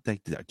know how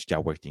like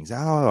y'all work things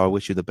out. I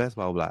wish you the best,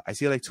 blah, blah, blah. I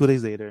see her like 2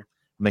 days later.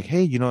 I'm like,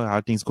 hey, you know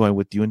how things going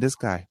with you and this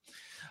guy?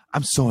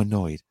 I'm so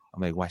annoyed.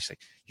 I'm like, why? She's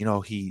like, you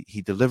know, he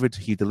delivered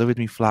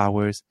me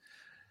flowers,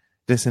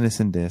 this and this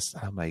and this.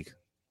 I'm like,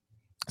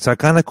 so I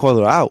kind of called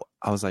her out.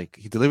 I was like,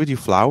 he delivered you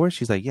flowers?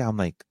 She's like, yeah. I'm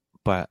like,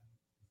 but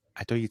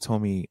I thought you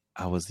told me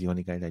I was the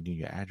only guy that knew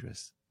your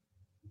address.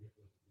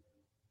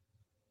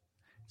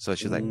 So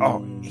she's like,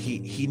 oh,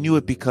 he knew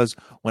it because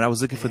when I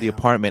was looking for the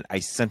apartment, I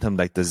sent him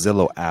like the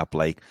Zillow app,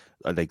 like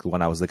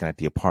when I was looking at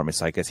the apartment.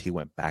 So I guess he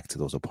went back to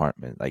those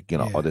apartments, like, you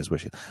know, all this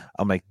bullshit.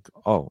 I'm like,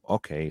 oh,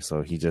 okay.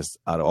 So he just,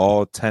 out of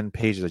all 10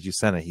 pages that you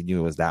sent it, he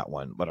knew it was that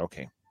one, but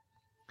okay.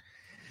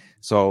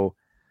 So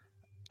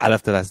I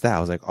left it as that.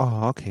 I was like,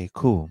 oh, okay,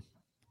 cool.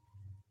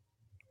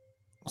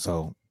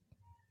 So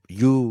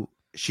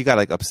she got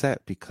like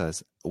upset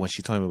because when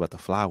she told me about the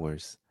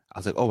flowers, I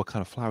was like, oh, what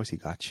kind of flowers he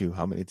got you?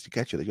 How many did you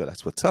get you? Like, yo,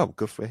 that's what's up.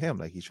 Good for him.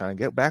 Like, he's trying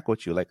to get back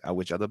with you. Like, I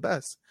wish you the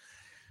best.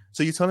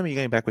 So you're telling me you're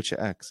getting back with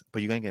your ex,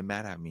 but you're going to get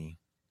mad at me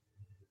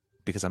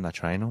because I'm not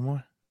trying no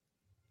more?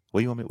 What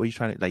do you want me? What are you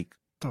trying to, like?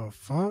 The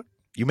fuck?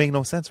 You make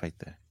no sense right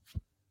there.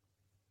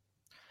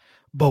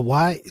 But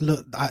why?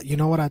 Look, you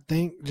know what I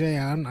think, Jay?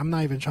 I'm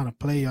not even trying to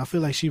play you. I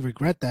feel like she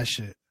regret that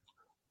shit.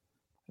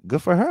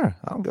 Good for her.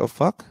 I don't give a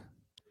fuck.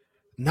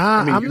 Nah,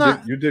 I mean, I'm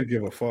not. You did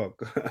give a fuck.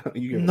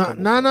 No.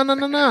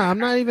 I'm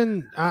not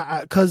even.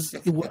 Cause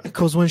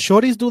when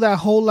shorties do that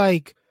whole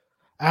like,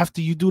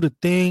 after you do the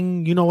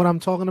thing, you know what I'm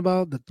talking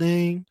about, the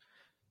thing,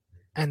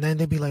 and then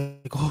they be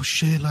like, oh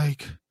shit,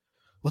 like,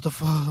 what the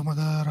fuck? Oh my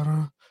god, I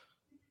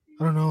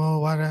don't know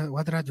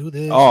why did I do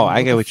this? Oh,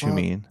 I get what you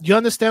mean. You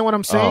understand what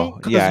I'm saying?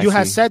 Because yeah, you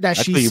had said that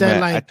she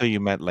said like, I thought you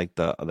meant like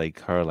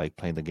her like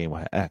playing the game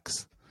with her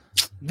ex.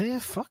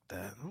 Man, fuck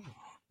that.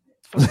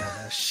 Fuck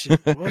that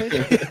shit,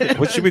 boy.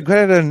 Would she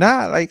regret it or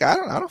not? Like, I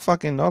don't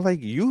fucking know.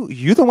 Like, you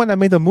the one that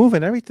made the move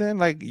and everything.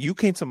 Like, you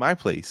came to my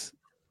place.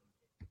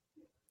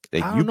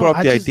 Like, you brought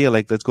up the idea,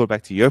 like, let's go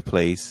back to your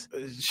place.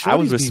 I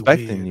was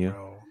respecting you.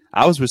 Bro.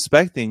 I was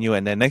respecting you,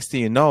 and then next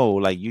thing you know,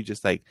 like, you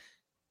just like,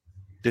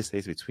 this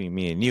stays between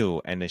me and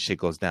you, and then shit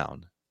goes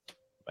down.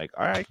 Like,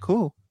 all right,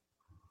 cool.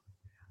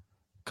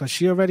 Cause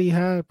she already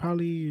had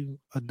probably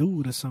a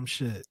dude or some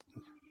shit.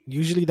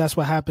 Usually that's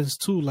what happens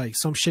too. Like,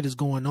 some shit is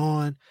going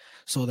on,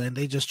 so then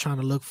they just trying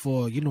to look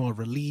for, you know, a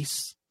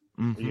release.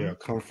 Mm-hmm. Yeah,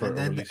 comfort.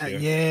 And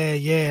then,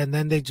 yeah, and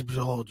then they just,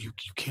 oh, you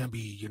can't be,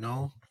 you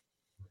know.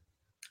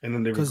 And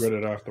then they regret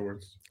it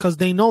afterwards. Because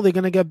they know they're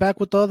gonna get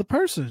back with the other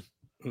person.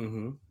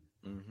 Mm-hmm.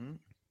 Mm-hmm.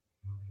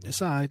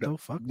 It's all right though.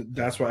 Fuck.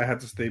 That's why I had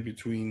to stay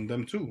between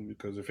them two,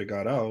 because if it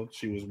got out,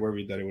 she was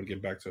worried that it would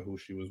get back to who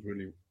she was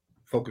really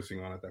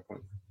focusing on at that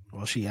point.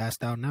 Well, she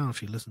asked out now if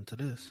she listened to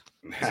this.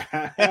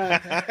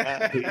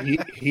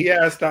 he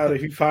asked out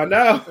if he found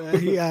out.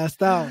 He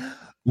asked out.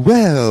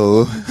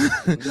 Well,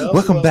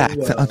 welcome back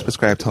to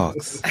Unsubscribed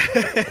Talks.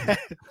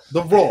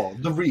 The raw,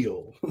 the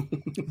real.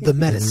 The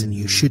medicine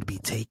you should be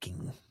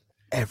taking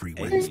every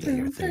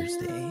Wednesday or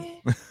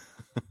Thursday.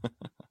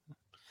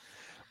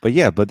 But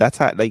yeah, but that's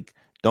how, like,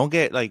 don't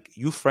get, like,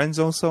 you friend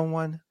zone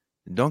someone,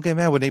 don't get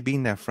mad when they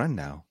being that friend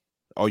now.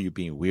 Oh, you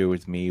being weird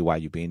with me? Why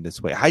you being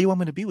this way? How you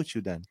want me to be with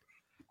you then?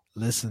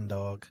 Listen,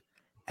 dog.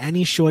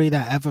 Any shorty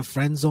that ever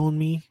friend zoned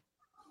me,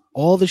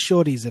 all the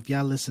shorties, if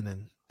y'all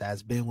listening,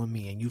 that's been with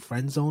me and you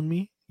friend zoned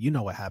me, you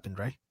know what happened,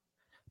 right?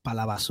 Pa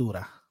la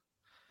basura.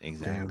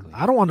 Exactly.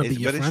 I don't want to be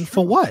your friend.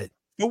 For what?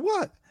 For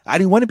what? I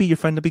didn't want to be your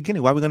friend in the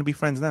beginning. Why are we going to be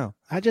friends now?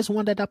 I just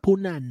wanted that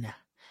punana.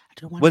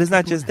 But it's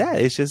not just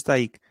that. It's just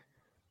like,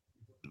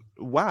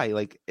 why?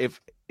 Like, if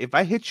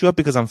I hit you up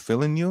because I'm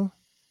feeling you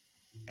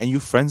and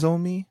you friend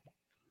zone me,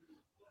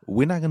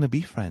 we're not going to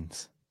be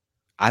friends.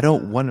 I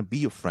don't want to be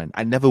your friend.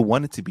 I never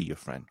wanted to be your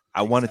friend.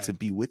 I wanted to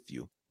be with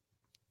you.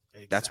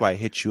 Exactly. That's why I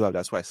hit you up.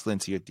 That's why I slid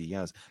into your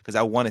DMs, because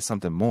I wanted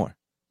something more.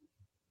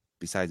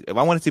 Besides, if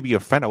I wanted to be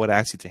your friend, I would have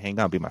asked you to hang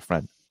out and be my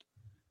friend.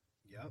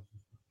 Yep.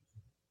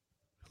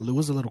 Lou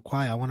was a little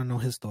quiet. I want to know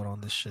his thought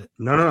on this shit.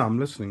 No. I'm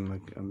listening.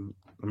 Like, I'm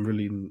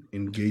really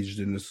engaged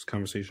in this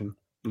conversation.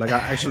 Like I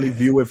actually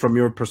view it from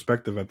your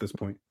perspective at this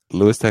point.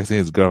 Lewis texting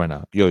his girl right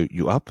now. Yo,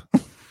 you up?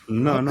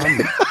 No.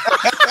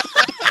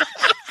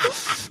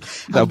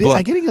 I'm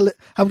getting a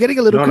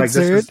little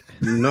concerned.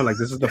 This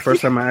is the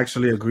first time I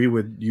actually agree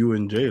with you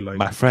and Jay. Like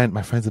my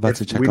friend's about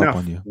to check up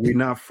on you. We're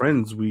not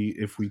friends.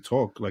 If we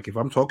talk, like if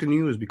I'm talking to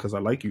you, it's because I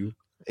like you.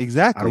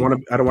 Exactly.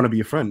 I don't want to be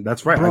a friend.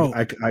 That's right. Bro,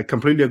 I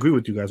completely agree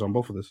with you guys on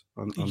both of this.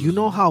 You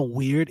know how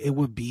weird it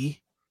would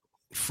be,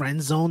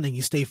 friend zone, and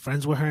you stay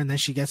friends with her, and then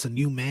she gets a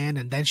new man,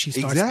 and then she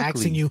starts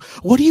asking you,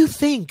 "What do you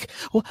think?"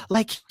 Well,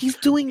 like he's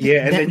doing.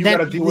 Yeah, and then you got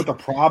to deal with the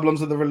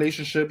problems of the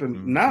relationship,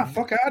 and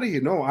fuck out of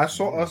here. No, I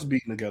saw us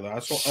being together. I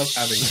saw us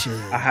having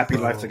a happy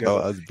life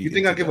together. You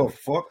think I give a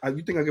fuck?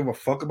 You think I give a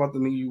fuck about the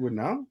nigga you with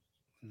now?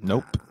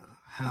 Nope.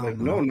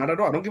 No, not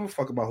at all. I don't give a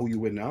fuck about who you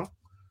with now.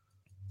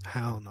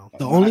 Hell no.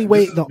 The only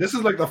way this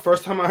is like the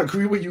first time I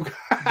agree with you guys.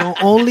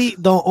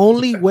 The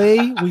only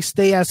way we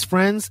stay as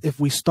friends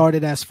if we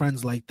started as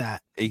friends like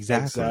that.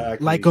 Exactly.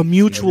 Like a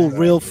mutual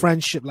real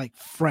friendship, like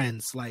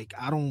friends. Like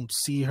I don't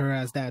see her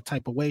as that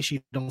type of way.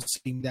 She don't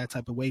see me that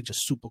type of way.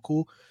 Just super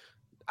cool.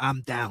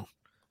 I'm down.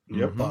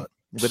 Yep. But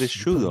it's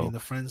true though.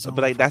 But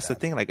like that's the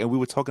thing. Like, and we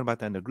were talking about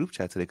that in the group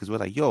chat today because we're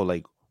like, yo,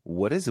 like,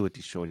 what is it with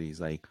these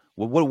shorties? Like,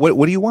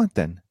 what do you want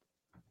then?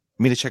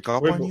 Me to check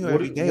up on you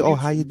every day?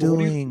 How you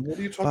doing? What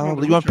are you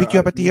you want to pick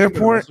you up at the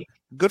airport?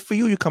 Good for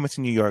you. You coming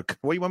to New York.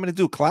 What do you want me to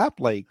do? Clap?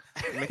 Like,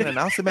 make an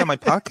announcement at my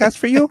podcast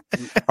for you?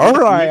 All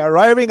right.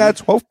 Arriving at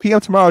 12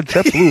 p.m. tomorrow,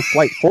 JetBlue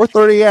flight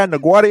 4:30 at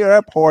LaGuardia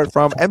Airport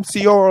from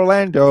MCO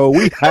Orlando.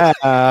 We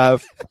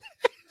have...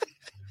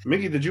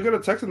 Mickey, did you get a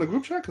text in the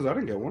group chat? Because I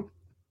didn't get one.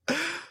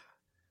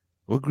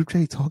 What group chat are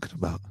you talking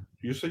about?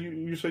 You said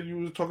you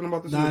were talking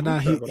about this.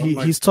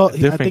 He's talking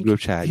different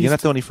group chat. You're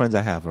not the only friends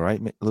I have, all right,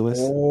 Lewis?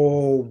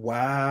 Oh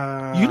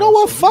wow! You know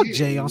what? Fuck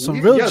Jay on some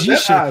real G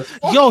shit.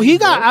 Yo, he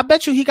got. I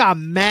bet you he got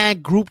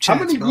mad group chats.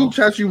 How many group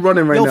chats you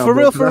running right now? For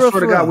real. I swear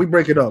to God, we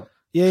break it up.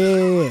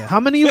 Yeah. How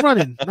many you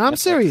running? No, I'm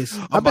serious.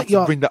 I bet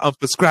y'all bring the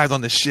unsubscribed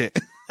on this shit.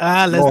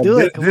 Let's do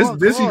it.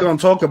 This he gonna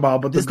talk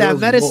about, but this that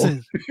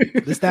medicine.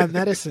 This that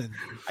medicine.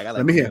 I got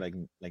like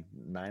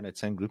 9 or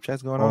 10 group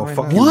chats going on right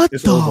now. What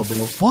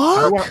the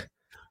fuck?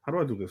 How do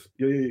I do this?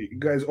 Yeah. You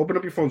guys, open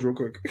up your phones real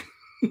quick.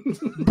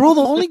 Bro,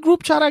 the only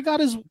group chat I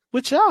got is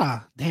with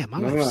y'all. Damn, my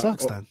life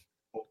sucks then.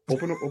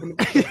 Open up. Open up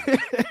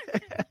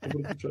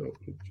the chat.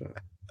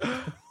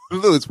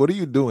 Lewis, what are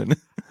you doing?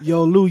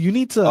 Yo, Lou, you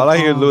need to. All I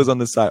hear Lewis on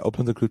the side.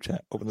 Open the group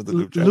chat.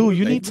 Lou,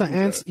 you need to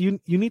answer. You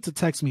need to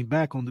text me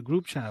back on the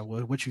group chat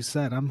what you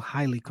said. I'm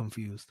highly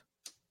confused.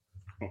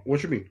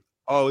 What you mean?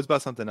 Oh, it's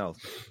about something else.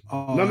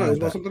 No, it's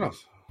about something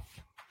else.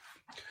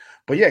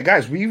 But yeah,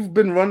 guys, we've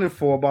been running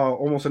for about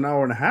almost an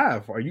hour and a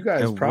half. Are you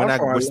guys proud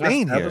for our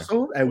last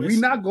episode? And we're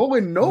not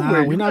going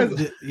nowhere. We're not.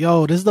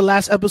 Yo, this is the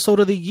last episode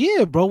of the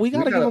year, bro. We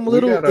gotta give them a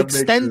little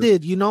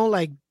extended. You know,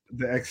 like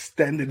the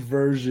extended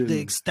version.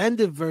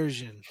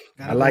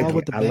 I like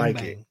it. I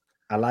like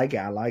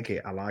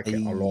it a lot.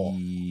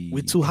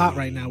 We're too hot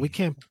right now. We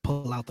can't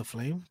pull out the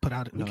flame.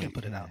 We can't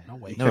put it out. No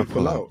way. Never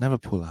pull out. Nah,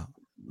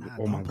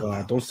 oh my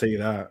God! Don't say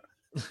that.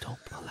 Don't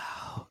pull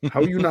out.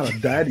 How are you not a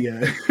dad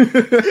yet?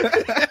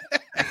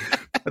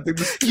 I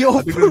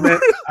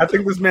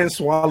think this man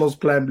swallows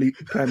Plan B.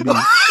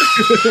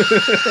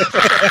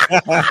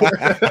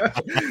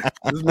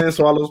 This man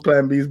swallows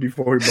Plan B's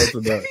before he busts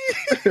it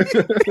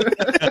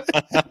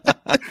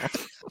out.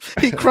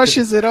 He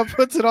crushes it up,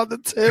 puts it on the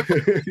tip.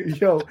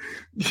 Yo.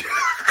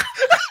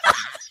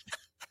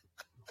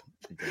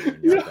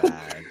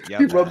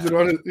 He rubs it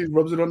on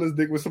his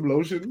dick with some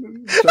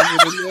lotion.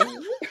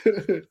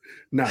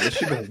 Nah, this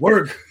shit don't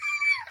work.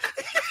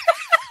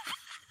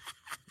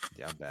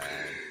 Yeah, bad.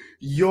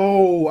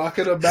 Yo, I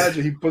can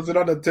imagine he puts it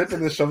on the tip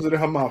and then shoves it in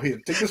her mouth.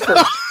 Here, take this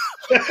first.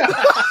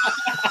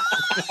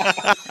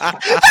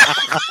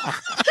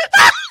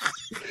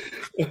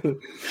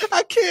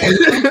 I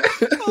can't.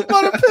 I'm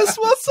about to piss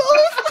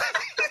myself.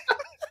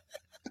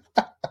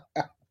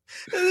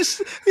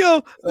 This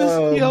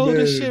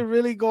shit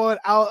really going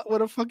out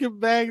with a fucking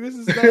bang. This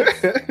is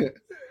nuts.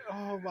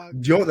 Oh my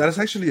God. Yo, that's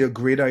actually a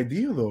great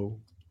idea, though.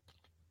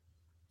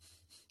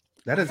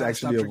 That is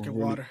actually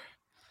water.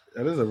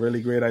 That is a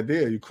really great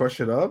idea. You crush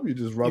it up. You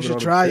just rub it on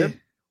the tip.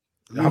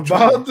 I'm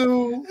about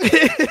to.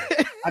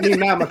 I mean,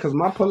 because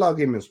my pull-out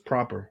game is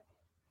proper.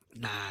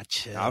 Nah,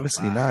 chill.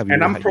 Obviously not. But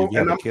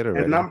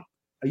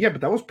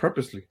that was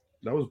purposely.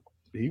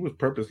 He was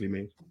purposely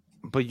made.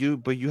 But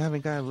you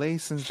haven't gotten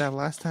laid since that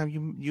last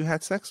time you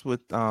had sex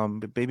with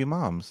baby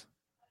moms.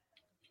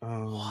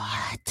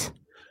 What?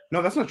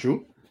 No, that's not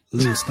true.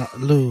 Lou, stop.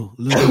 Lou.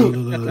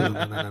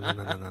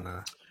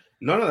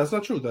 No, that's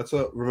not true. That's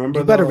remember.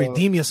 You better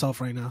redeem yourself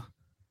right now.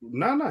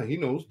 Nah. He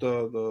knows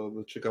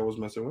the chick I was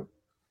messing with.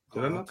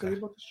 Did I not tell you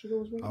about this chick I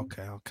was messing with?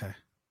 Okay.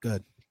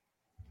 Good.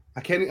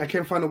 I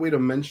can't find a way to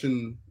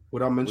mention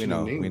without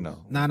mentioning names. We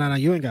know. Nah.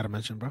 You ain't got to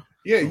mention, bro.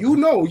 Yeah, you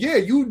know. Yeah,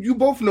 you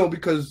both know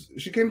because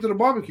she came to the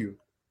barbecue.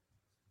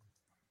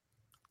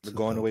 The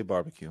going away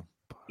barbecue.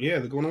 Yeah,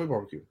 the going away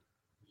barbecue.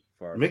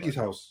 Mickey's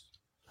house.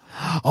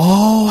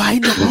 Oh, I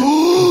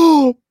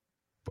know.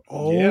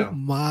 Oh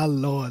my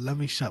Lord! Let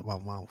me shut my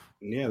mouth.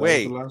 Yeah.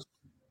 Wait. That was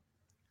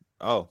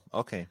Oh,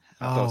 okay.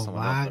 Oh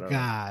my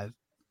God!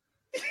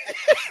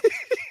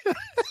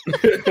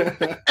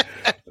 the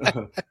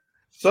last.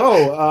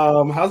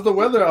 So, how's the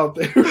weather out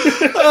there?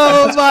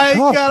 Oh my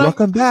God!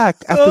 Welcome back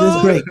after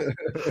this break.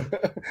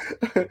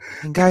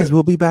 And guys,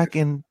 we'll be back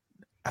in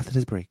after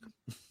this break.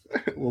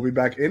 We'll be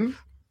back in.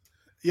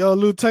 Yo,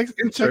 Lou, check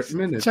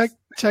minutes.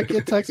 check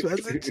your text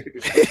message.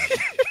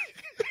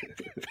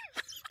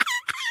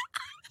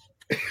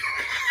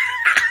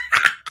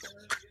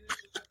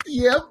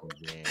 Yep.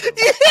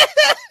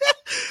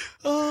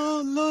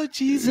 Oh Lord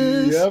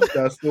Jesus! Yep,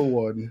 that's the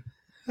one.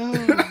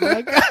 Oh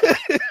my God!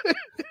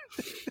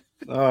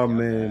 Oh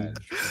man,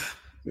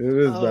 it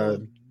is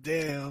bad.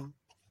 Damn!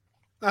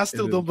 I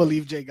still don't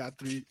believe Jay got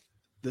 3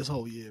 this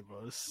whole year,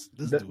 bro. This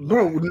dude,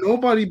 Bro,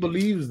 nobody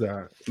believes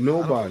that.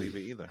 Nobody. I don't believe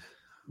it either.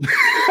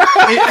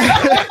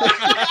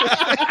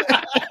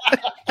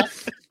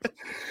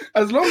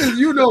 As long as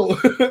you know.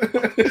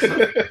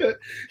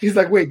 He's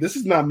like, wait, this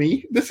is not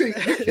me. This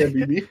can't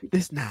be me.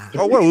 this not.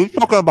 Oh wait, we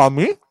talking about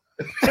me?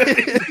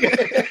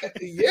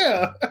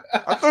 Yeah.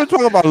 I thought we were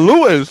talking about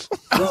Lewis.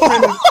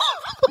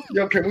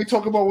 Yo, can we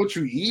talk about what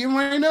you eating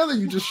right now that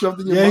you just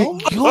shoved in your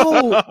mouth?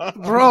 Yo,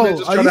 bro,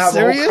 Just are trying you to have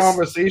serious? a whole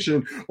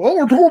conversation. Well,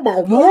 we're talking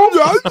about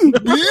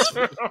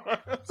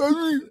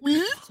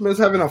This man's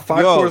having a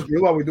 5-course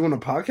meal while we're doing a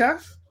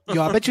podcast.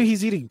 Yo, I bet you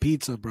he's eating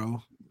pizza,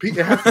 bro. It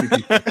has to be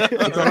pizza.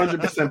 It's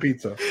 100%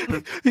 pizza.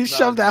 He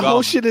shoved that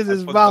whole shit in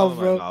his mouth,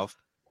 bro.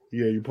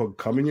 Yeah, you put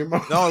cum in your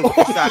mouth. No,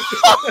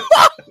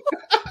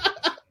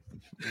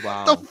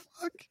 wow. The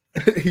fuck?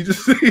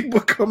 He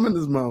put cum in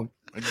his mouth.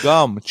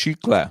 Gum,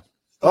 chicle.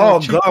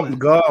 Oh, chicle.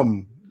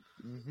 gum.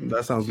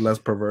 That sounds less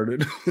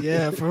perverted.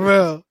 Yeah, for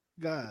real.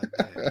 God.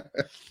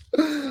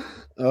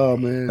 Oh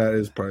man, that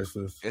is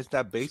priceless. It's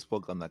that baseball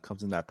gum that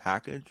comes in that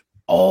package.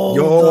 Oh,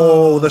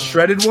 Yo, the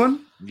shredded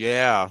one.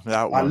 Yeah,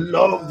 that one. I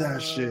love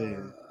that shit.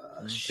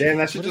 Damn,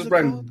 that shit just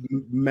brought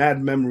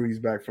mad memories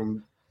back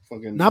from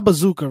fucking. Not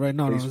bazooka, right?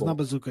 No, it's baseball. not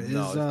bazooka.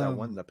 No, it's that um,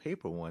 one, the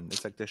paper one.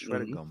 It's like the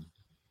shredded gum.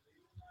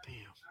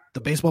 The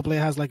baseball player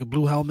has like a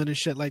blue helmet and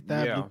shit like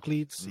that, Yeah. blue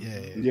cleats.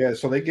 Yeah. Yeah,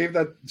 so they gave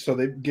that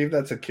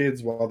to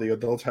kids while the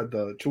adults had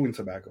the chewing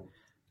tobacco.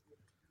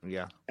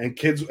 Yeah. And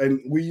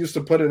we used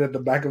to put it at the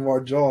back of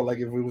our jaw like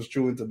if we was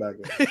chewing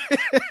tobacco.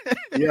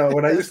 Yeah,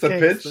 when I used to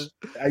pitch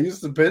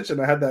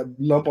and I had that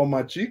lump on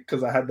my cheek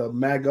because I had the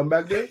mad gum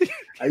back there.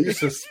 I used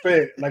to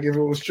spit like if it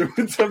was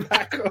chewing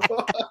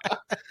tobacco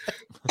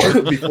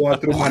before I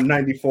threw my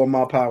 94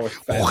 mile per hour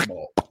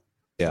fastball.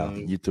 Yeah,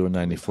 you threw a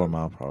 94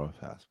 mile per hour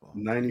fastball.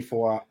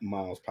 94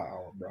 miles per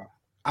hour, bro.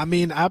 I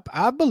mean,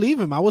 I believe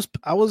him. I was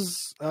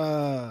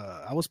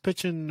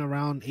pitching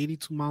around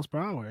 82 miles per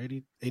hour,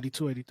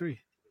 82, 83.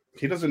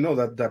 He doesn't know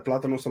that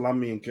plátano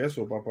salami and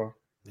queso, papa.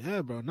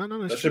 Yeah, bro.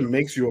 No. That shit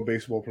makes you a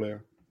baseball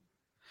player.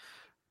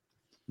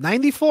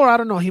 94, I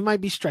don't know. He might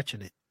be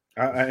stretching it.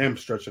 I am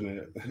stretching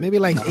it. Maybe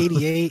like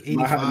 88,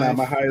 85.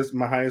 My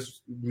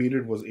highest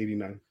metered was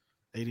 89.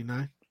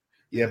 89?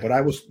 Yeah, but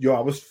I was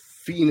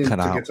fiending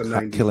to get to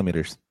 90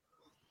 kilometers.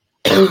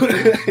 So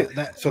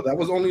that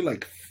was only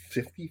like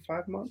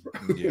 55 miles, bro.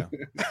 Yeah.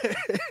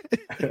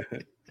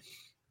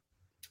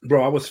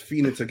 Bro, I was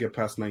fiending to get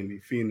past 90.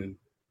 Fiending.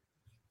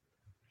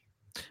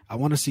 I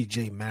want to see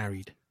Jay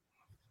married.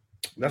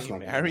 That's not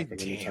married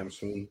anytime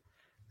soon.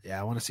 Yeah,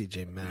 I want to see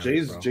Jay married.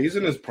 Jay's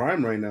in his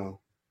prime right now.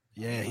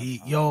 Yeah,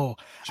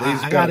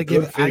 I gotta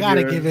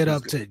give it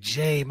up to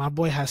Jay. My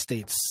boy has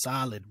stayed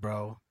solid,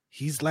 bro.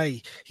 He's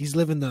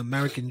living the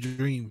American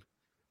dream.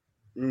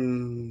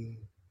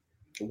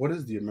 What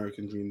is the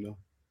American dream though?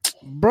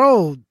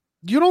 Bro,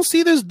 you don't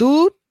see this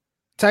dude?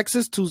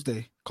 Texas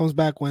Tuesday, comes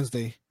back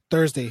Wednesday,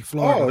 Thursday,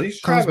 Florida. Oh, he's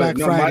comes back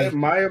Friday.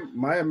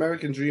 My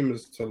American dream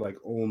is to like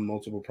own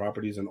multiple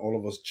properties and all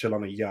of us chill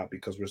on a yacht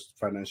because we're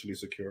financially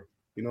secure.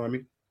 You know what I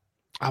mean?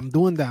 I'm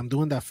doing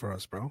that for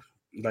us, bro.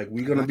 Like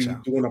we're gonna be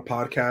doing a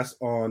podcast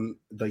on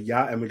the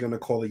yacht, and we're gonna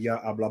call the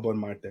yacht Hablando en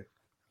Marte.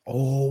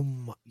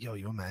 Oh, yo,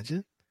 you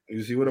imagine?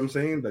 You see what I'm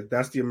saying? Like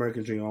that's the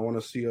American dream. I want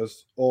to see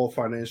us all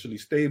financially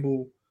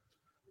stable,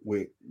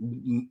 with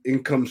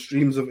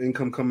streams of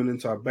income coming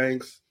into our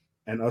banks,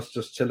 and us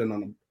just chilling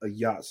on a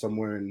yacht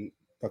somewhere in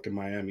fucking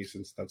Miami,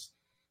 since that's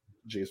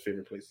Jay's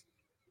favorite place.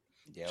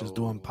 Just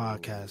doing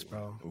podcasts,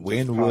 bro.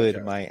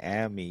 Wynwood,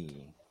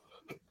 Miami.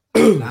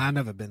 Nah, I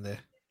never been there.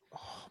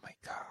 Oh my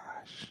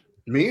gosh.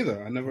 Me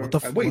either. I never. What the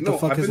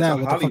fuck is that?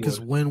 What the fuck is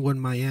Wynwood,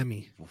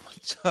 Miami?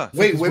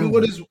 Wait,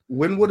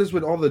 Wynwood is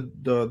with all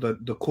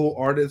the cool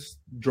artists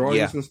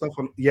drawings and stuff.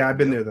 I've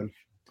been there then.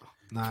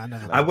 Nah,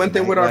 I went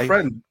there with our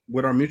friend,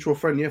 with our mutual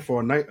friend. Yeah,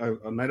 for a night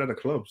at a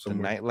club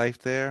somewhere. The nightlife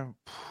there,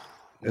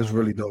 it's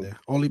really dope.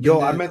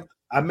 Yo,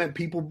 I met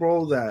people,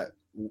 bro, that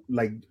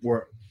like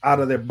were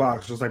out of their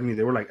box, just like me.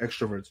 They were like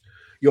extroverts.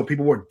 Yo,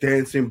 people were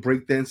dancing,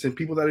 break dancing.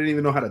 People that didn't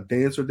even know how to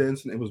dance or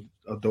dance. It was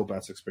a dope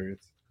ass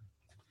experience.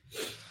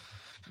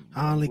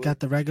 I only got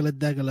the regular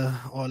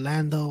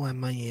Orlando and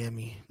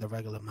Miami. The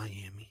regular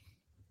Miami.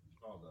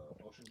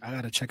 I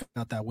gotta check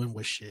out that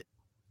Wynwood shit.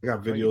 I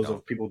got videos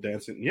of people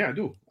dancing. Yeah, I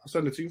do. I'll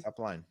send it to you. Stop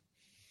lying.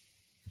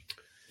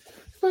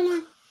 Stop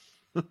lying.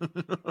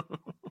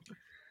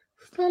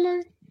 Stop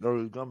lying.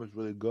 No, this gum is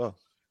really good.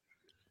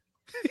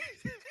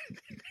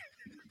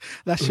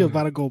 That shit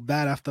about to go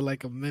bad after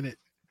like a minute.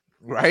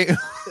 Right?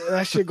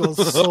 That shit goes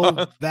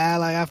so bad.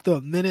 Like after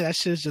a minute, that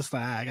shit's just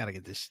like, I gotta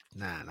get this.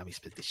 Nah, let me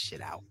spit this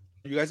shit out.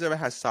 You guys ever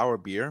had sour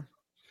beer?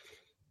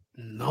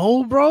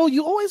 No, bro.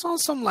 You always on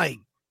some like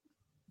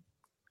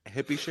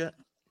Hippie shit?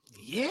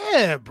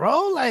 Yeah,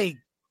 bro. Like,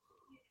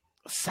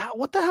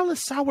 what the hell is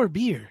sour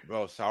beer?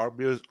 Bro, sour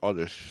beers are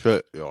the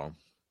shit, yo.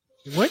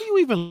 Where do you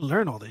even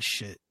learn all this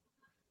shit?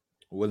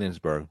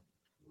 Williamsburg.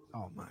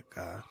 Oh my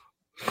god,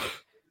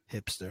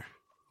 hipster.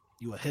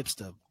 You a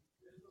hipster,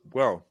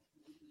 Bro.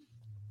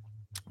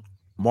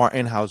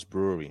 Martin House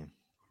Brewery,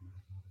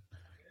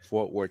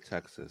 Fort Worth,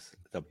 Texas.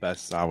 The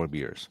best sour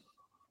beers.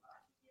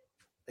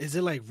 Is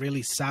it like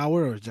really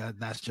sour or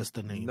that's just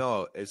the name?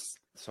 No, it's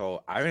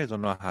so I really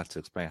don't know how to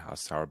explain how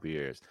sour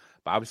beer is,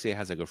 but obviously it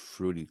has like a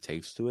fruity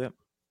taste to it.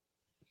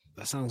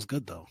 That sounds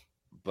good though.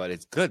 But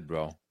it's good,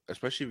 bro.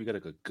 Especially if you get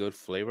like a good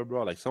flavor,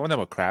 bro. Like some of them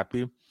are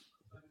crappy,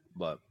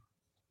 but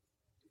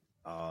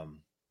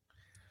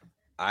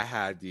I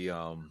had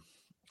the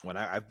when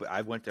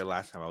I went there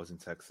last time I was in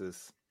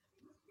Texas,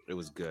 it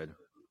was good,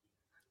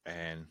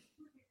 and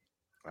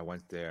I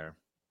went there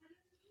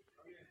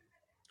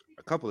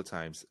a couple of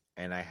times,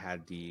 and I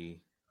had the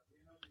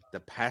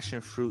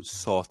passion fruit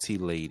salty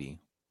lady.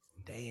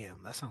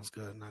 Damn, that sounds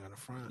good. I'm not gonna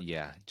front.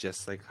 Yeah,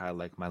 just like I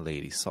like my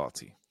lady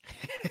salty.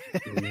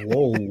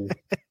 Whoa.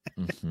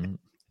 Mm-hmm.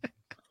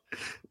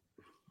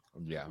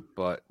 Yeah,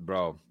 but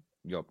bro,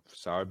 yo,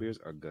 sour beers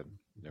are good.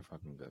 They're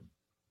fucking good.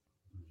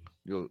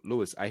 Yo,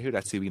 Lewis, I hear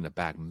that TV in the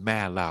back,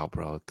 mad loud,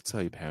 bro.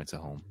 Tell your parents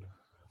at home.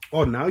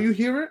 Oh, now you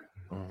hear it?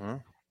 Uh-huh.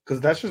 Because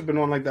that's just been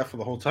on like that for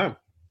the whole time.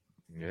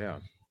 Yeah.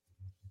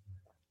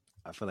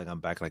 I feel like I'm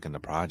back like in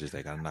the projects.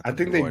 Like I'm not. I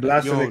think they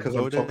blasted it because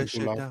I'm talking too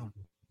loud. Down.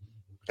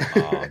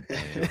 Oh,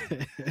 damn.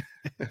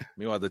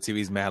 Meanwhile, the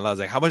TV's mad loud. I was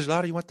like, how much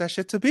louder you want that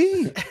shit to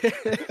be?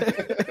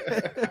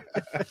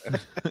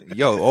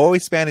 Yo,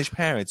 always Spanish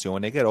parents, yo.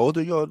 When they get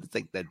older, yo, it's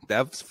like the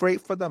death rate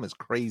for them is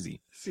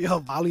crazy. See your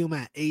volume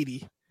at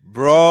 80.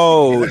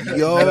 Bro,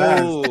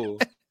 yo.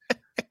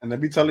 And they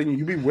be telling you,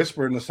 you be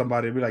whispering to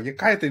somebody, be like,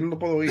 cállate, no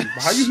puedo oír.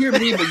 But how you hear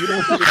me, but you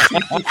don't hear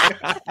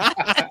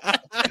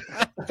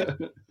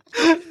the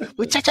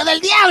Muchacho del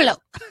diablo.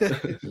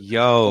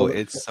 Yo,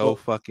 it's so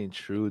fucking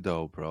true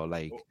though, bro.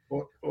 Like,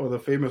 or the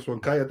famous one,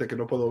 cállate que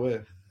no puedo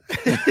ver.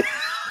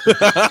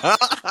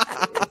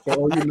 For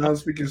all you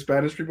non-speaking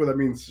Spanish people, that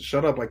means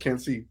shut up, I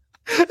can't see.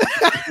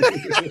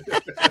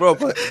 bro,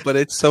 but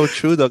it's so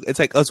true though. It's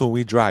like us when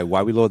we drive.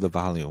 Why we lower the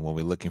volume when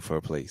we're looking for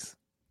a place?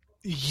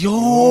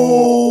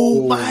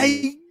 Yo,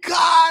 my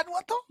God,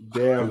 what the?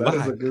 Damn, that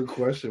is a good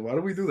question. Why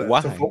do we do that?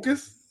 Why? To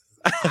focus?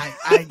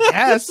 I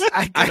guess.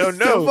 I don't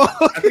know.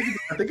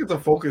 I think it's a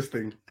focus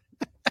thing.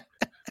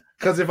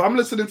 Because if I'm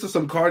listening to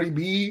some Cardi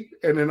B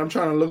and then I'm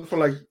trying to look for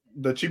like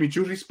the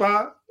chimichurri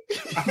spot,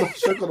 I'm gonna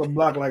circle the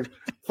block like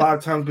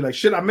 5 times. Be like,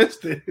 shit, I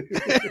missed it.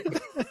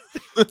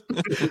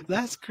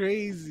 That's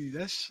crazy.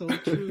 That's so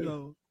true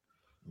though.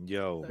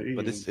 Yo,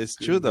 but it's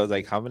true though.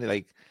 Like how many?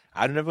 Like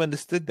I never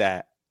understood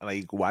that.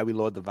 Like why we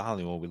lower the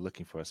volume when we're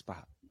looking for a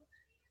spot.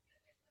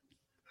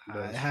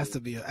 It has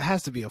to be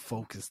a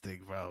focus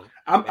thing, bro.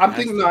 I'm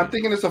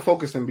thinking it's a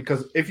focus thing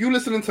because if you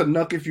listening to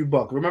Nuck If You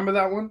Buck, remember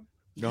that one?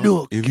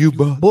 No, if you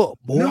buck, boy.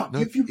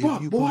 If you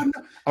buck, boy.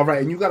 All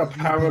right, and you got a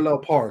parallel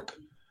park.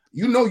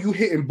 You know you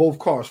hitting both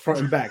cars front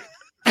and back.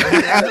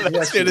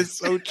 That shit is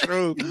so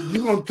true.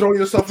 You're gonna throw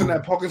yourself in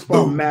that parking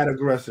spot mad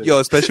aggressive. Yo,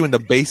 especially when the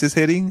bass is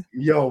hitting.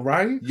 Yo,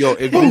 right? Yo,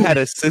 if you had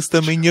a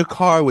system in your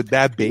car with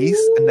that bass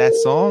and that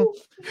song,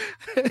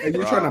 and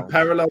you're trying to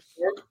parallel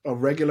park a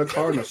regular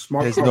car and a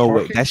smart there's car no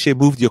parking, way. That shit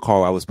moved your car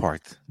while I was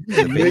parked.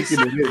 making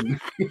it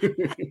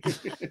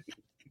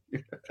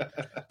in.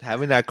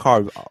 Having that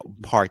car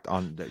parked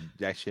on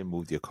that shit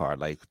moved your car.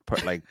 Like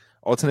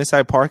alternate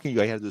side parking, you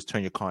have to just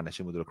turn your car and that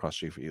shit moved it across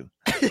the street for you.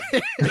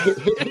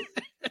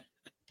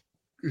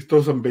 You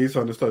throw some bass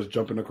on and starts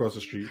jumping across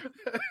the street.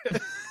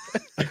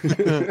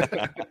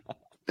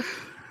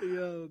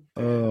 Yo,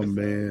 oh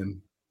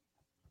man.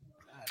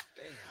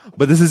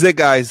 But this is it,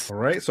 guys. All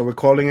right, so we're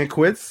calling it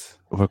quits.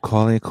 We're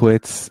calling it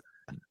quits.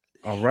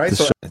 All right,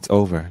 it's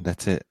over.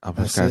 That's it.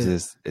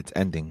 Guys, it's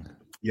ending.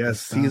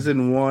 Yes,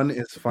 season 1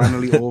 is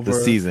finally over. The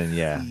season,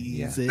 yeah.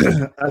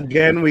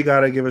 Again, we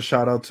gotta give a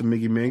shout out to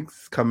Miggy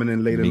Miggs coming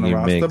in late in the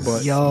roster.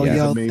 But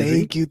yo,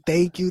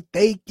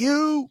 thank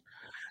you.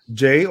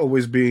 Jay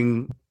always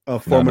being a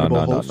formidable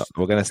host. No.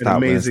 We're gonna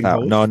stop.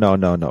 No.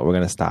 We're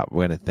gonna stop.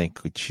 We're gonna thank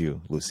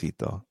you,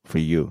 Lucito, for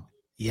you.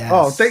 Yes.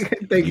 Oh, thank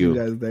you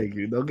guys. Thank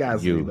you. No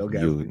gas. No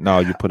gas. No,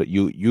 you put it.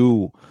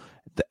 You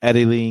the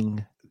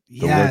editing.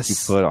 The work you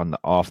put on the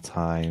off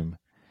time.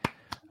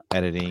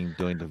 Editing,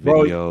 doing the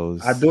videos.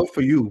 Bro, I do it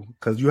for you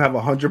because you have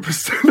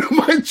 100% of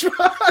my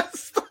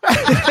trust.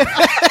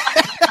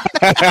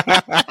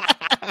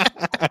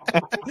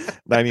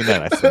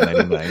 99. I said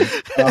 99.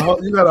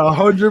 You got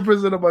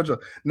 100% a bunch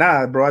of.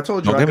 Nah, bro. I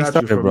told you. Don't get me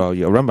started, bro.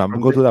 Yo, remember, I'm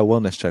gonna go do that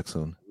wellness check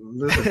soon.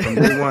 Listen, from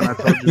day one, I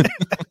told you,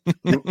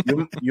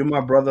 you're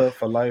my brother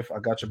for life. I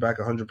got your back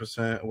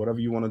 100%. Whatever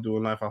you want to do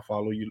in life, I'll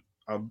follow you.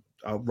 I'll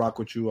rock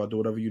with you. I'll do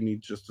whatever you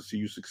need just to see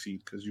you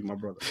succeed because you're my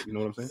brother. You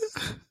know what I'm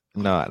saying?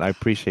 No, I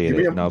appreciate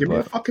it. Give me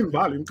a fucking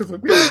volume because I'm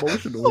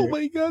emotional. Oh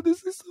my god,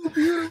 this is so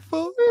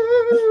beautiful.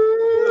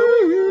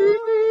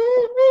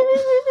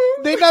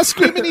 They're not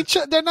screaming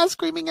They're not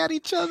screaming at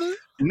each other.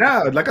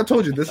 Nah, like I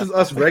told you, this is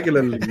us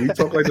regularly. We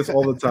talk like this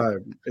all the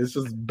time. It's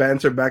just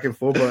banter back and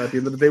forth, but at the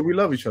end of the day, we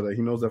love each other.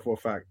 He knows that for a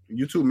fact.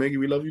 You too, Miggy.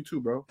 We love you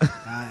too, bro.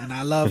 And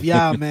I love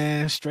y'all,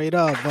 man. Straight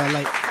up, but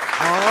like,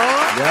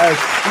 yes,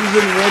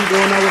 season 1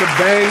 going out with a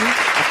bang.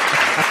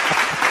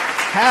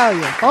 Hell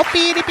yeah.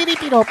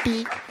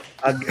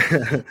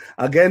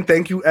 Again,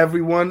 thank you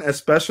everyone,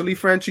 especially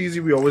Franchise.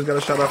 We always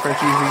gotta shout out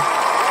Franchise.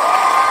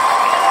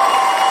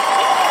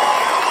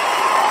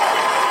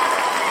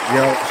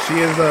 Yo, she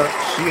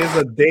is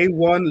a day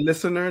one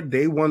listener,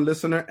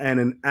 and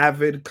an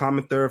avid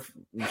commenter.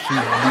 She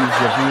leaves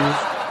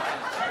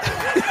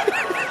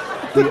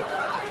reviews.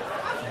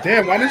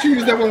 Damn, why didn't you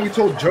use that when we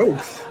told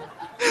jokes?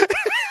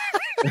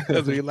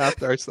 Because we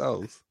laughed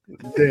ourselves.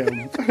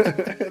 Damn,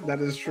 that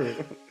is true.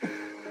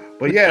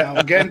 But yeah,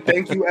 again,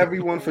 thank you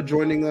everyone for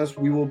joining us.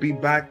 We will be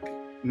back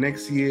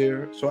next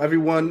year. So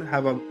everyone,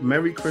 have a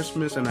Merry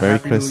Christmas and a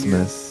Happy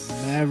Christmas. New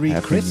Year. Merry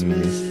Happy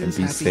Christmas. New Year, and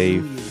be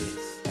safe.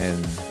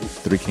 And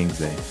 3 Kings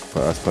Day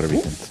for us Puerto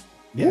Ricans.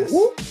 Yes.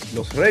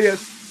 Los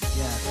Reyes.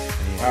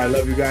 Yes. All right,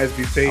 love you guys.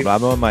 Be safe.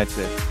 Hablamos el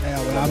martes.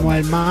 Hablamos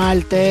el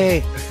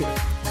martes.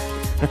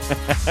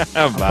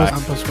 Bye.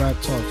 I'm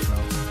prescribed talks, bro.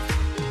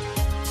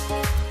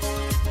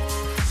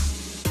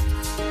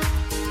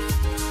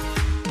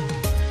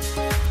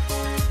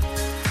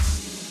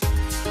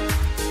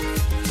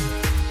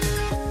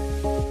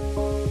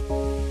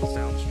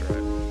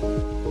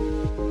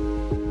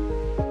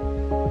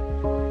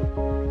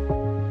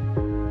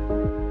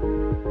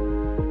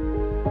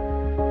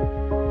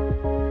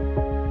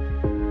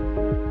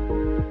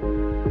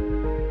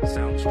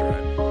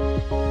 Soundstripe.